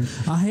weird.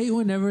 I hate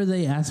whenever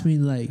they ask me,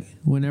 like,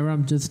 whenever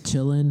I'm just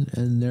chilling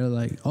and they're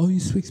like, oh, you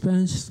speak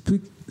Spanish?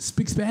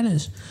 Speak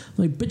Spanish.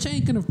 Like, bitch, I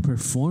ain't gonna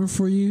perform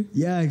for you.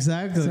 Yeah,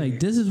 exactly. It's like,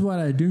 this is what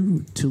I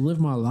do to live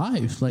my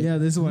life. Like, yeah,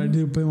 this is what I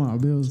do to pay my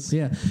bills.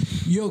 yeah.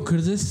 Yo,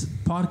 could this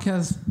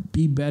podcast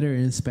be better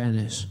in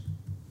Spanish?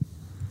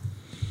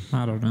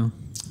 I don't know.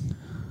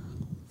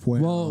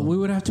 Well, we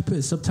would have to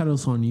put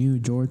subtitles on you,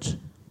 George.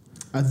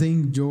 I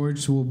think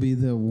George will be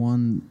the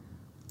one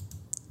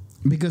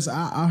because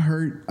I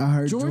heard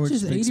George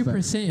is speak Spa-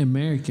 80%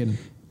 American,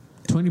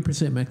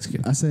 20%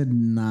 Mexican, I said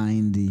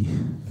 90.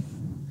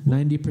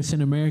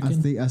 90%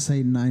 American. I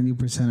say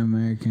 90%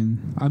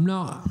 American. I'm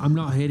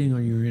not hating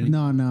on you really.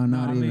 No,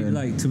 not I even. mean,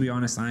 like, to be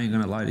honest, I ain't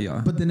gonna lie to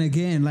y'all. But then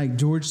again, like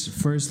George's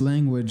first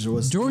language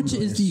was George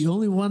English. is the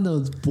only one that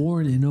was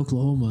born in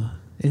Oklahoma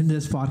in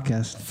this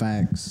podcast.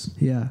 Facts.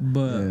 Yeah.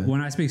 But Yeah. when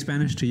I speak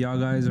Spanish to y'all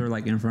guys or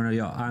like in front of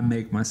y'all, I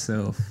make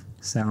myself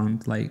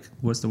sound like,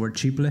 what's the word?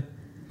 Chiple?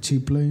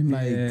 cheap playing,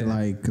 like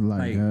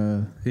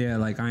yeah,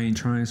 like I ain't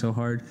trying so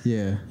hard.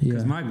 yeah.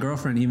 Because my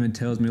girlfriend even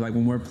tells me like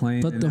when we're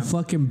playing, But and the I'm-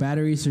 fucking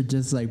batteries are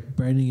just like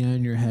burning out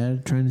in your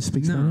head trying to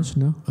speak Spanish?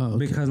 No? Oh,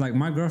 okay. because like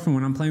my girlfriend,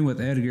 when I'm playing with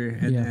Edgar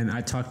and Yeah. then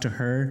I talk to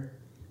her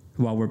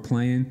while we're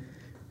playing,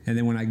 and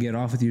then when I get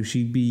off with you,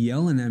 she'd be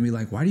yelling at me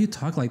like, "Why do you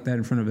talk like that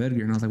in front of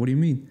Edgar?" And I was like, "What do you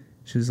mean?"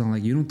 She was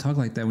like, "You don't talk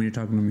like that when you're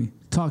talking to me."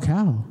 Talk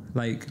how?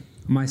 Like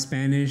my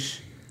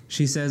Spanish,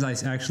 she says I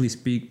actually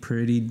speak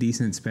pretty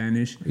decent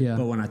Spanish. Yeah.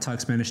 But when I talk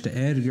Spanish to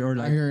Edgar or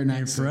like hear an in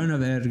accent. front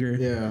of Edgar,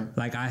 Yeah.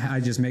 like I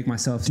just make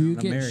myself Do sound you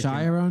get American.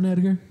 shy around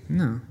Edgar?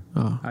 No.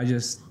 Oh. I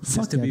just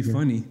Fuck to be Edgar.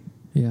 funny.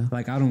 Yeah.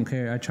 Like I don't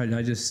care. It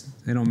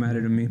don't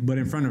matter to me. But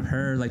in front of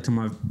her, like to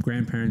my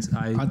grandparents,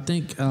 I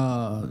think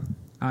I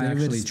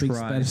David actually speaks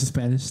try. better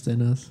Spanish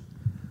than us.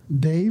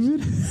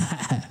 David?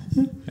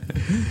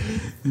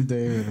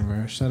 David,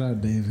 bro. Shout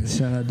out David.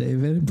 Shout out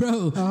David.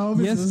 Bro, I hope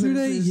he's listening to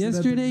this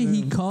yesterday he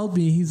episode. called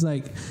me. He's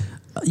like,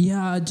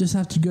 yeah, I just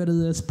have to go to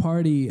this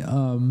party,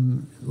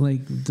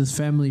 like this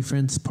family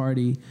friend's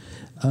party.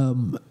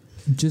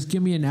 Just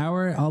give me an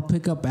hour. I'll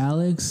pick up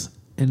Alex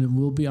and then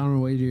we'll be on our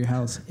way to your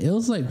house. It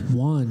was like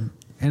 1.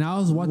 And I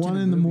was watching 1 a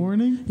in the movie.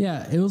 morning?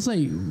 Yeah, it was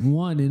like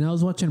 1, and I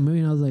was watching a movie,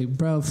 and I was like,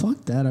 bro,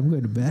 fuck that, I'm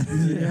going to bed.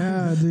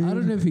 Yeah, dude. I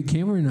don't know if he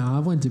came or not. I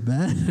went to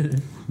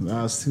bed.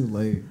 That was too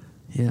late.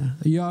 Yeah.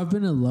 Yo, I've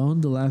been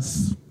alone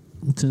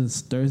since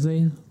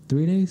Thursday,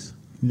 3 days.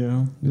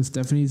 Yeah. And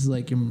Stephanie's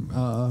like in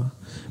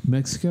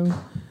Mexico.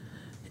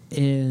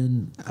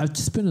 And I've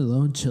just been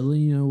alone,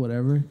 chilling,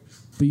 whatever.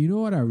 But you know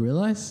what I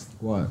realized?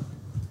 What?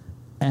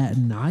 At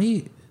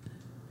night,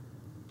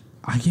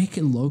 I get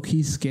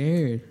low-key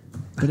scared.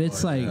 But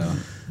it's like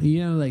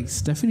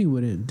Stephanie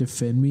wouldn't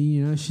defend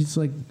me, she's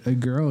like a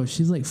girl.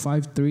 She's like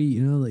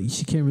 5'3", like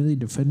she can't really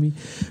defend me.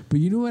 But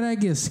you know what I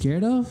get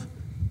scared of?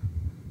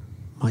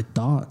 My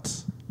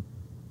thoughts.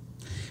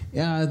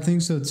 Yeah, I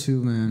think so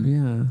too, man.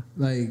 Yeah.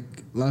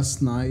 Like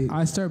last night.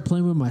 I start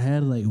playing with my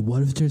head like,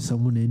 what if there's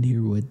someone in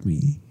here with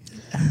me?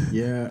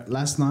 Yeah,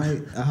 last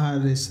night I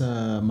had this.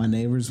 My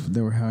neighbors,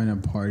 they were having a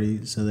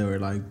party, so they were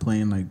like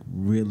playing like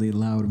really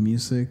loud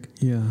music.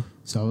 Yeah.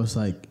 So I was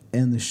like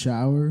in the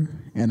shower,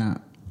 and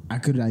I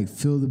could like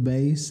feel the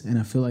bass, and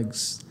I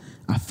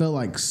felt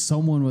like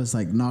someone was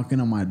like knocking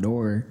on my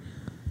door,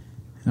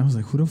 and I was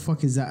like, "Who the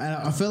fuck is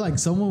that?" I felt like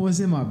someone was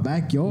in my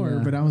backyard,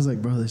 Yeah. but I was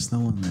like, "Bro, there's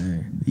no one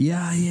there."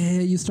 Yeah.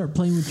 You start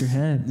playing with your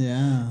head.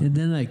 Yeah. And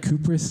then like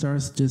Cooper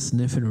starts just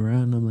sniffing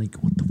around. I'm like,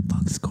 what the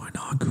fuck's going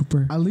on,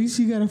 Cooper? At least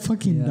you got a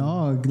fucking Yeah.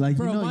 dog, like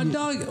Bro, my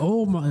dog.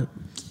 Oh my.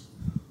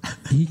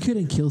 He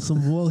couldn't kill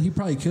someone. Well, he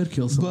probably could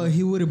kill someone. But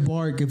he would have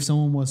barked if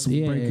someone was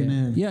breaking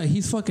in. Yeah,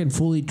 he's fucking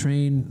fully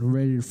trained,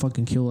 ready to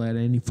fucking kill at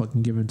any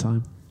fucking given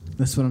time.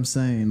 That's what I'm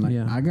saying. Like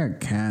Yeah. I got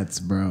cats,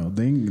 bro.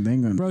 They ain't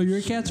gonna. Bro,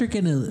 your cats are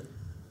gonna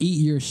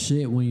eat your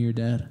shit when you're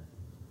dead.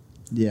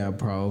 Yeah,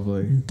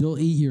 probably. They'll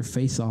eat your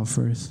face off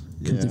first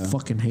because Yeah. they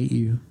fucking hate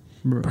you.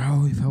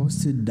 Bro, if I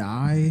was to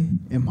die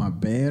in my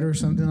bed or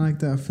something like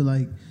that, I feel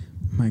like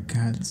my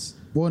cats.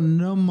 Well,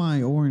 not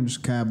my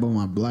orange cat, but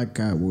my black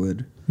cat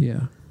would.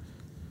 Yeah.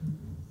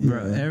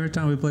 Bro, every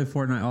time we play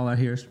Fortnite, all I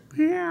hear is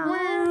They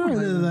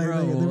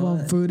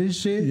want food and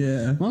shit.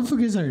 Yeah.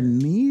 Motherfuckers are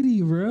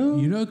needy, bro.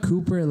 You know,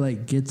 Cooper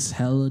like gets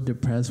hella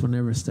depressed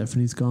whenever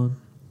Stephanie's gone.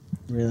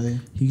 Really?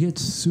 He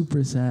gets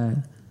super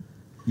sad.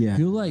 Yeah.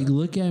 He'll like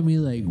look at me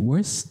like,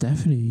 "Where's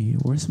Stephanie?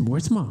 Where's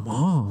my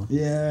mom?"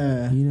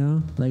 Yeah.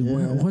 Like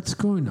Yeah. what's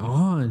going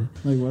on?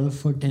 Like, where the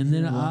fuck? And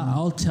then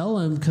I'll tell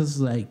him because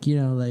like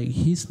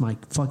he's my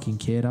fucking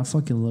kid. I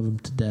fucking love him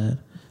to death.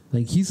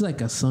 Like he's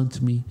like a son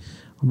to me.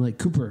 I'm like,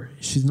 Cooper,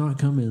 she's not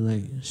coming.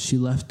 Like she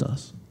left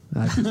us.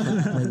 I just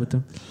play with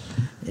him,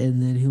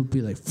 and then he'll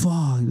be like,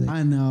 "Fuck." Like,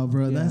 I know,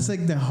 bro. Yeah. That's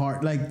like the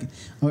hard. Like,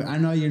 I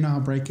know you're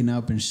not breaking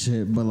up and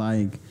shit, but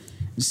like,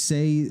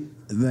 say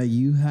that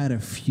you had a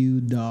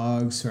few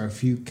dogs or a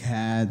few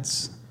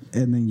cats,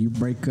 and then you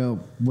break up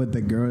with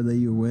the girl that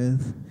you're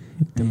with,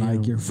 and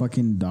like Damn. your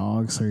fucking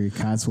dogs or your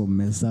cats will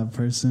miss that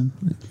person.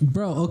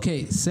 Bro,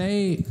 okay,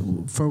 say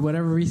for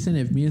whatever reason,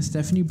 if me and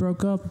Stephanie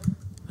broke up,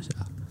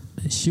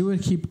 she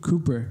would keep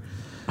Cooper.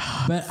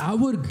 But I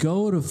would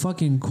go to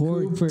fucking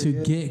court Cooper, to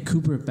yeah. get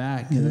Cooper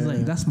back. Because it's Yeah.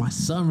 like, that's my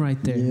son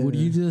right there. Yeah. Would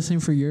you do the same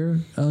for your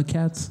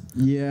cats?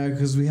 Yeah,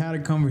 because we had a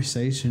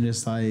conversation.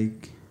 Just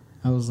like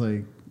I was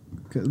like,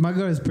 'cause my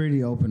girl is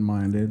pretty open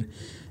minded,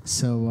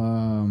 so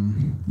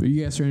But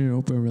you guys are in an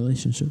open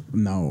relationship.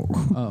 no.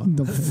 Oh.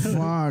 The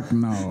fuck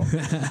no.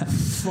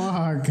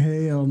 Fuck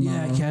hell no.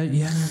 Yeah, cat.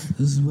 Yeah, this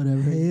is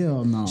whatever.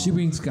 Hell no. She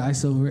brings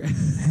guys over.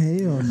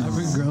 Hell no. I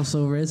bring girls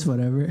over. It's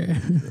whatever.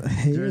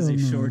 Hell Jersey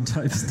no. Shore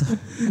type stuff.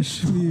 It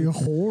should be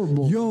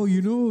horrible. Yo,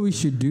 you know what we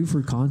should do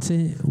for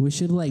content? We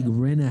should like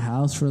rent a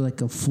house for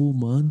like a full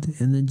month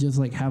and then just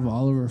like have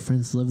all of our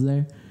friends live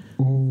there.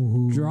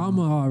 Ooh.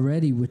 Drama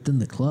already within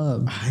the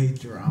club. I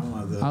hate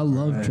drama though. I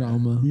love bro.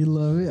 drama. You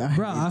love it?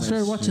 Bro, hate I that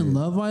started watching shit.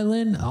 Love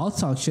Island. I'll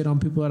talk shit on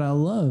people that I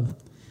love.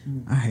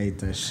 I hate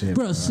that shit.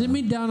 Bro, sit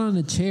me down on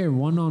a chair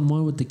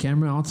one-on-one with the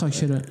camera. I'll talk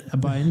shit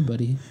about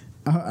anybody.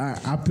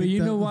 But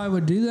you know why I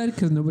would do that?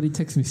 Because nobody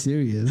takes me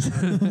serious.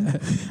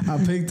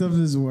 I picked up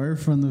this word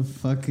from the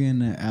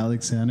fucking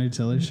Alexander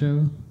Teller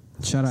show.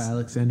 Shout out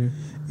Alexander.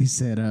 He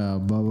said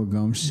bubble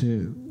gum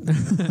shit.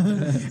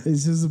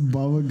 It's just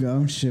bubble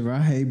gum shit, bro.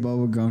 I hate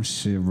bubble gum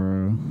shit,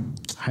 bro.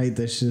 I hate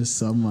that shit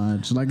so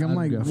much. Like, I'm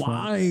like,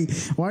 why?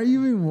 Why are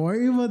you even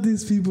worried about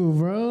these people,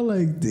 bro?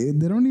 Like, they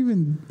don't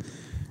even...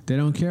 They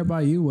don't care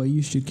about you. Well,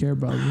 you should care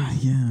about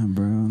you. Yeah,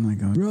 bro. I'm like,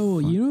 oh, bro,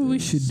 you know what we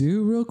should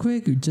do real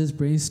quick? Just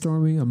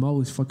brainstorming. I'm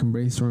always fucking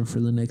brainstorming for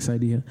the next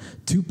idea.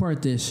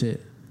 2-part this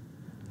shit.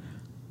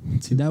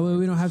 That way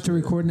we don't have to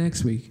record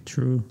next week.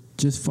 True.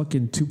 Just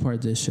fucking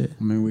 2-part this shit.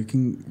 I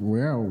mean,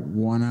 we're at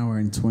 1 hour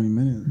and 20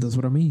 minutes. That's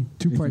what I mean.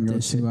 2-part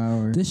this shit. 2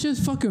 hours. This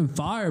shit's fucking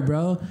fire,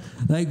 bro.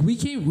 Like, we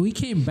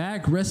came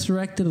back,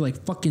 resurrected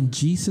like fucking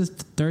Jesus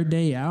the 3rd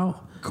day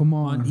out. Come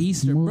on.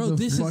 Easter. Bro,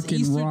 this is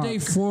Easter day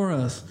for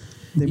us.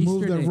 They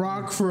moved the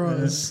rock for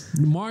us.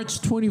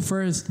 March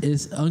 21st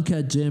is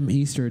Uncut Gem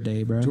Easter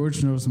Day, bro.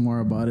 George knows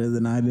more about it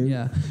than I do.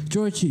 Yeah.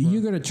 George,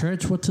 you go to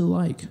church. What's it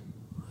like?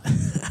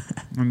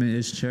 I mean,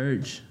 it's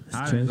church.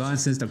 I haven't gone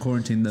since the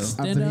quarantine, though.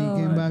 After he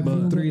came back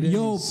for 3 days.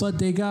 Yo, but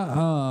they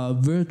got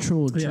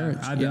virtual church.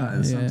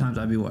 Sometimes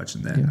I be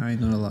watching that. I ain't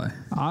gonna lie.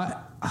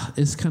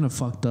 It's kind of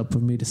fucked up for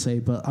me to say,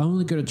 but I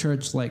only go to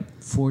church like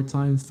 5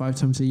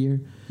 times a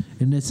year.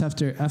 And it's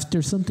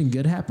after something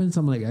good happens,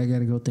 I'm like, I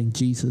gotta go thank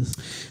Jesus.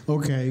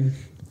 Okay,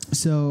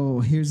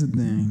 so here's the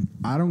thing: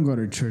 I don't go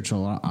to church a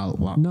lot.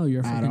 No, you're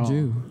a fucking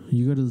Jew.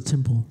 You go to the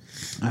temple.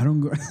 I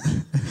don't go.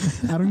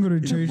 I don't go to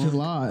church a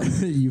lot.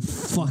 You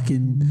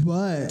fucking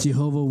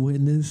Jehovah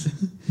Witness.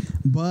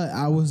 But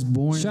I was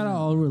born. Shout out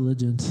all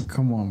religions.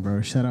 Come on,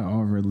 bro. Shout out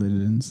all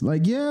religions.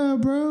 Like, yeah,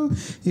 bro.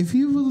 If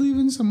you believe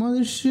in some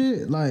other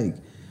shit, like,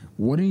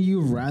 wouldn't you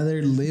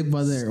rather live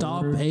by their order?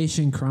 Stop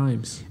Asian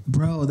crimes,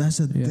 bro. That's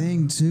a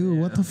thing too.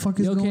 What the fuck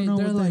is going on?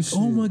 They're with like, that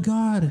oh shit? my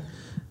god,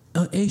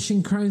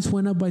 Asian crimes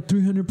went up by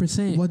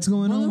 300%. What's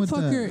going on with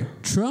that?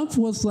 Trump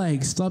was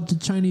like, stop the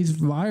Chinese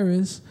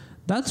virus.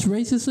 That's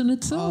racist in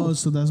itself. Oh,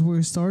 so that's where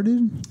it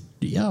started?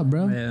 Yeah,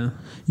 bro. Yeah.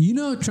 You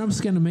know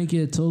Trump's gonna make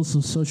it to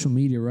social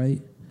media,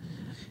 right?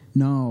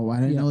 No, I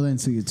didn't know that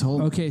until you told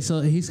me. Okay, so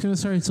he's gonna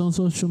start his own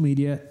social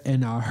media,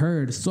 and I've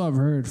heard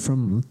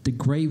from the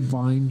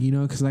grapevine, you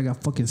know, because I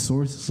got fucking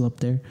sources up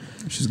there.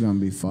 She's gonna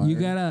be fired. You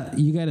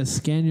gotta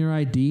scan your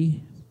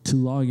ID to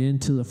log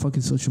into the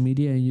fucking social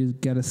media, and you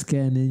gotta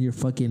scan in your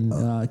fucking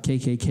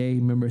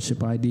KKK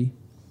membership ID,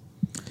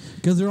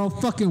 because they're all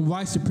fucking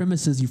white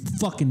supremacists. You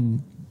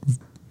fucking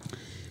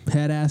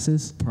head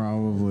asses.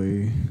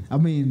 Probably. I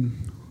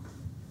mean,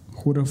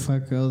 who the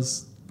fuck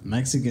else?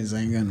 Mexicans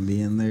ain't gonna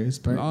be in there,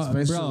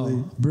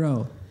 especially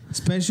bro.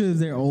 Especially if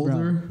they're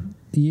older. Bro.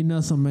 You know,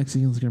 some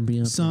Mexicans gonna be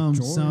in some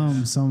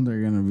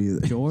they're gonna be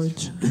there.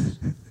 George.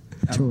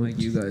 I don't like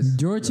you guys.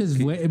 George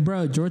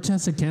George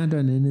has a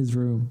countdown in his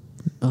room.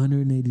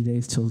 180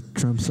 days till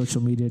Trump's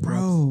social media drops.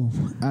 Bro,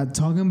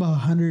 talking about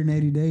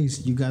 180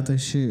 days, you got that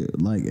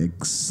shit like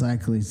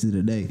exactly to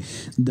the day.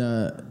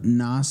 The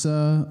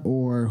NASA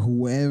or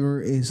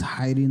whoever is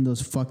hiding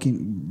those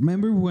fucking.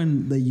 Remember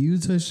when the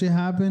Utah shit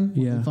happened?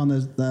 Yeah, they found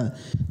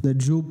the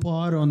jewel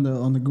pod on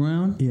the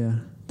ground. Yeah,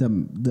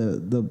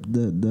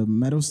 the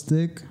metal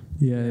stick.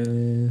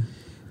 Yeah.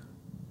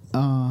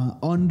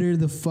 Under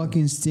the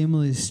fucking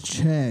stimulus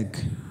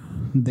check,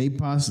 they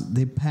passed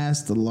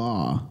the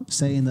law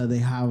saying that they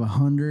have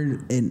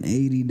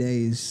 180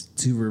 days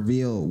to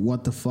reveal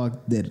what the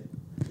fuck that.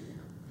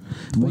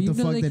 What the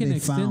fuck that they can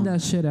extend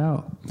that shit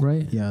out,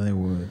 right? Yeah, they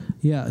would.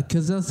 Yeah,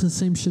 because that's the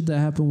same shit that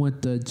happened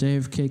with the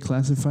JFK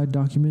classified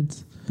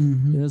documents.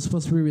 Mm-hmm. It was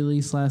supposed to be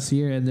released last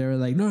year, and they were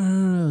like,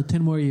 no,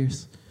 10 more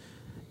years.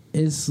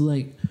 It's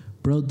like,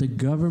 bro, the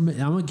government.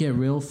 I'm gonna get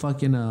real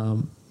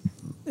fucking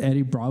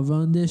Eddie Bravo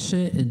on this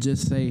shit and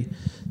just say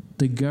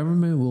the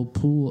government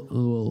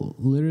will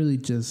literally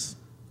just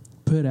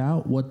put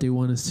out what they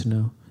want us to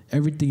know.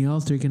 Everything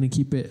else, they're gonna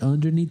keep it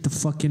underneath the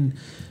fucking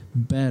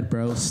bed,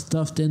 bro,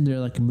 stuffed in there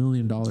like $1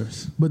 million.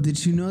 But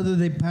did you know that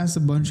they passed a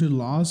bunch of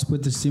laws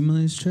with the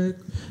stimulus check?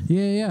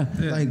 Yeah.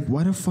 Like,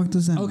 why the fuck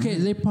does that matter?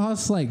 They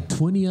passed like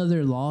 20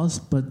 other laws,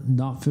 but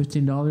not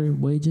 $15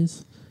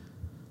 wages.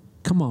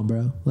 Come on,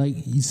 bro. Like,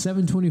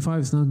 $7.25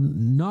 is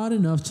not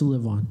enough to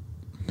live on.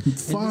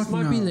 This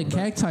might be the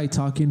Cacti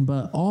talking,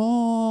 but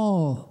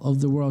all of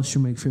the world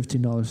should make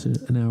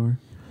 $15 an hour.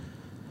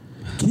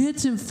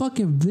 Kids in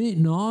fucking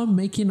Vietnam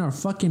making our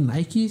fucking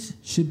Nikes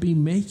should be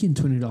making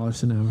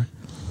 $20 an hour.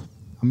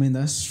 I mean,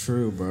 that's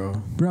true,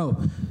 bro.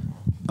 Bro,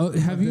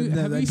 have you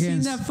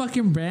seen that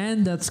fucking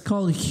brand that's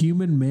called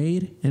Human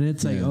Made? And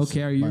it's like,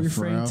 okay, are you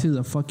referring to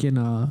the fucking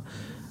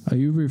Are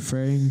you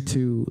referring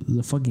to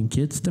the fucking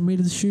kids that made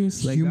the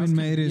shoes? Like, Human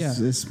Made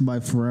is by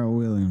Pharrell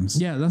Williams.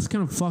 Yeah, that's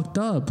kind of fucked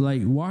up.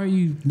 Like, why are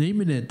you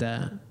naming it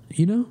that?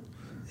 You know?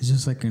 It's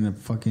just like in a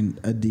fucking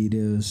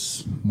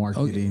Adidas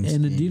marketing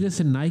scheme. And Adidas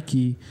and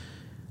Nike,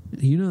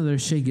 you know their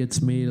shit gets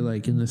made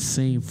like in the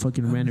same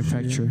fucking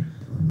manufacturer.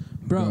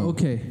 Bro,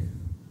 okay.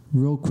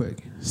 Real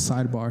quick.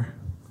 Sidebar.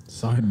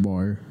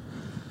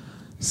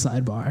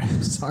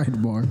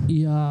 Sidebar.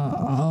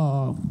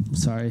 Yeah.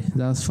 Sorry,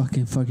 that was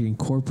fucking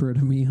corporate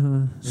of me,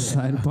 huh?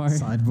 Sidebar.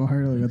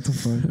 Sidebar. Like, what the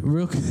fuck?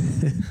 Real.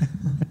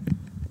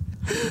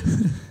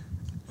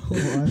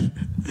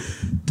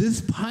 What?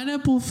 This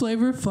pineapple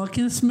flavor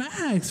fucking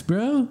smacks,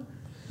 bro.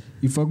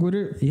 You fuck with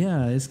it?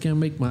 Yeah, it's gonna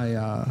make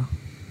my.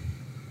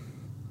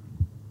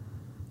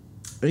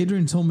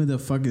 Adrian told me the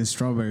fucking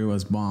strawberry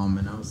was bomb,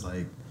 and I was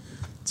like,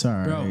 it's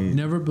alright. Bro,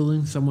 never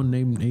believed someone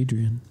named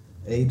Adrian.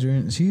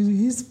 Adrian,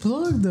 he's the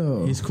plug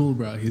though. He's cool,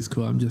 bro. He's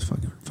cool. I'm just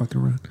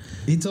fucking around.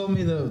 He told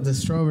me the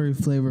strawberry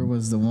flavor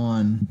was the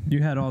one.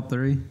 You had all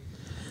three.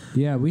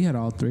 Yeah, we had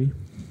all three.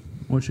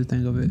 What you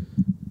think of it?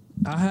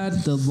 I had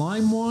the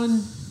lime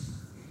one,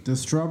 the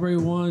strawberry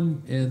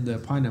one, and the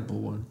pineapple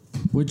one.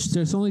 Which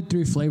there's only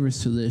 3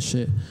 flavors to this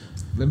shit.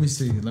 Let me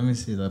see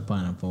that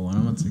pineapple one.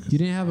 I'm gonna take You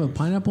didn't have a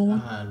pineapple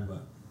one? I had,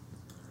 but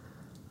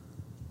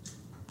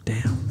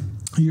Damn.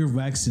 you're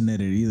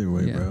vaccinated either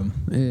way, Yeah. bro.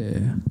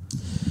 Yeah.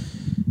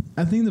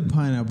 I think the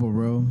pineapple,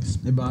 bro.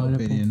 In my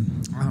Pineapple?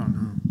 opinion. I don't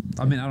know.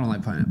 I mean, I don't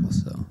like pineapple,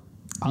 so.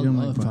 I You don't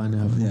love like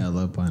pineapple. Yeah, I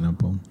love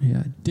pineapple.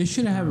 Yeah. They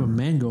should have a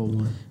mango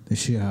one. They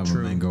should have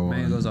True. a mango one.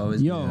 Mango's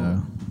always Yo,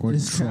 Yeah. Or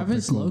is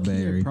Travis tropical low-key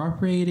berry.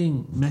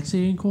 appropriating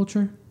Mexican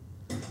culture?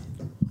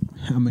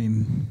 I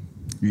mean,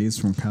 he's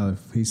from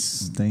he's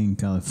staying in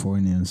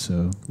California,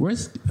 so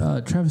Where's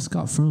Travis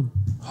Scott from?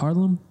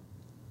 Harlem?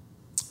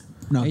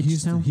 no,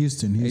 H-Town?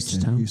 Houston,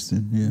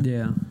 yeah.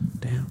 Yeah.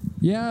 Damn.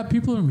 Yeah,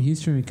 people from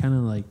Houston are kind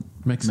of like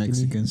Mexican.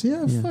 Mexicans,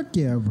 yeah, Yeah. fuck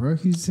yeah, bro.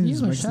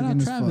 Houston's Yeah, Mexican shout out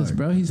as Travis, fuck.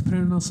 bro. He's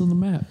putting us on the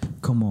map.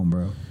 Come on,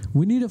 bro.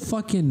 We need a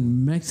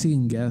fucking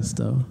Mexican guest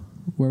though,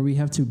 where we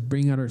have to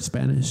bring out our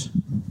Spanish.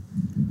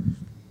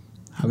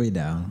 I'll be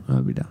down.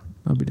 I'll be down.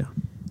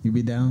 You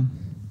be down?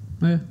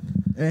 Yeah.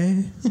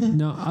 Eh?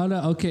 No, out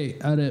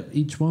of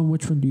each one,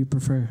 which one do you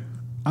prefer?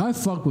 I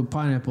fuck with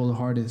pineapple the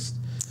hardest.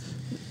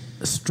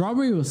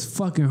 Strawberry was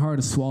fucking hard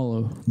to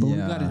swallow, but we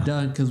Yeah. got it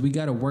done because we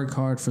got to work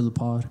hard for the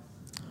pod.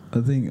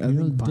 I think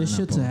This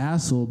shit's a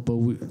hassle, but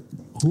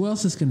who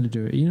else is gonna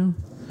do it? You know,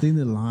 I think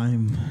the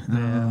lime.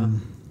 Yeah.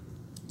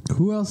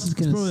 who else is It's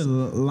gonna? probably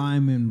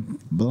lime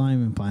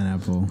and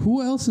pineapple.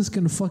 Who else is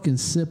gonna fucking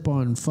sip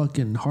on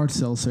fucking hard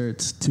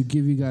seltzers to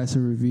give you guys a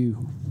review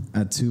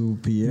At 2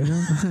 p.m.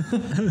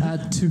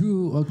 at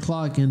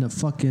 2:00 in a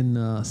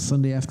fucking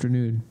Sunday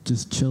afternoon,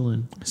 just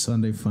chilling?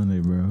 Sunday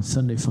Funday, bro.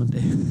 Sunday fun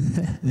day.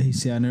 Hey,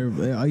 see,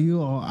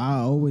 I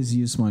always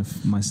use my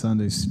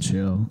Sundays to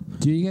chill.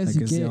 Do you guys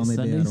Like, it's the get only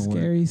day Sunday I don't work.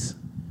 scaries?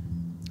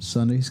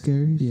 Sunday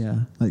scaries? Yeah.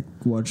 Like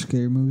watch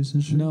scary movies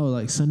and shit? No,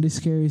 like Sunday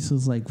scaries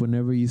was like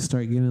whenever you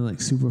start getting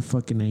like super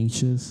fucking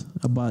anxious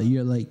about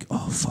you're like,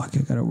 oh fuck,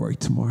 I gotta work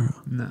tomorrow.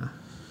 Nah.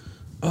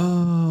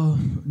 Oh,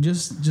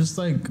 just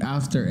like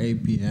after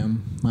 8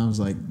 p.m. I was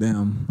like,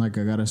 damn, like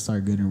I gotta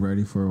start getting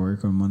ready for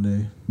work on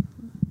Monday.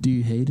 Do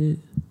you hate it?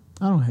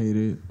 I don't hate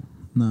it.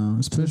 No,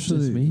 especially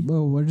just me?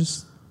 Well,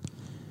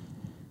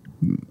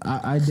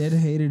 I did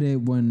hated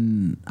it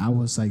when I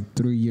was like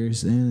 3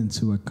 years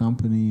into a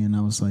company and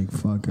I was like,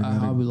 fuck, I gotta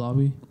Hobby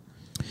Lobby.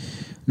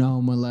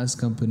 No, my last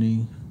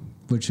company,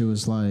 which it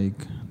was like,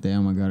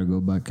 damn, I gotta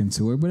go back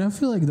into it. But I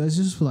feel like that's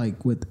just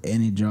like with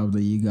any job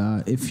that you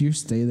got. If you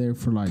stay there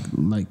for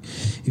like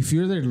if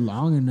you're there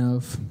long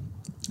enough,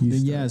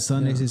 then yeah,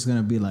 Sundays is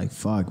gonna be like,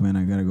 fuck, man,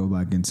 I gotta go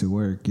back into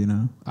work, you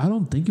know? I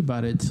don't think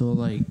about it till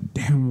like,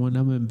 damn, when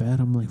I'm in bed,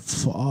 I'm like,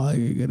 fuck, I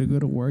gotta go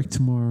to work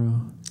tomorrow.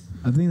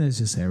 I think that's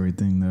just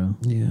everything, though.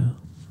 Yeah.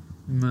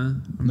 Nah.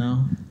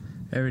 No?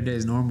 Every day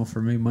is normal for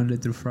me. Monday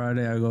through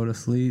Friday, I go to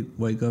sleep,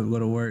 wake up, go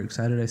to work.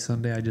 Saturday,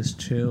 Sunday, I just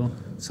chill.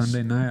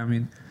 Sunday night, I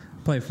mean,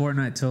 play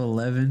Fortnite till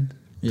 11,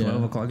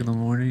 12 o'clock in the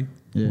morning.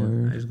 Yeah.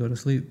 Word. I just go to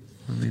sleep.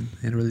 I mean,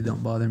 it really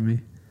don't bother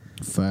me.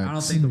 Facts. I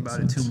don't think about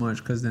it too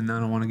much because then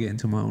I don't want to get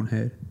into my own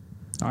head.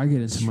 I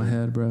get into my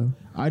head, bro.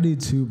 I do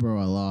too,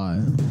 bro, a lot.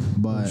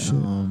 But, shit.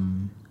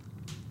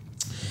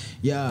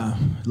 yeah,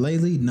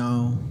 lately,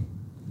 no.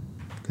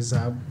 Because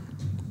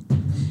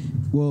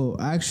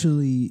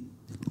actually,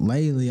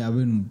 lately I've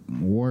been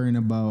worrying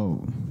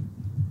about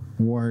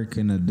work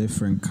in a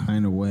different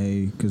kind of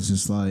way. Because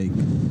it's like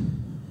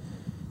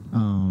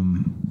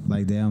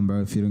damn,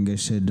 bro, if you don't get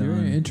shit done. You're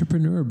an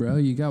entrepreneur, bro.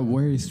 You got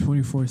worries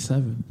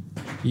 24/7.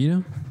 You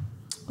know?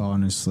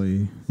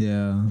 Honestly,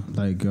 yeah,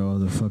 like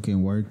the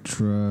fucking work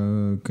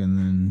truck and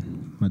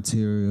then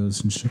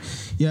materials and shit.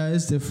 Yeah,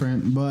 it's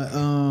different, but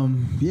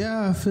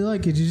yeah, I feel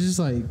like if you just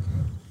like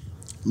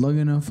look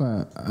enough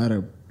at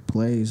a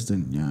place,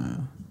 then yeah,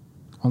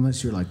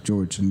 unless you're like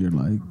George and you're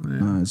like,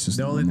 nah, it's just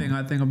the only normal.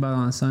 thing I think about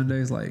on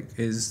Sundays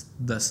is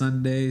the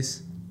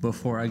Sundays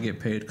before I get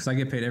paid because I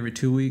get paid every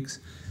 2 weeks.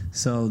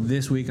 So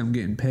this week I'm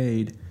getting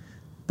paid,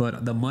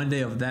 but the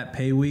Monday of that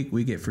pay week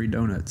we get free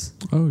donuts.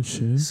 Oh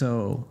shit.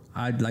 So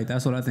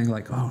that's what I think.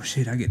 Like, oh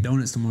shit, I get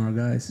donuts tomorrow,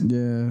 guys.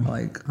 Yeah,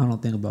 Like, I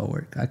don't think about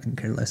work. I can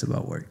care less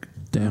about work. I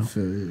Damn.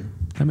 feel you.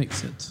 That makes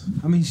sense.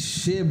 I mean,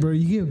 shit, bro,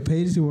 you get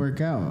paid to work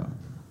out.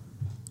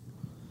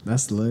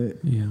 That's lit.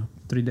 Yeah.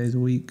 3 days a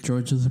week.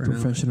 George is a For now.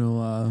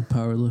 professional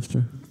power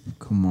lifter.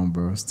 Come on,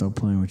 bro, stop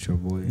playing with your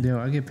boy. Yo,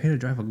 I get paid to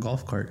drive a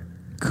golf cart.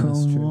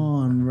 Come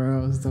on,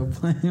 bro. Stop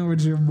playing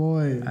with your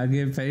boy. I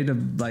get paid to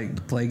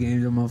like play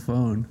games on my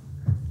phone.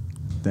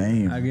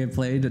 Damn. I get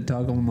paid to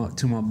talk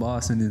to my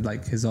boss in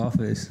like his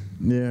office.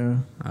 Yeah.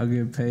 I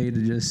get paid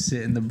to just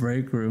sit in the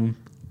break room.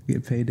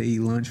 Get paid to eat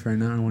lunch for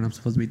an hour when I'm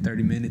supposed to be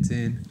 30 minutes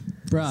in.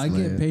 Bro, I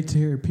get paid to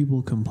hear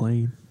people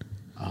complain.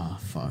 Oh,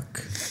 fuck.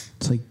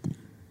 It's like,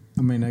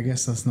 I mean, I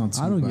guess that's not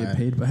too bad. I don't get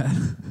paid bad.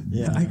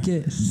 Yeah. I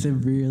get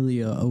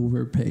severely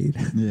overpaid.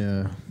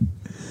 Yeah.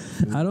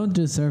 I don't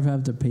deserve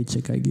half the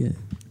paycheck I get.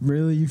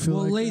 Really? You feel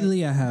like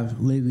lately I have.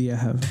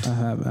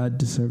 I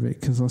deserve it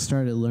because I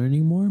started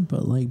learning more.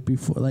 But like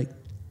before, like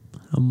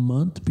a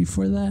month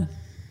before that.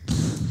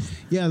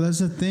 Yeah, that's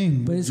the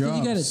thing. But it's because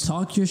you got to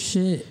talk your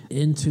shit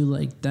into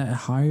like that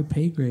higher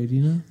pay grade,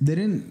 you know?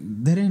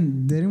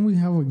 Didn't we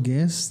have a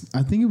guest?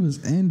 I think it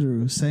was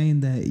Andrew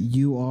saying that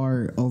you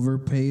are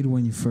overpaid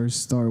when you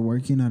first start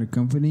working at a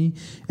company,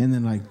 and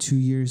then like 2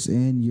 years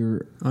in,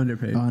 you're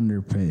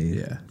Underpaid.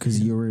 Yeah. Because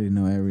you already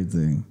know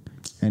everything,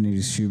 and you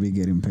should be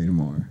getting paid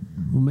more.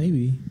 Well,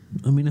 maybe.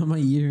 I mean, I'm a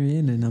year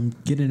in and I'm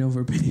getting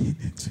overpaid.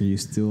 So you're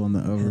still on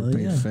the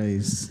overpaid yeah.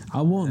 phase.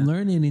 I won't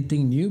learn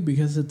anything new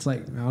because it's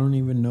like I don't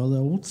even know the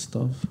old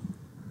stuff.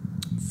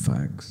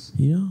 Facts.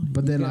 You know?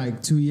 But then,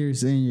 like 2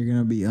 years in, you're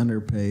gonna be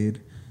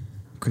underpaid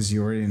because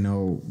you already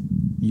know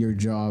your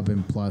job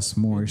and plus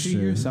more in 2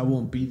 shit. years, I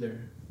won't be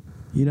there.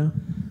 You know?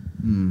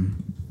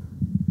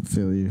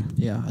 Feel you.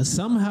 Yeah.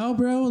 Somehow,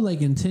 bro,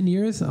 like in 10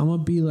 years, I'm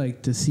gonna be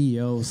like the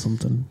CEO of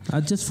something. I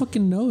just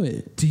fucking know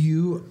it. Do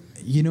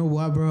you know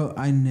what, bro?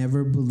 I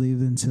never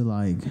believed into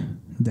like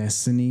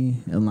destiny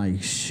and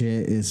like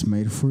shit is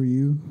made for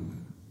you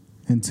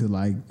until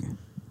like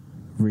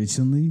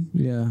recently.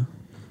 Yeah.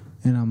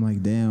 And I'm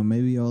like, damn,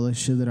 maybe all the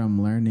shit that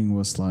I'm learning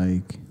was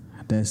like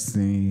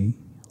destiny.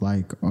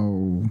 Like,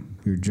 oh,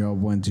 your job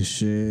went to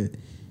shit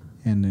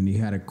and then you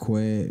had to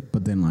quit.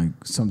 But then like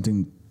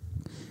something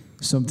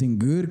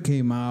good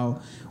came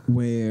out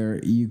where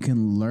you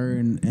can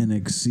learn and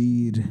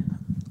exceed.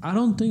 I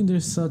don't think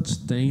there's such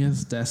thing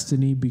as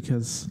destiny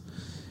because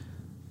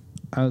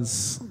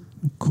as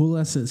cool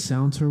as it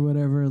sounds or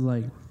whatever,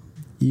 like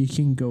you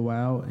can go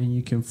out and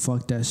you can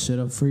fuck that shit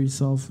up for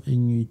yourself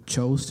and you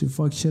chose to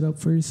fuck shit up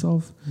for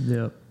yourself.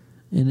 Yep.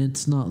 And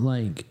it's not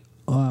like,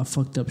 oh, I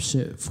fucked up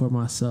shit for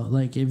myself.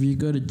 Like if you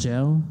go to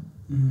jail,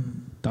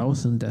 that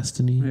wasn't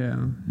destiny.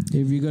 Yeah.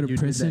 If you go to You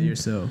prison, did that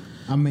yourself.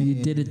 I mean, you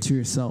did it to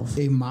yourself.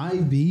 It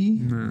might be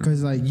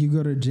because like you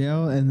go to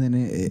jail and then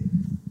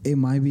it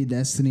might be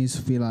destiny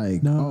to be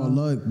like, No. oh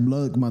look,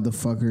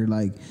 motherfucker,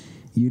 like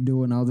you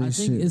doing all I this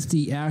think shit. it's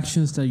the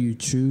actions that you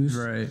choose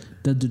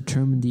that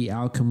determine the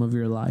outcome of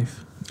your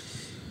life.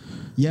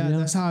 Yeah, you know?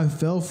 that's how I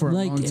felt for a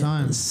long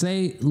time.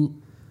 Say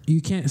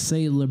you can't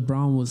say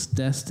LeBron was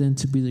destined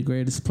to be the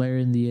greatest player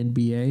in the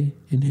NBA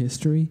in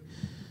history.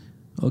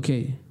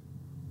 Okay.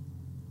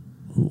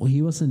 Well,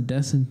 he wasn't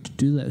destined to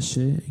do that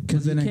shit.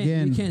 Because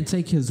you can't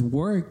take his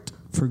work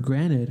for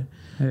granted.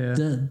 Yeah.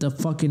 The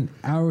fucking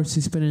hours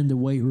he spent in the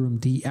weight room,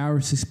 the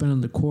hours he spent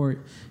on the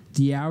court,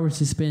 the hours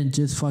he spent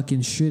just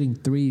fucking shooting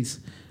threes.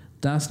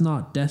 That's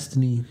not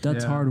destiny.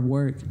 That's hard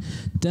work.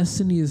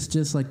 Destiny is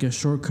just like a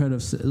shortcut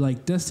of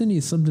like destiny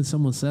is something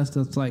someone says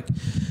that's like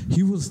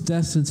he was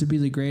destined to be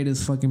the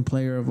greatest fucking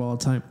player of all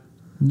time.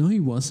 No, he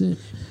wasn't.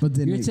 But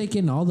then you're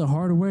taking all the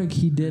hard work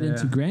he did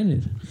into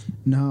granted.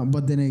 No,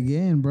 but then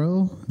again,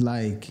 bro,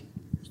 like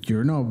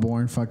you're not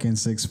born fucking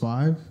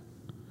 6'5".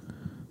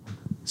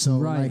 So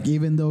like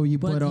even though you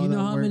put all you know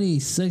that how work, many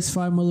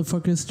 6'5"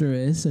 motherfuckers there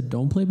is that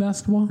don't play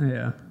basketball?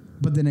 Yeah.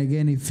 But then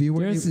again, if you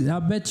were, I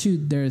bet you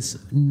there's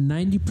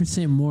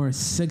 90% more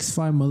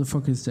 6'5"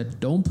 motherfuckers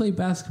that don't play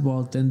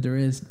basketball than there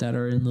is that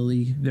are in the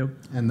league. Yep.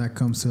 And that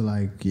comes to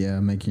like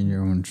making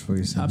your own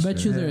choice. I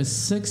bet you there's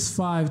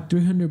 6'5",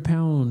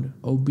 300-pound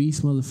obese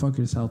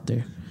motherfuckers out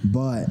there.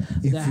 But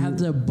that have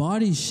the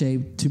body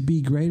shape to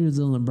be greater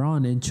than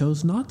LeBron and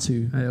chose not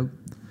to. Yep.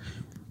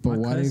 But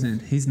My cousin,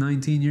 he's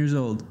 19 years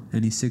old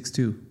and he's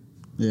 6'2".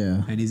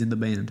 Yeah. And he's in the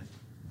band.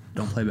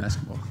 Don't play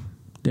basketball.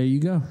 There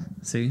you go.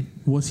 See?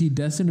 Was he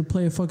destined to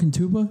play a fucking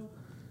tuba?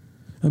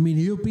 I mean,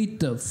 he'll beat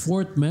the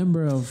fourth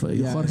member of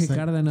Jorge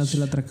Cardenas de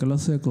la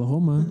Tracalosa de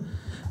Oklahoma.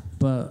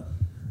 But,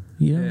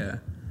 he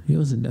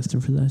wasn't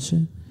destined for that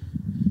shit.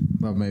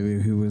 But maybe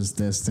he was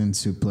destined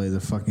to play the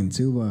fucking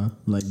tuba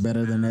like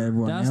better than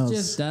everyone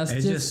else.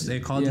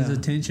 It called his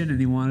attention and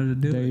he wanted to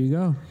do it. There you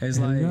go. It's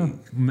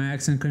like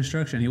Max in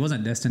construction. He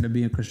wasn't destined to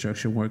be a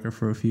construction worker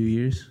for a few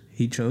years.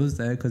 He chose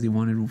that because he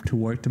wanted to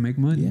work to make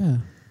money. Yeah.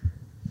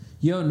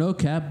 Yo, no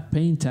cap,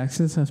 paying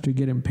taxes after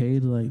getting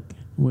paid like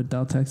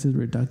without taxes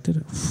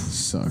deducted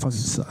sucks. Fucking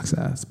sucks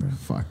ass, bro.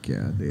 Fuck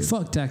yeah, dude.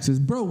 Fuck taxes,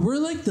 bro. We're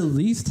like the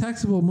least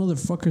taxable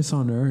motherfuckers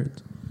on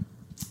earth.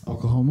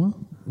 Oklahoma?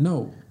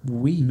 No,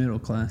 we middle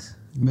class.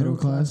 Middle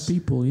class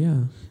people,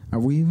 yeah. Are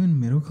we even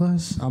middle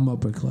class? I'm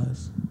upper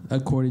class,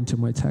 according to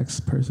my tax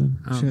person.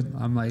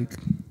 I'm like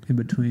in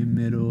between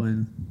middle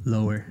and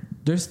lower.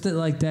 There's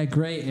that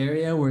gray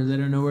area where they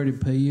don't know where to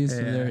pay you,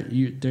 so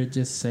they're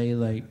just say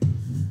like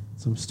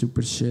some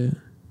stupid shit.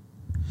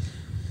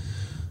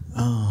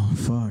 Oh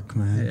fuck,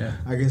 man. Yeah.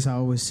 I guess I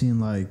always seen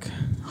like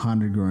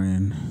 100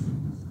 grand.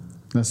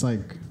 That's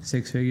like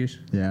 6 figures.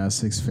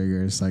 6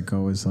 figures. Like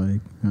always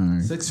like all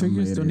right, 6 I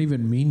figures made don't it.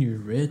 even mean you're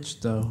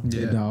rich though.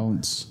 They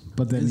don't.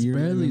 But then It's you're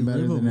barely even better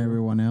livable. than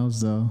everyone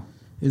else though.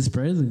 It's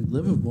barely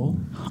livable.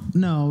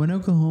 No, in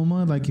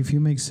Oklahoma, like if you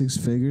make 6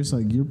 figures,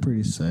 like you're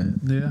pretty set.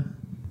 Yeah.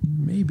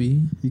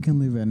 Maybe. You can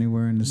live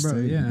anywhere in the Bro,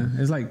 state. yeah.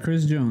 It's like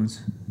Chris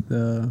Jones,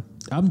 the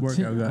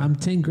workout guy. I'm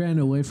 10 grand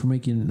away from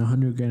making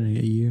 100 grand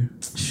a year.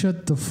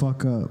 Shut the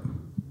fuck up.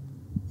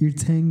 You're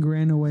 10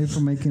 grand away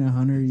from making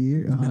 100 a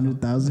year,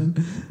 100,000.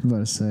 I was about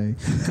to say,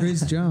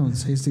 Chris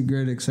Jones. He's a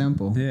great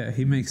example. Yeah,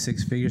 he makes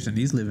 6 figures and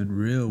he's living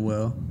real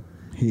well.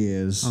 He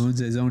is. Owns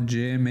his own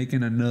gym,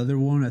 making another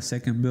one, a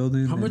second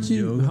building. How and much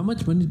yoga. how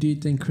much money do you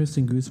think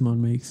Kristen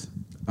Guzman makes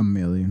 $1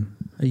 million.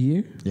 a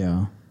year?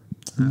 Yeah.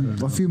 I don't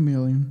know. A few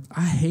million.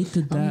 I hate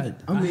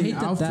that. I hate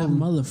that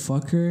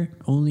motherfucker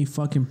only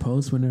fucking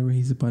posts whenever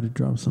he's about to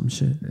drop some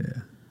shit.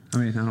 Yeah. I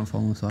mean, I don't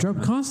follow him. So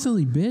Drop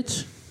constantly,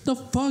 bitch. The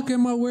fuck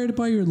am I worried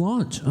about your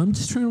launch? I'm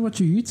just trying to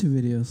watch your YouTube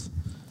videos.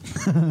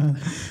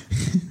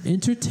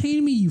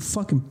 Entertain me, you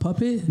fucking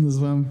puppet. That's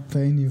what I'm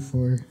paying you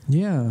for.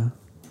 Yeah.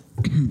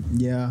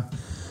 Yeah.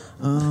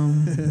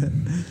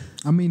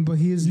 I mean, but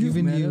he is You've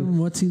giving met you. him.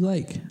 What's he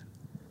like?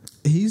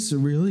 He's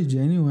really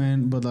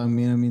genuine, but I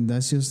mean,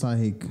 that's just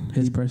like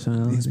His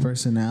personality. His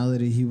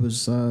personality. He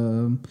was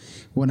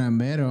when I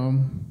met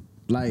him,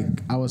 like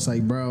I was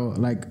like, bro,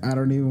 like I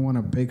don't even want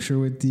a picture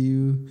with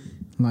you,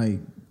 like.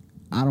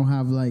 I don't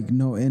have like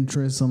no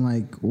interest on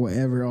like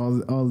whatever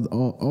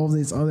all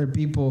these other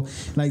people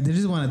like they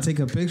just want to take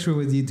a picture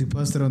with you to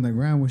post it on the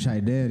ground, which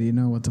I did. You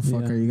know what the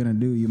fuck are you gonna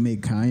do? You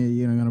make Kanye,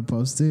 you're not gonna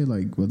post it?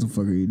 Like what the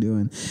fuck are you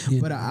doing? Yeah.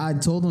 But I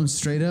told him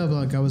straight up,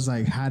 like I was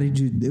like, how did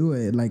you do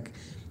it? Like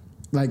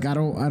I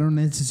don't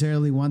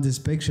necessarily want this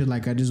picture.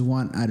 Like I just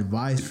want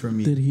advice from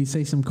you. Did he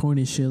say some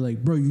corny shit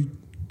like, bro, you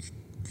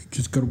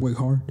just gotta work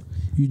hard?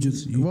 He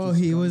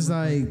was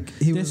like,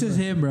 this is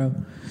him, bro.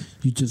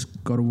 You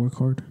just gotta work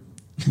hard.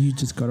 You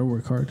just gotta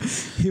work hard.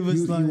 He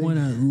was you want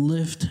to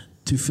lift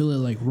to feel it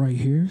like right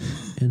here,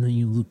 and then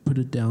you put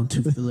it down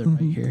to feel it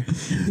right here.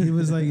 He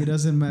was like, it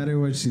doesn't matter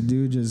what you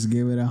do, just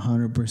give it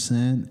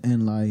 100%,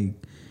 and like,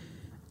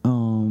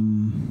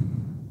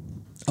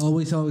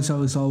 always,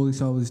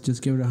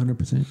 just give it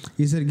 100%.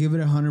 He said, give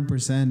it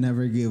 100%,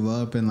 never give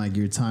up, and like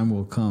your time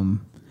will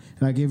come.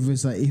 Like if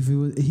it's like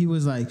he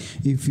was like,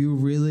 if you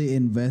really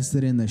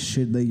invested in the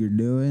shit that you're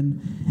doing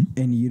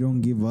and you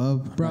don't give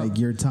up, bro, like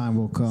your time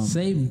will come.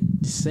 Say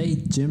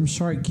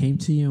Gymshark came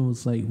to you and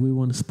was like, we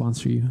want to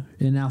sponsor you,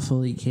 and Alpha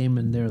Elite came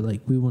and they're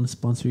like, we want to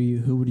sponsor you.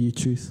 Who would you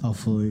choose?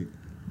 Alpha Elite.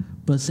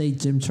 But say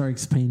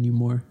Gymshark's paying you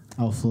more.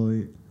 Alpha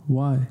Elite.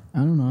 Why? I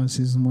don't know. It's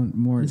just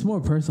more. It's more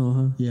personal,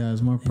 huh? Yeah,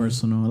 it's more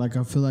personal. Like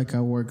I feel like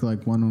I work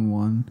like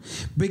one-on-one,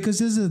 because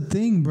this is a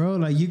thing, bro.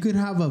 Like you could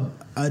have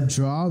a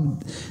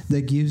job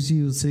that gives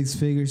you 6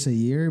 figures a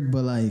year,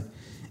 but like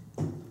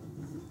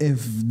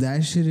if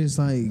that shit is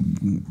like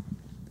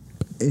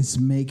it's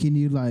making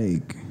you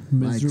like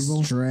miserable,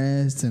 like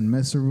stressed and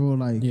miserable,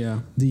 like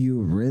do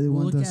you really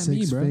want the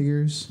 6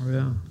 figures? Oh,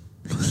 yeah.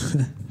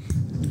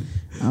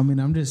 I mean,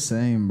 I'm just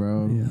saying,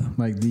 bro. Yeah.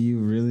 Like, do you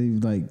really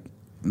like?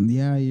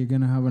 Yeah, you're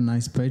gonna have a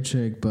nice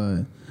paycheck,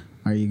 but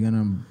are you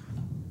gonna,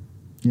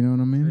 you know what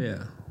I mean?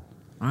 Yeah,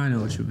 I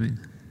know what you mean.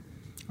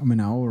 I mean,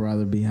 I would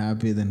rather be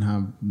happy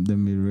than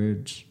be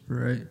rich.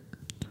 Right.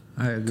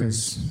 I agree.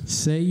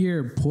 Say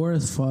you're poor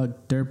as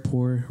fuck, they're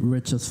poor,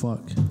 rich as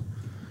fuck.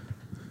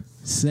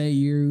 Say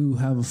you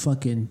have a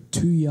fucking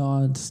 2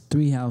 yachts,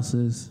 3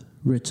 houses,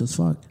 rich as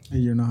fuck.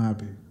 And you're not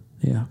happy.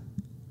 Yeah.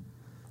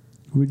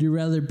 Would you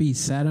rather be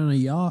sad on a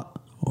yacht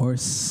or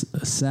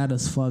sad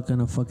as fuck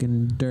on a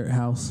fucking dirt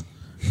house?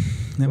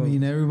 I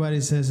mean, everybody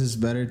says it's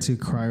better to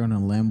cry on a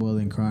Lambo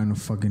than cry on a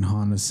fucking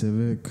Honda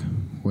Civic,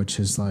 which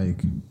is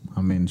like,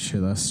 I mean,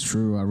 shit, that's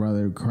true. I'd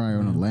rather cry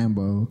on a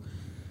Lambo.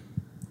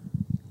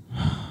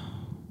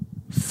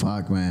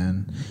 Fuck,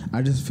 man.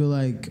 I just feel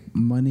like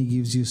money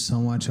gives you so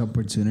much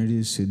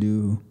opportunities to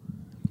do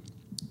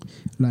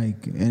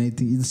like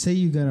anything. Say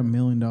you got $1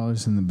 million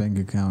in the bank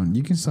account,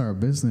 you can start a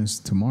business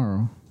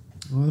tomorrow.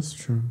 Well, that's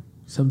true.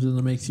 Something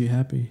that makes you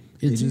happy.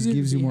 It just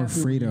gives you more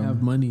freedom. You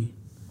have money.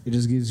 It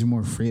just gives you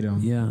more freedom.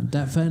 Yeah,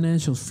 that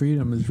financial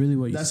freedom is really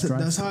what you strive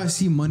That's for. how I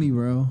see money,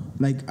 bro.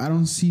 Like, I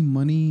don't see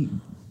money.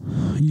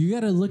 You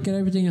got to look at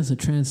everything as a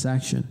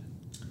transaction.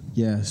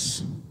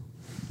 Yes.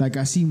 Like,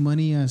 I see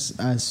money as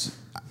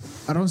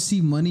I don't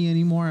see money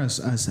anymore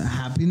as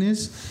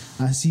happiness.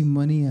 I see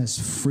money as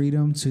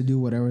freedom to do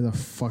whatever the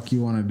fuck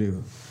you want to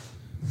do.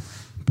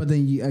 But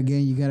then, you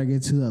got to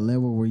get to that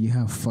level where you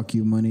have fuck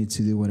you money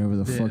to do whatever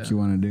the fuck you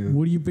want to do.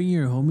 Would you bring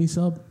your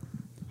homies up?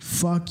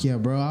 Fuck yeah,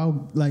 bro.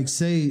 I'll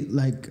say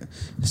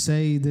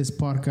this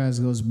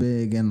podcast goes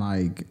big and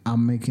like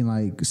I'm making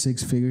like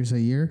 6 figures a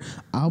year.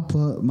 I'll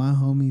put my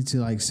homie to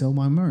like sell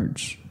my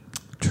merch.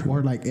 True.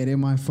 Or like edit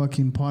my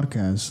fucking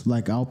podcast.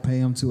 Like I'll pay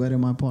them to edit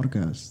my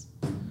podcast.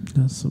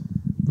 That's some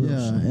real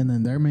shit. And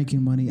then they're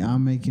making money.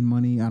 I'm making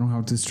money. I don't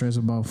have to stress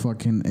about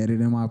fucking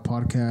editing my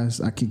podcast.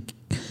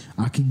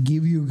 I could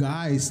give you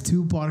guys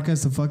 2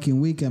 podcasts a fucking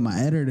week, and my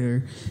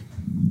editor,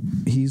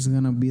 he's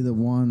gonna be the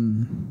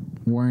one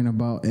worrying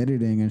about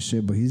editing and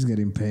shit, but he's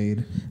getting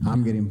paid.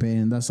 I'm getting paid,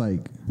 and that's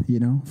like,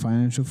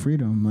 financial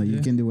freedom. Like, you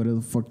can do whatever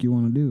the fuck you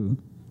want to do.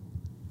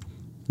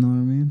 Know what I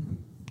mean?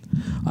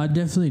 I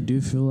definitely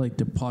do feel like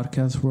the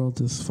podcast world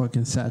is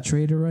fucking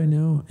saturated right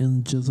now,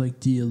 and just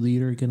like the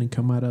elite are gonna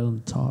come out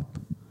on top.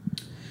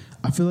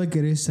 I feel like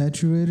it is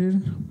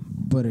saturated,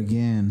 but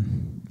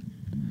again,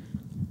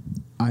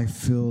 I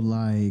feel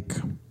like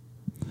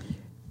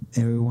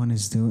everyone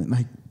is doing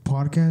like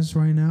podcasts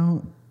right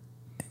now.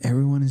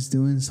 Everyone is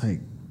doing like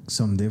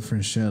some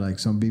different shit. Like,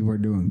 some people are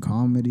doing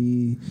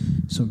comedy,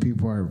 some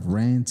people are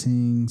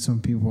ranting,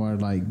 some people are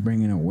like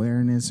bringing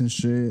awareness and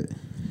shit.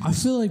 I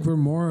feel like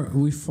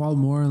we fall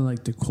more on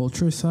like the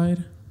culture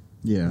side.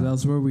 Yeah,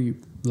 that's where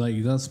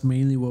that's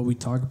mainly what we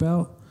talk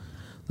about.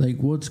 Like,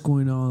 what's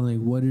going on? Like,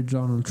 what did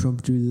Donald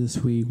Trump do this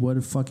week? What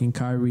did fucking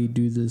Kyrie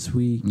do this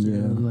week? Yeah.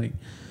 You know, like,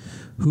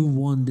 who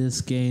won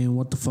this game?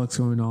 What the fuck's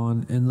going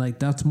on? And like,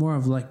 that's more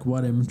of like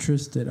what I'm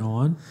interested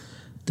on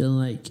than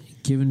like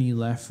giving you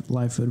life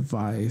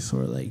advice,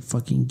 or like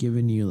fucking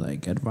giving you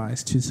like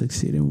advice to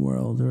succeed in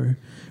world, or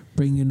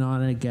bringing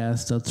on a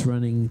guest that's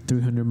running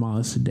 300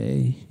 miles a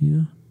day.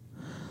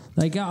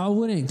 Like, I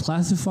wouldn't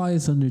classify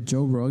us under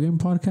Joe Rogan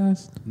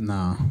podcast.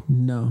 No.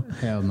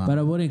 Hell no. But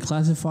I wouldn't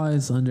classify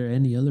us under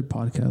any other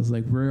podcast.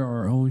 Like, we're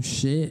our own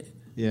shit.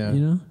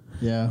 Yeah.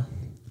 Yeah.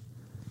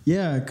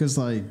 Yeah, because,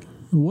 like...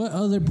 What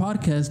other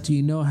podcast do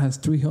you know has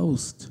 3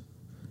 hosts?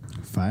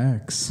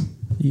 Facts.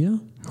 Yeah.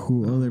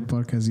 Who other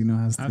podcast has 3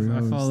 hosts?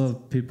 I follow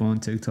people on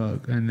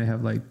TikTok, and they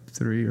have, like,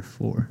 3 or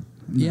 4.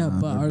 Yeah,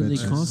 but are they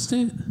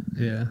constant?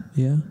 Yeah.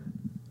 Yeah.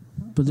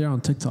 But they're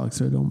on TikTok,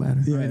 so it don't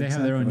matter. Yeah, they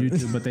have their own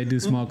YouTube, but they do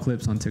small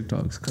clips on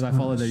TikToks, because I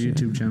follow their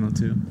YouTube channel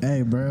too.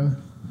 Hey, bro.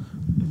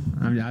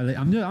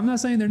 I'm not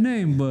saying their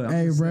name, but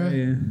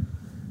bro.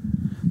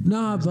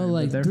 Nah, but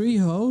like 3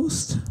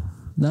 hosts,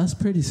 that's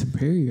pretty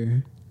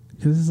superior.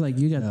 Because it's like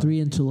you got 3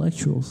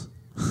 intellectuals.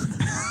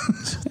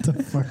 What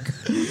the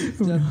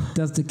fuck?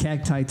 That's the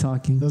cacti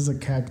talking. That's the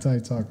cacti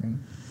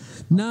talking.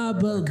 Nah,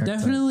 but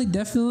definitely,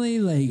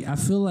 like, I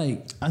feel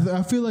like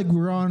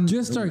we're on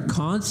just our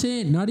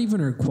content, not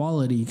even our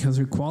quality, because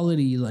our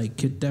quality, like,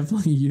 could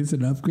definitely use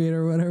an upgrade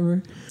or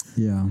whatever.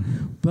 Yeah.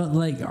 But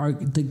like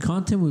the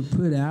content we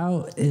put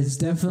out is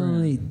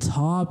definitely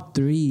top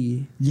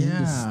 3 in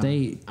the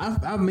state.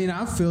 I mean,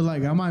 I feel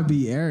like I might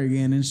be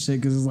arrogant and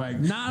shit, because it's like,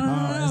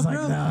 no, bro.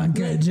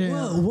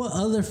 Like, what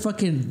other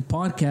fucking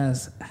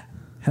podcast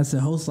has a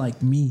host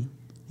like me?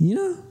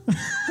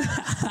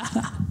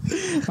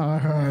 All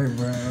right,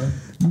 bro.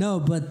 No,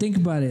 but think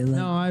about it. Like,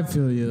 no, I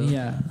feel you.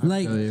 Yeah,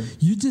 like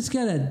you just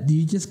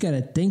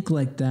gotta think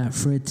like that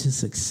for it to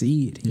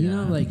succeed.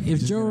 Like,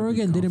 if Joe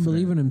Rogan didn't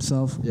believe in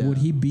himself, would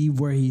he be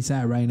where he's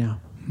at right now?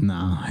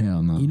 Nah,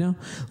 hell no.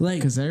 Like,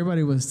 because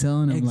everybody was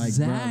telling him, like,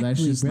 bro,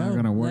 that's just not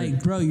gonna work.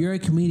 Like, bro, you're a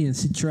comedian.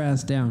 Sit your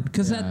ass down.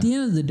 Because at the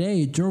end of the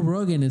day, Joe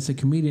Rogan is a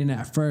comedian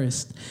at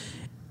first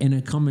and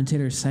a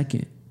commentator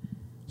second.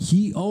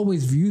 He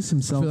always views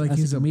himself as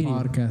he's a comedian.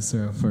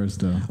 Podcaster at first,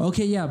 though.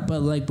 Okay, yeah,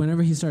 but like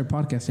whenever he started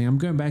podcasting, I'm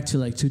going back to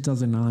like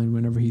 2009,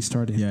 whenever he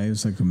started. Yeah, he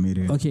was a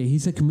comedian. Okay,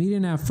 he's a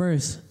comedian at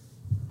first,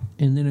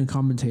 and then a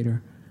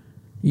commentator.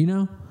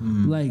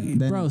 Like,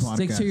 then bro,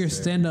 stick to your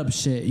stand-up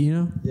shit.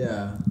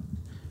 Yeah.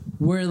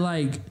 Where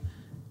like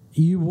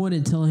you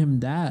wouldn't tell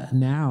him that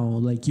now.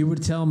 Like, you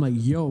would tell him like,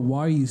 "Yo, why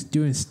are you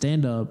doing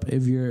stand-up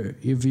if you're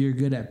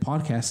good at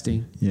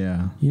podcasting?"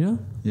 Yeah.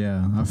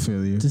 Yeah, I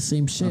feel you. The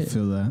same shit. I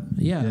feel that.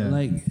 Yeah,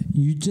 like,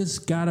 you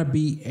just gotta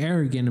be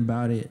arrogant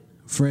about it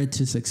for it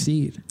to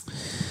succeed.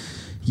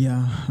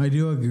 Yeah, I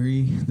do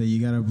agree that you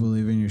gotta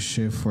believe in your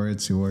shit for it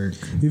to work.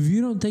 If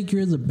you don't think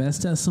you're the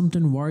best at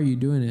something, why are you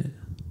doing it?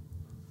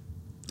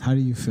 How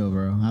do you feel,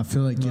 bro? I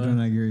feel like you don't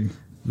agree.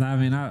 I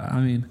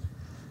mean,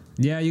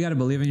 yeah, you gotta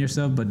believe in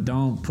yourself, but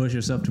don't push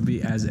yourself to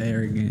be as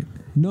arrogant.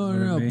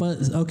 No.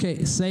 But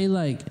okay, say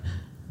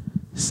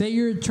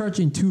you're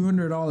charging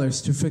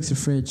 $200 to fix a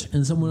fridge,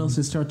 and someone else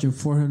is charging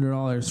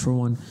 $400 for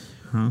one.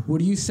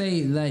 Would you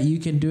say that you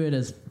can do it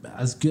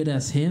as good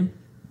as him?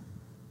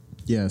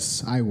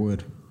 Yes, I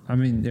would. I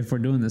mean, if we're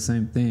doing the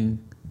same thing,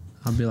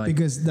 I'll be like,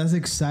 because that's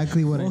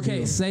exactly what I do.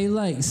 Okay, say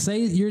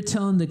you're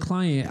telling the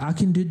client, I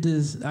can do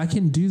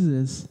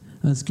this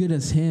as good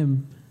as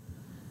him,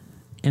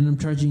 and I'm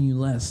charging you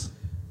less.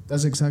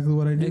 That's exactly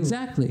what I do.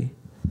 Exactly.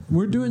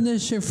 We're doing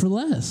this shit for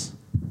less.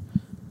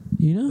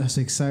 That's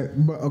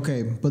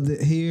exactly. But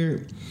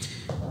here,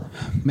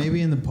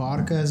 maybe in the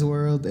podcast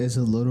world, it's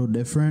a little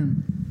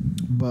different.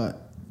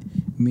 But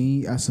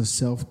me as a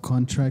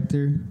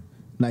self-contractor,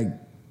 like,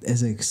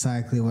 is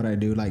exactly what I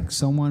do. Like,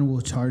 someone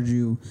will charge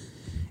you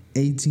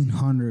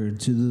 $1,800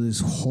 to do this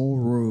whole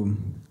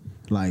room,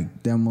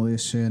 like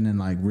demolition and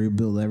like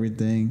rebuild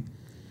everything,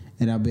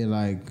 and I'll be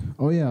like,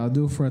 oh yeah, I'll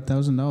do it for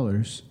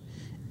 $1,000.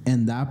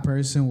 And that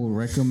person will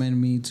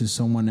recommend me to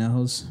someone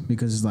else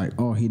because it's like,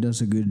 oh, he does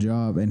a good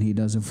job and he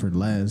does it for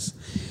less.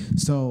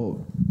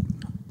 So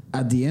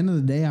at the end of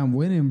the day, I'm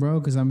winning, bro,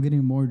 because I'm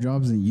getting more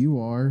jobs than you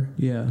are.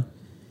 Yeah.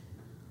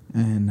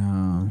 And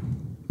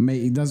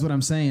that's what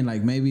I'm saying.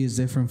 Like, maybe it's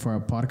different for a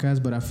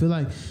podcast, but I feel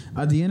like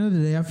at the end of the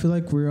day, I feel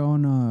like we're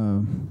on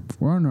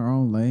our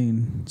own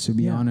lane. To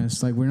be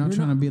honest, like we're not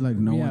trying to be like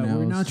no one else.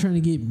 We're not trying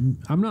to get.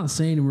 I'm not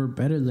saying we're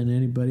better than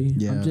anybody.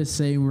 Yeah. I'm just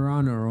saying we're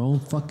on our own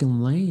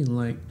fucking lane.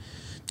 Like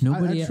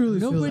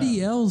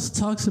nobody else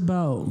talks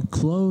about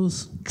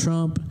clothes,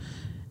 Trump,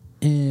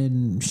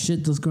 and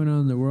shit that's going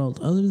on in the world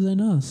other than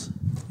us.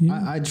 You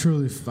know? I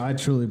truly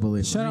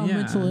believe. Shout out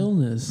mental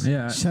illness.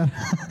 Yeah. Shout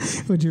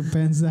out with your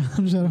pens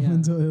down. Shout out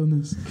mental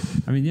illness.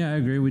 I mean, yeah, I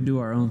agree. We do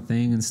our own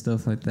thing and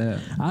stuff like that.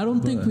 I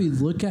don't think we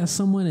look at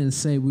someone and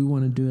say we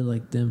want to do it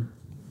like them.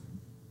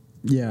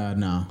 Yeah,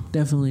 no.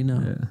 Definitely no.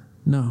 Yeah.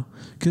 No.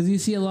 Because you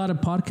see a lot of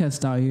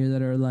podcasts out here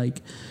that are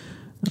like,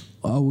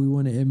 oh, we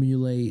want to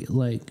emulate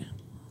like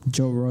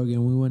Joe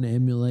Rogan. We want to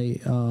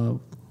emulate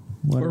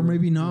whatever. Or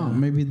maybe not.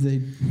 Yeah.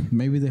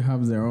 Maybe they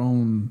have their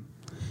own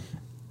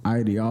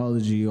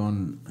ideology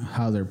on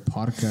how their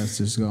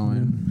podcast is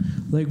going.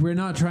 Like, we're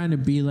not trying to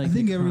be like. I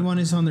think everyone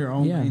is on their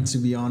own lane, to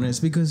be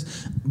honest, because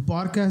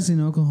podcasts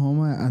in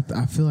Oklahoma,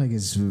 I feel like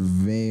it's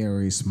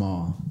very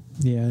small.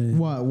 Yeah.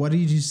 What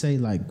did you say?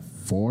 Like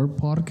 4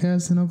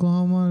 podcasts in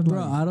Oklahoma? Bro,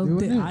 like, I don't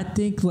think. I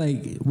think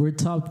like we're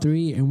top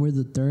 3 and we're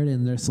the 3rd,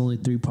 and there's only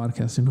 3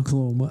 podcasts in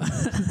Oklahoma.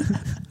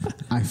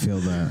 I feel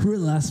that we're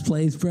last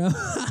place, bro.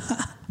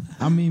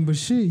 I mean, but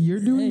shit, you're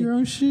doing your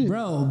own shit,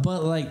 bro.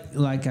 But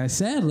like I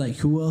said, like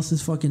who else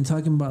is fucking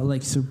talking about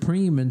like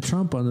Supreme and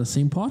Trump on the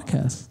same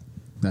podcast?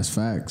 That's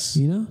facts.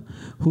 You know,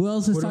 who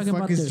else is talking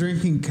about? Is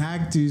drinking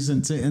cactus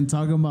and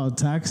talking about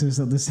taxes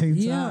at the same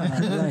time?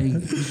 Yeah, like,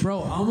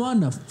 bro, I'm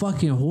on a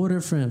fucking whole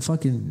different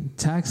fucking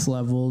tax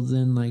level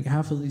than like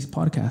half of these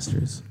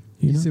podcasters.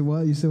 You know?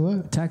 You say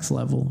what? Tax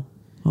level.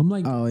 I'm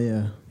like, oh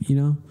yeah, you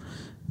know,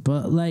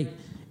 but like.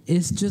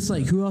 It's just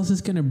like, who else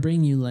is going to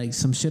bring you like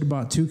some shit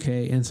about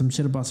 2K and some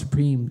shit about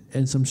Supreme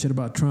and some shit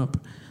about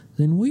Trump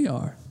than we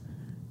are,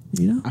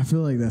 you know? I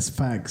feel like that's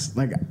facts.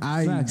 Like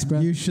facts, bro.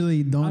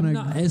 Usually don't.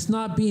 It's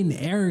not being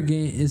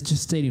arrogant. It's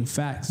just stating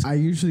facts. I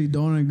usually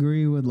don't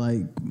agree with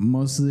like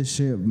most of the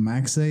shit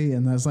Max say,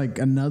 and that's like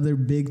another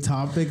big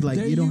topic. Like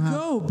there you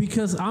go,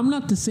 because I'm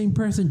not the same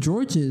person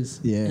George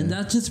is. Yeah, and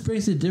that just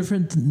brings a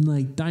different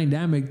like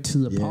dynamic to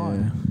the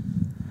pod.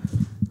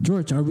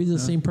 George, are we the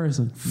same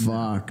person?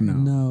 Fuck no.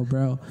 No,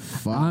 bro.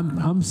 Fuck.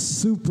 I'm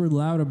super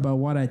loud about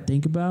what I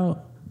think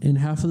about, and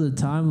half of the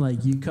time,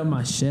 like, you cut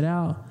my shit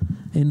out,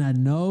 and I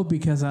know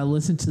because I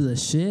listen to the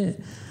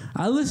shit.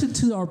 I listen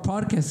to our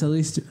podcast at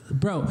least,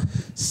 bro.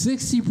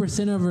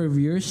 60% of our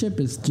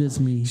viewership is just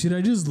me. Should I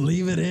just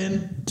leave it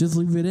in? Just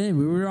leave it in.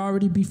 We would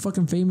already be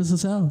fucking famous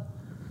as hell.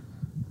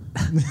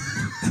 I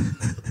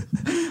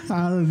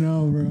don't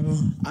know, bro.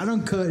 I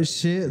don't cut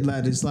shit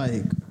that is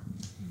like.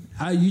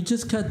 You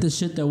just cut the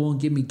shit that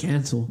won't get me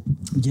canceled.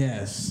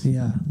 Yes.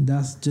 Yeah,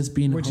 that's just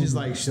being. Which is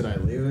like, should I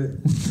leave it?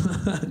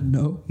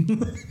 No.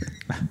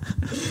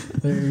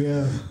 There you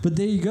go. But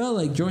there you go.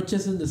 Like, George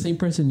isn't the same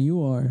person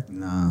you are.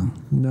 No.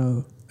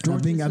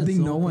 George I think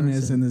no one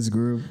is in this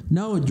group.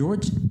 No,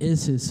 George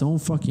is his own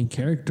fucking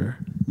character.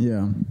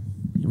 Yeah.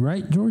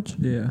 Right, George?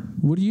 Yeah.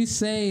 Would you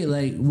say,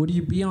 like, would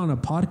you be on a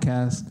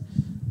podcast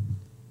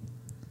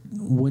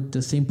with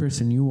the same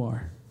person you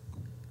are?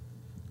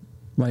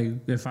 Like,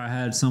 if I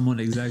had someone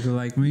exactly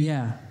like me?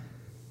 Yeah.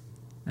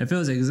 If it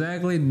was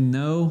exactly,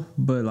 no,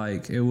 but,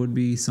 like, it would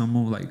be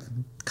someone, like,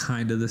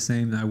 kind of the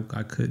same that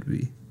I could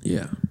be.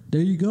 Yeah.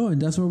 There you go.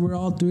 And that's where we're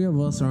all 3 of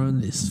us are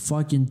on this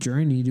fucking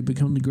journey to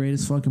become the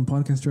greatest fucking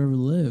podcaster ever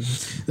lived.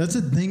 That's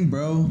the thing,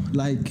 bro.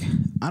 Like,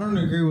 I don't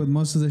agree with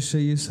most of the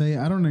shit you say.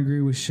 I don't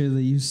agree with shit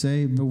that you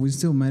say, but we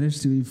still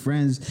manage to be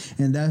friends.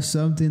 And that's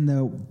something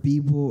that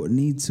people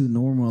need to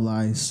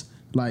normalize.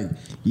 Like,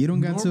 you don't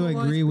got to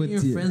agree with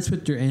your friends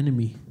with your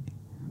enemy.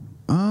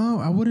 Oh,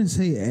 I wouldn't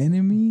say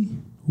enemy.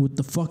 With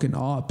the fucking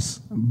ops.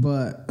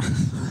 But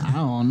I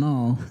don't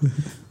know.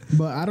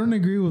 But I don't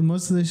agree with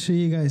most of the shit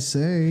you guys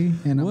say.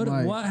 And what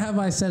have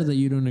I said that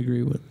you don't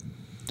agree with?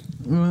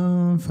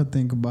 Well, if I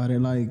think about it,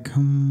 like, I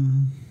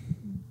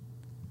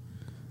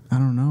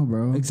don't know,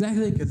 bro.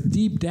 Exactly, because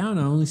deep down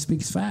I only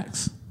speak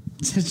facts.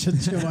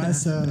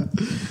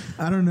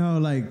 I don't know,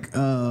 like,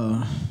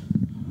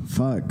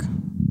 fuck.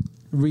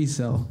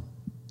 Resell.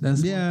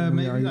 That's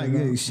maybe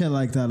like shit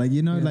like that. Like,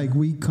 you know, like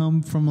we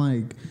come from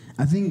like,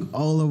 I think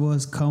all of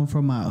us come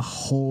from a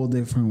whole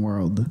different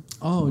world.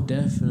 Oh,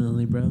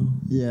 definitely, bro.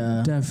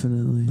 Yeah.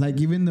 Definitely.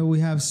 Like, even though we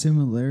have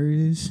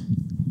similarities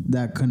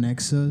that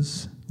connects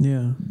us.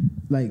 Yeah.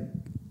 Like,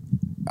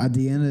 at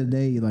the end of the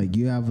day, like,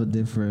 you have a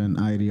different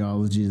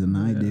ideology than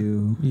I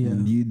do. Yeah.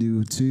 And you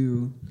do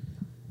too.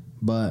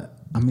 But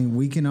I mean,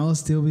 we can all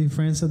still be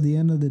friends at the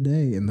end of the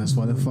day, and that's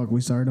why the fuck we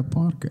started a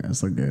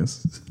podcast, I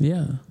guess.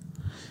 Yeah.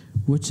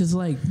 Which is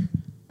like,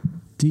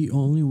 the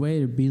only way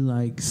to be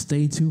like,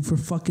 stay tuned for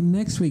fucking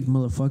next week,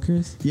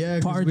 motherfuckers.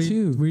 Yeah, part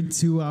 2. We're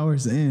 2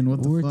 hours in.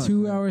 What the fuck? We're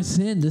 2 hours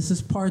in. This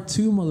is part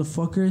 2,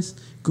 motherfuckers.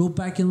 Go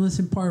back and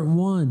listen part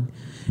 1.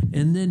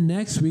 And then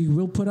next week,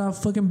 we'll put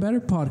out fucking better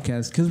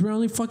podcasts because we're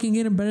only fucking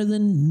getting better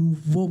than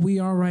what we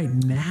are right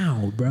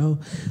now, bro.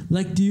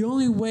 Like, the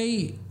only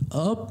way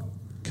up,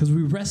 because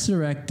we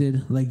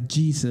resurrected like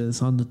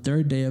Jesus on the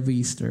 3rd day of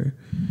Easter,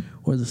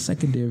 or the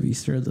 2nd day of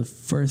Easter, or the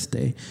 1st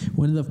day,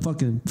 when the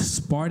fucking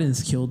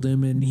Spartans killed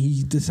him and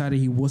he decided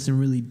he wasn't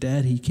really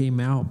dead. He came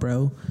out,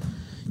 bro.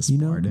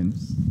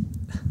 Spartans.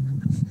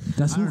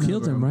 That's who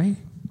killed him, right?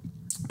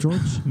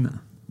 George? No.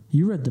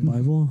 You read the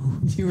Bible.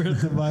 You read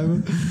the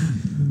Bible?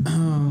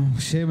 Oh,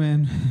 shit,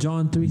 man.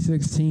 John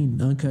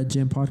 3:16, Uncut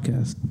Gem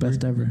Podcast.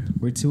 Best ever.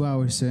 We're 2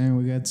 hours in.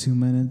 We got 2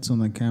 minutes on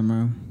the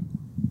camera.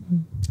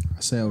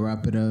 I say I'll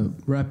wrap it up.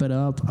 Wrap it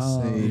up.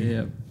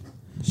 Yeah.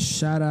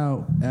 Shout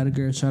out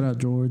Edgar. Shout out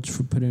George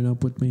for putting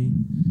up with me.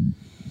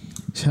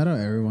 Shout out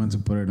everyone to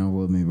putting up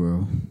with me,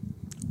 bro.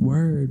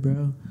 Word,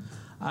 bro.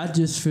 I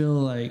just feel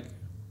like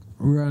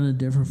we're on a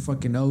different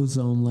fucking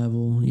ozone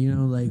level. You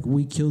know, like,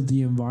 we killed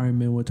the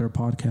environment with our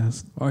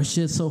podcast. Our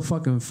shit's so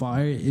fucking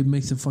fire, it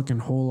makes a fucking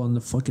hole on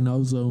the fucking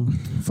ozone.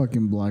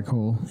 Fucking black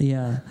hole.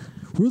 Yeah.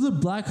 We're the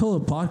black hole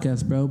of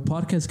podcasts, bro.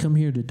 Podcasts come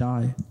here to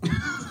die.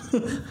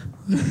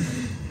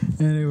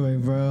 Anyway,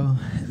 bro.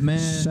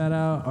 Man. Shout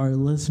out our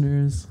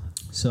listeners.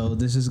 So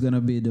this is going to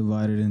be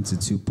divided into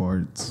 2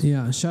 parts.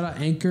 Yeah, shout out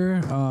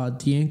Anchor,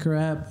 the Anchor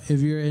app.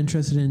 If you're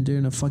interested in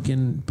doing a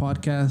fucking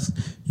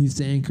podcast, use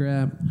the Anchor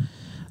app.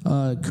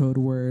 Code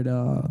word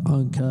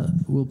uncut.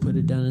 We'll put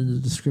it down in the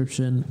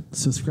description.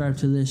 Subscribe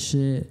to this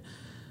shit.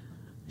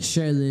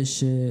 Share this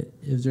shit.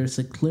 If there's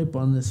a clip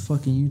on this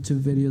fucking YouTube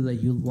video that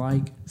you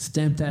like,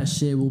 stamp that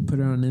shit. We'll put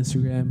it on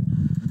Instagram.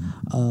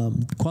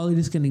 Quality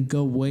is gonna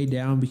go way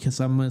down because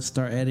I'm gonna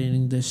start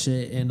editing this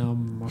shit, and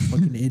I'm a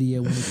fucking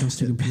idiot when it comes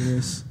to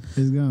computers.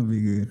 It's gonna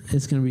be good.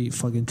 It's gonna be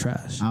fucking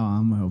trash.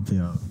 I'm gonna help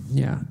you out.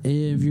 Yeah.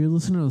 If you're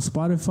listening on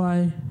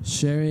Spotify,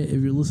 share it.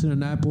 If you're listening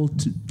on Apple,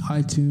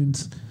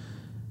 iTunes,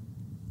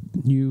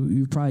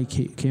 you probably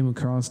came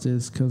across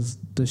this because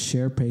the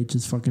share page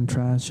is fucking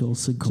trash. It'll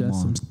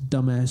suggest some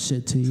dumbass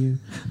shit to you.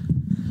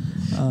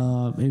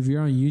 If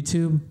you're on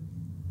YouTube,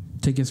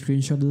 take a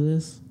screenshot of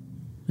this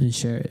and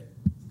share it.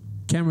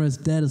 Camera's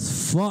dead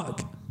as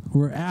fuck.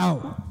 We're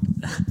out.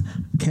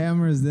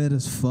 Camera's dead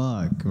as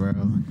fuck, bro.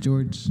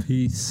 George,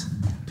 Peace.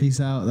 Peace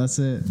out. That's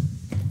it.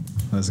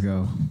 Let's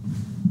go.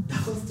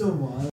 That was the one.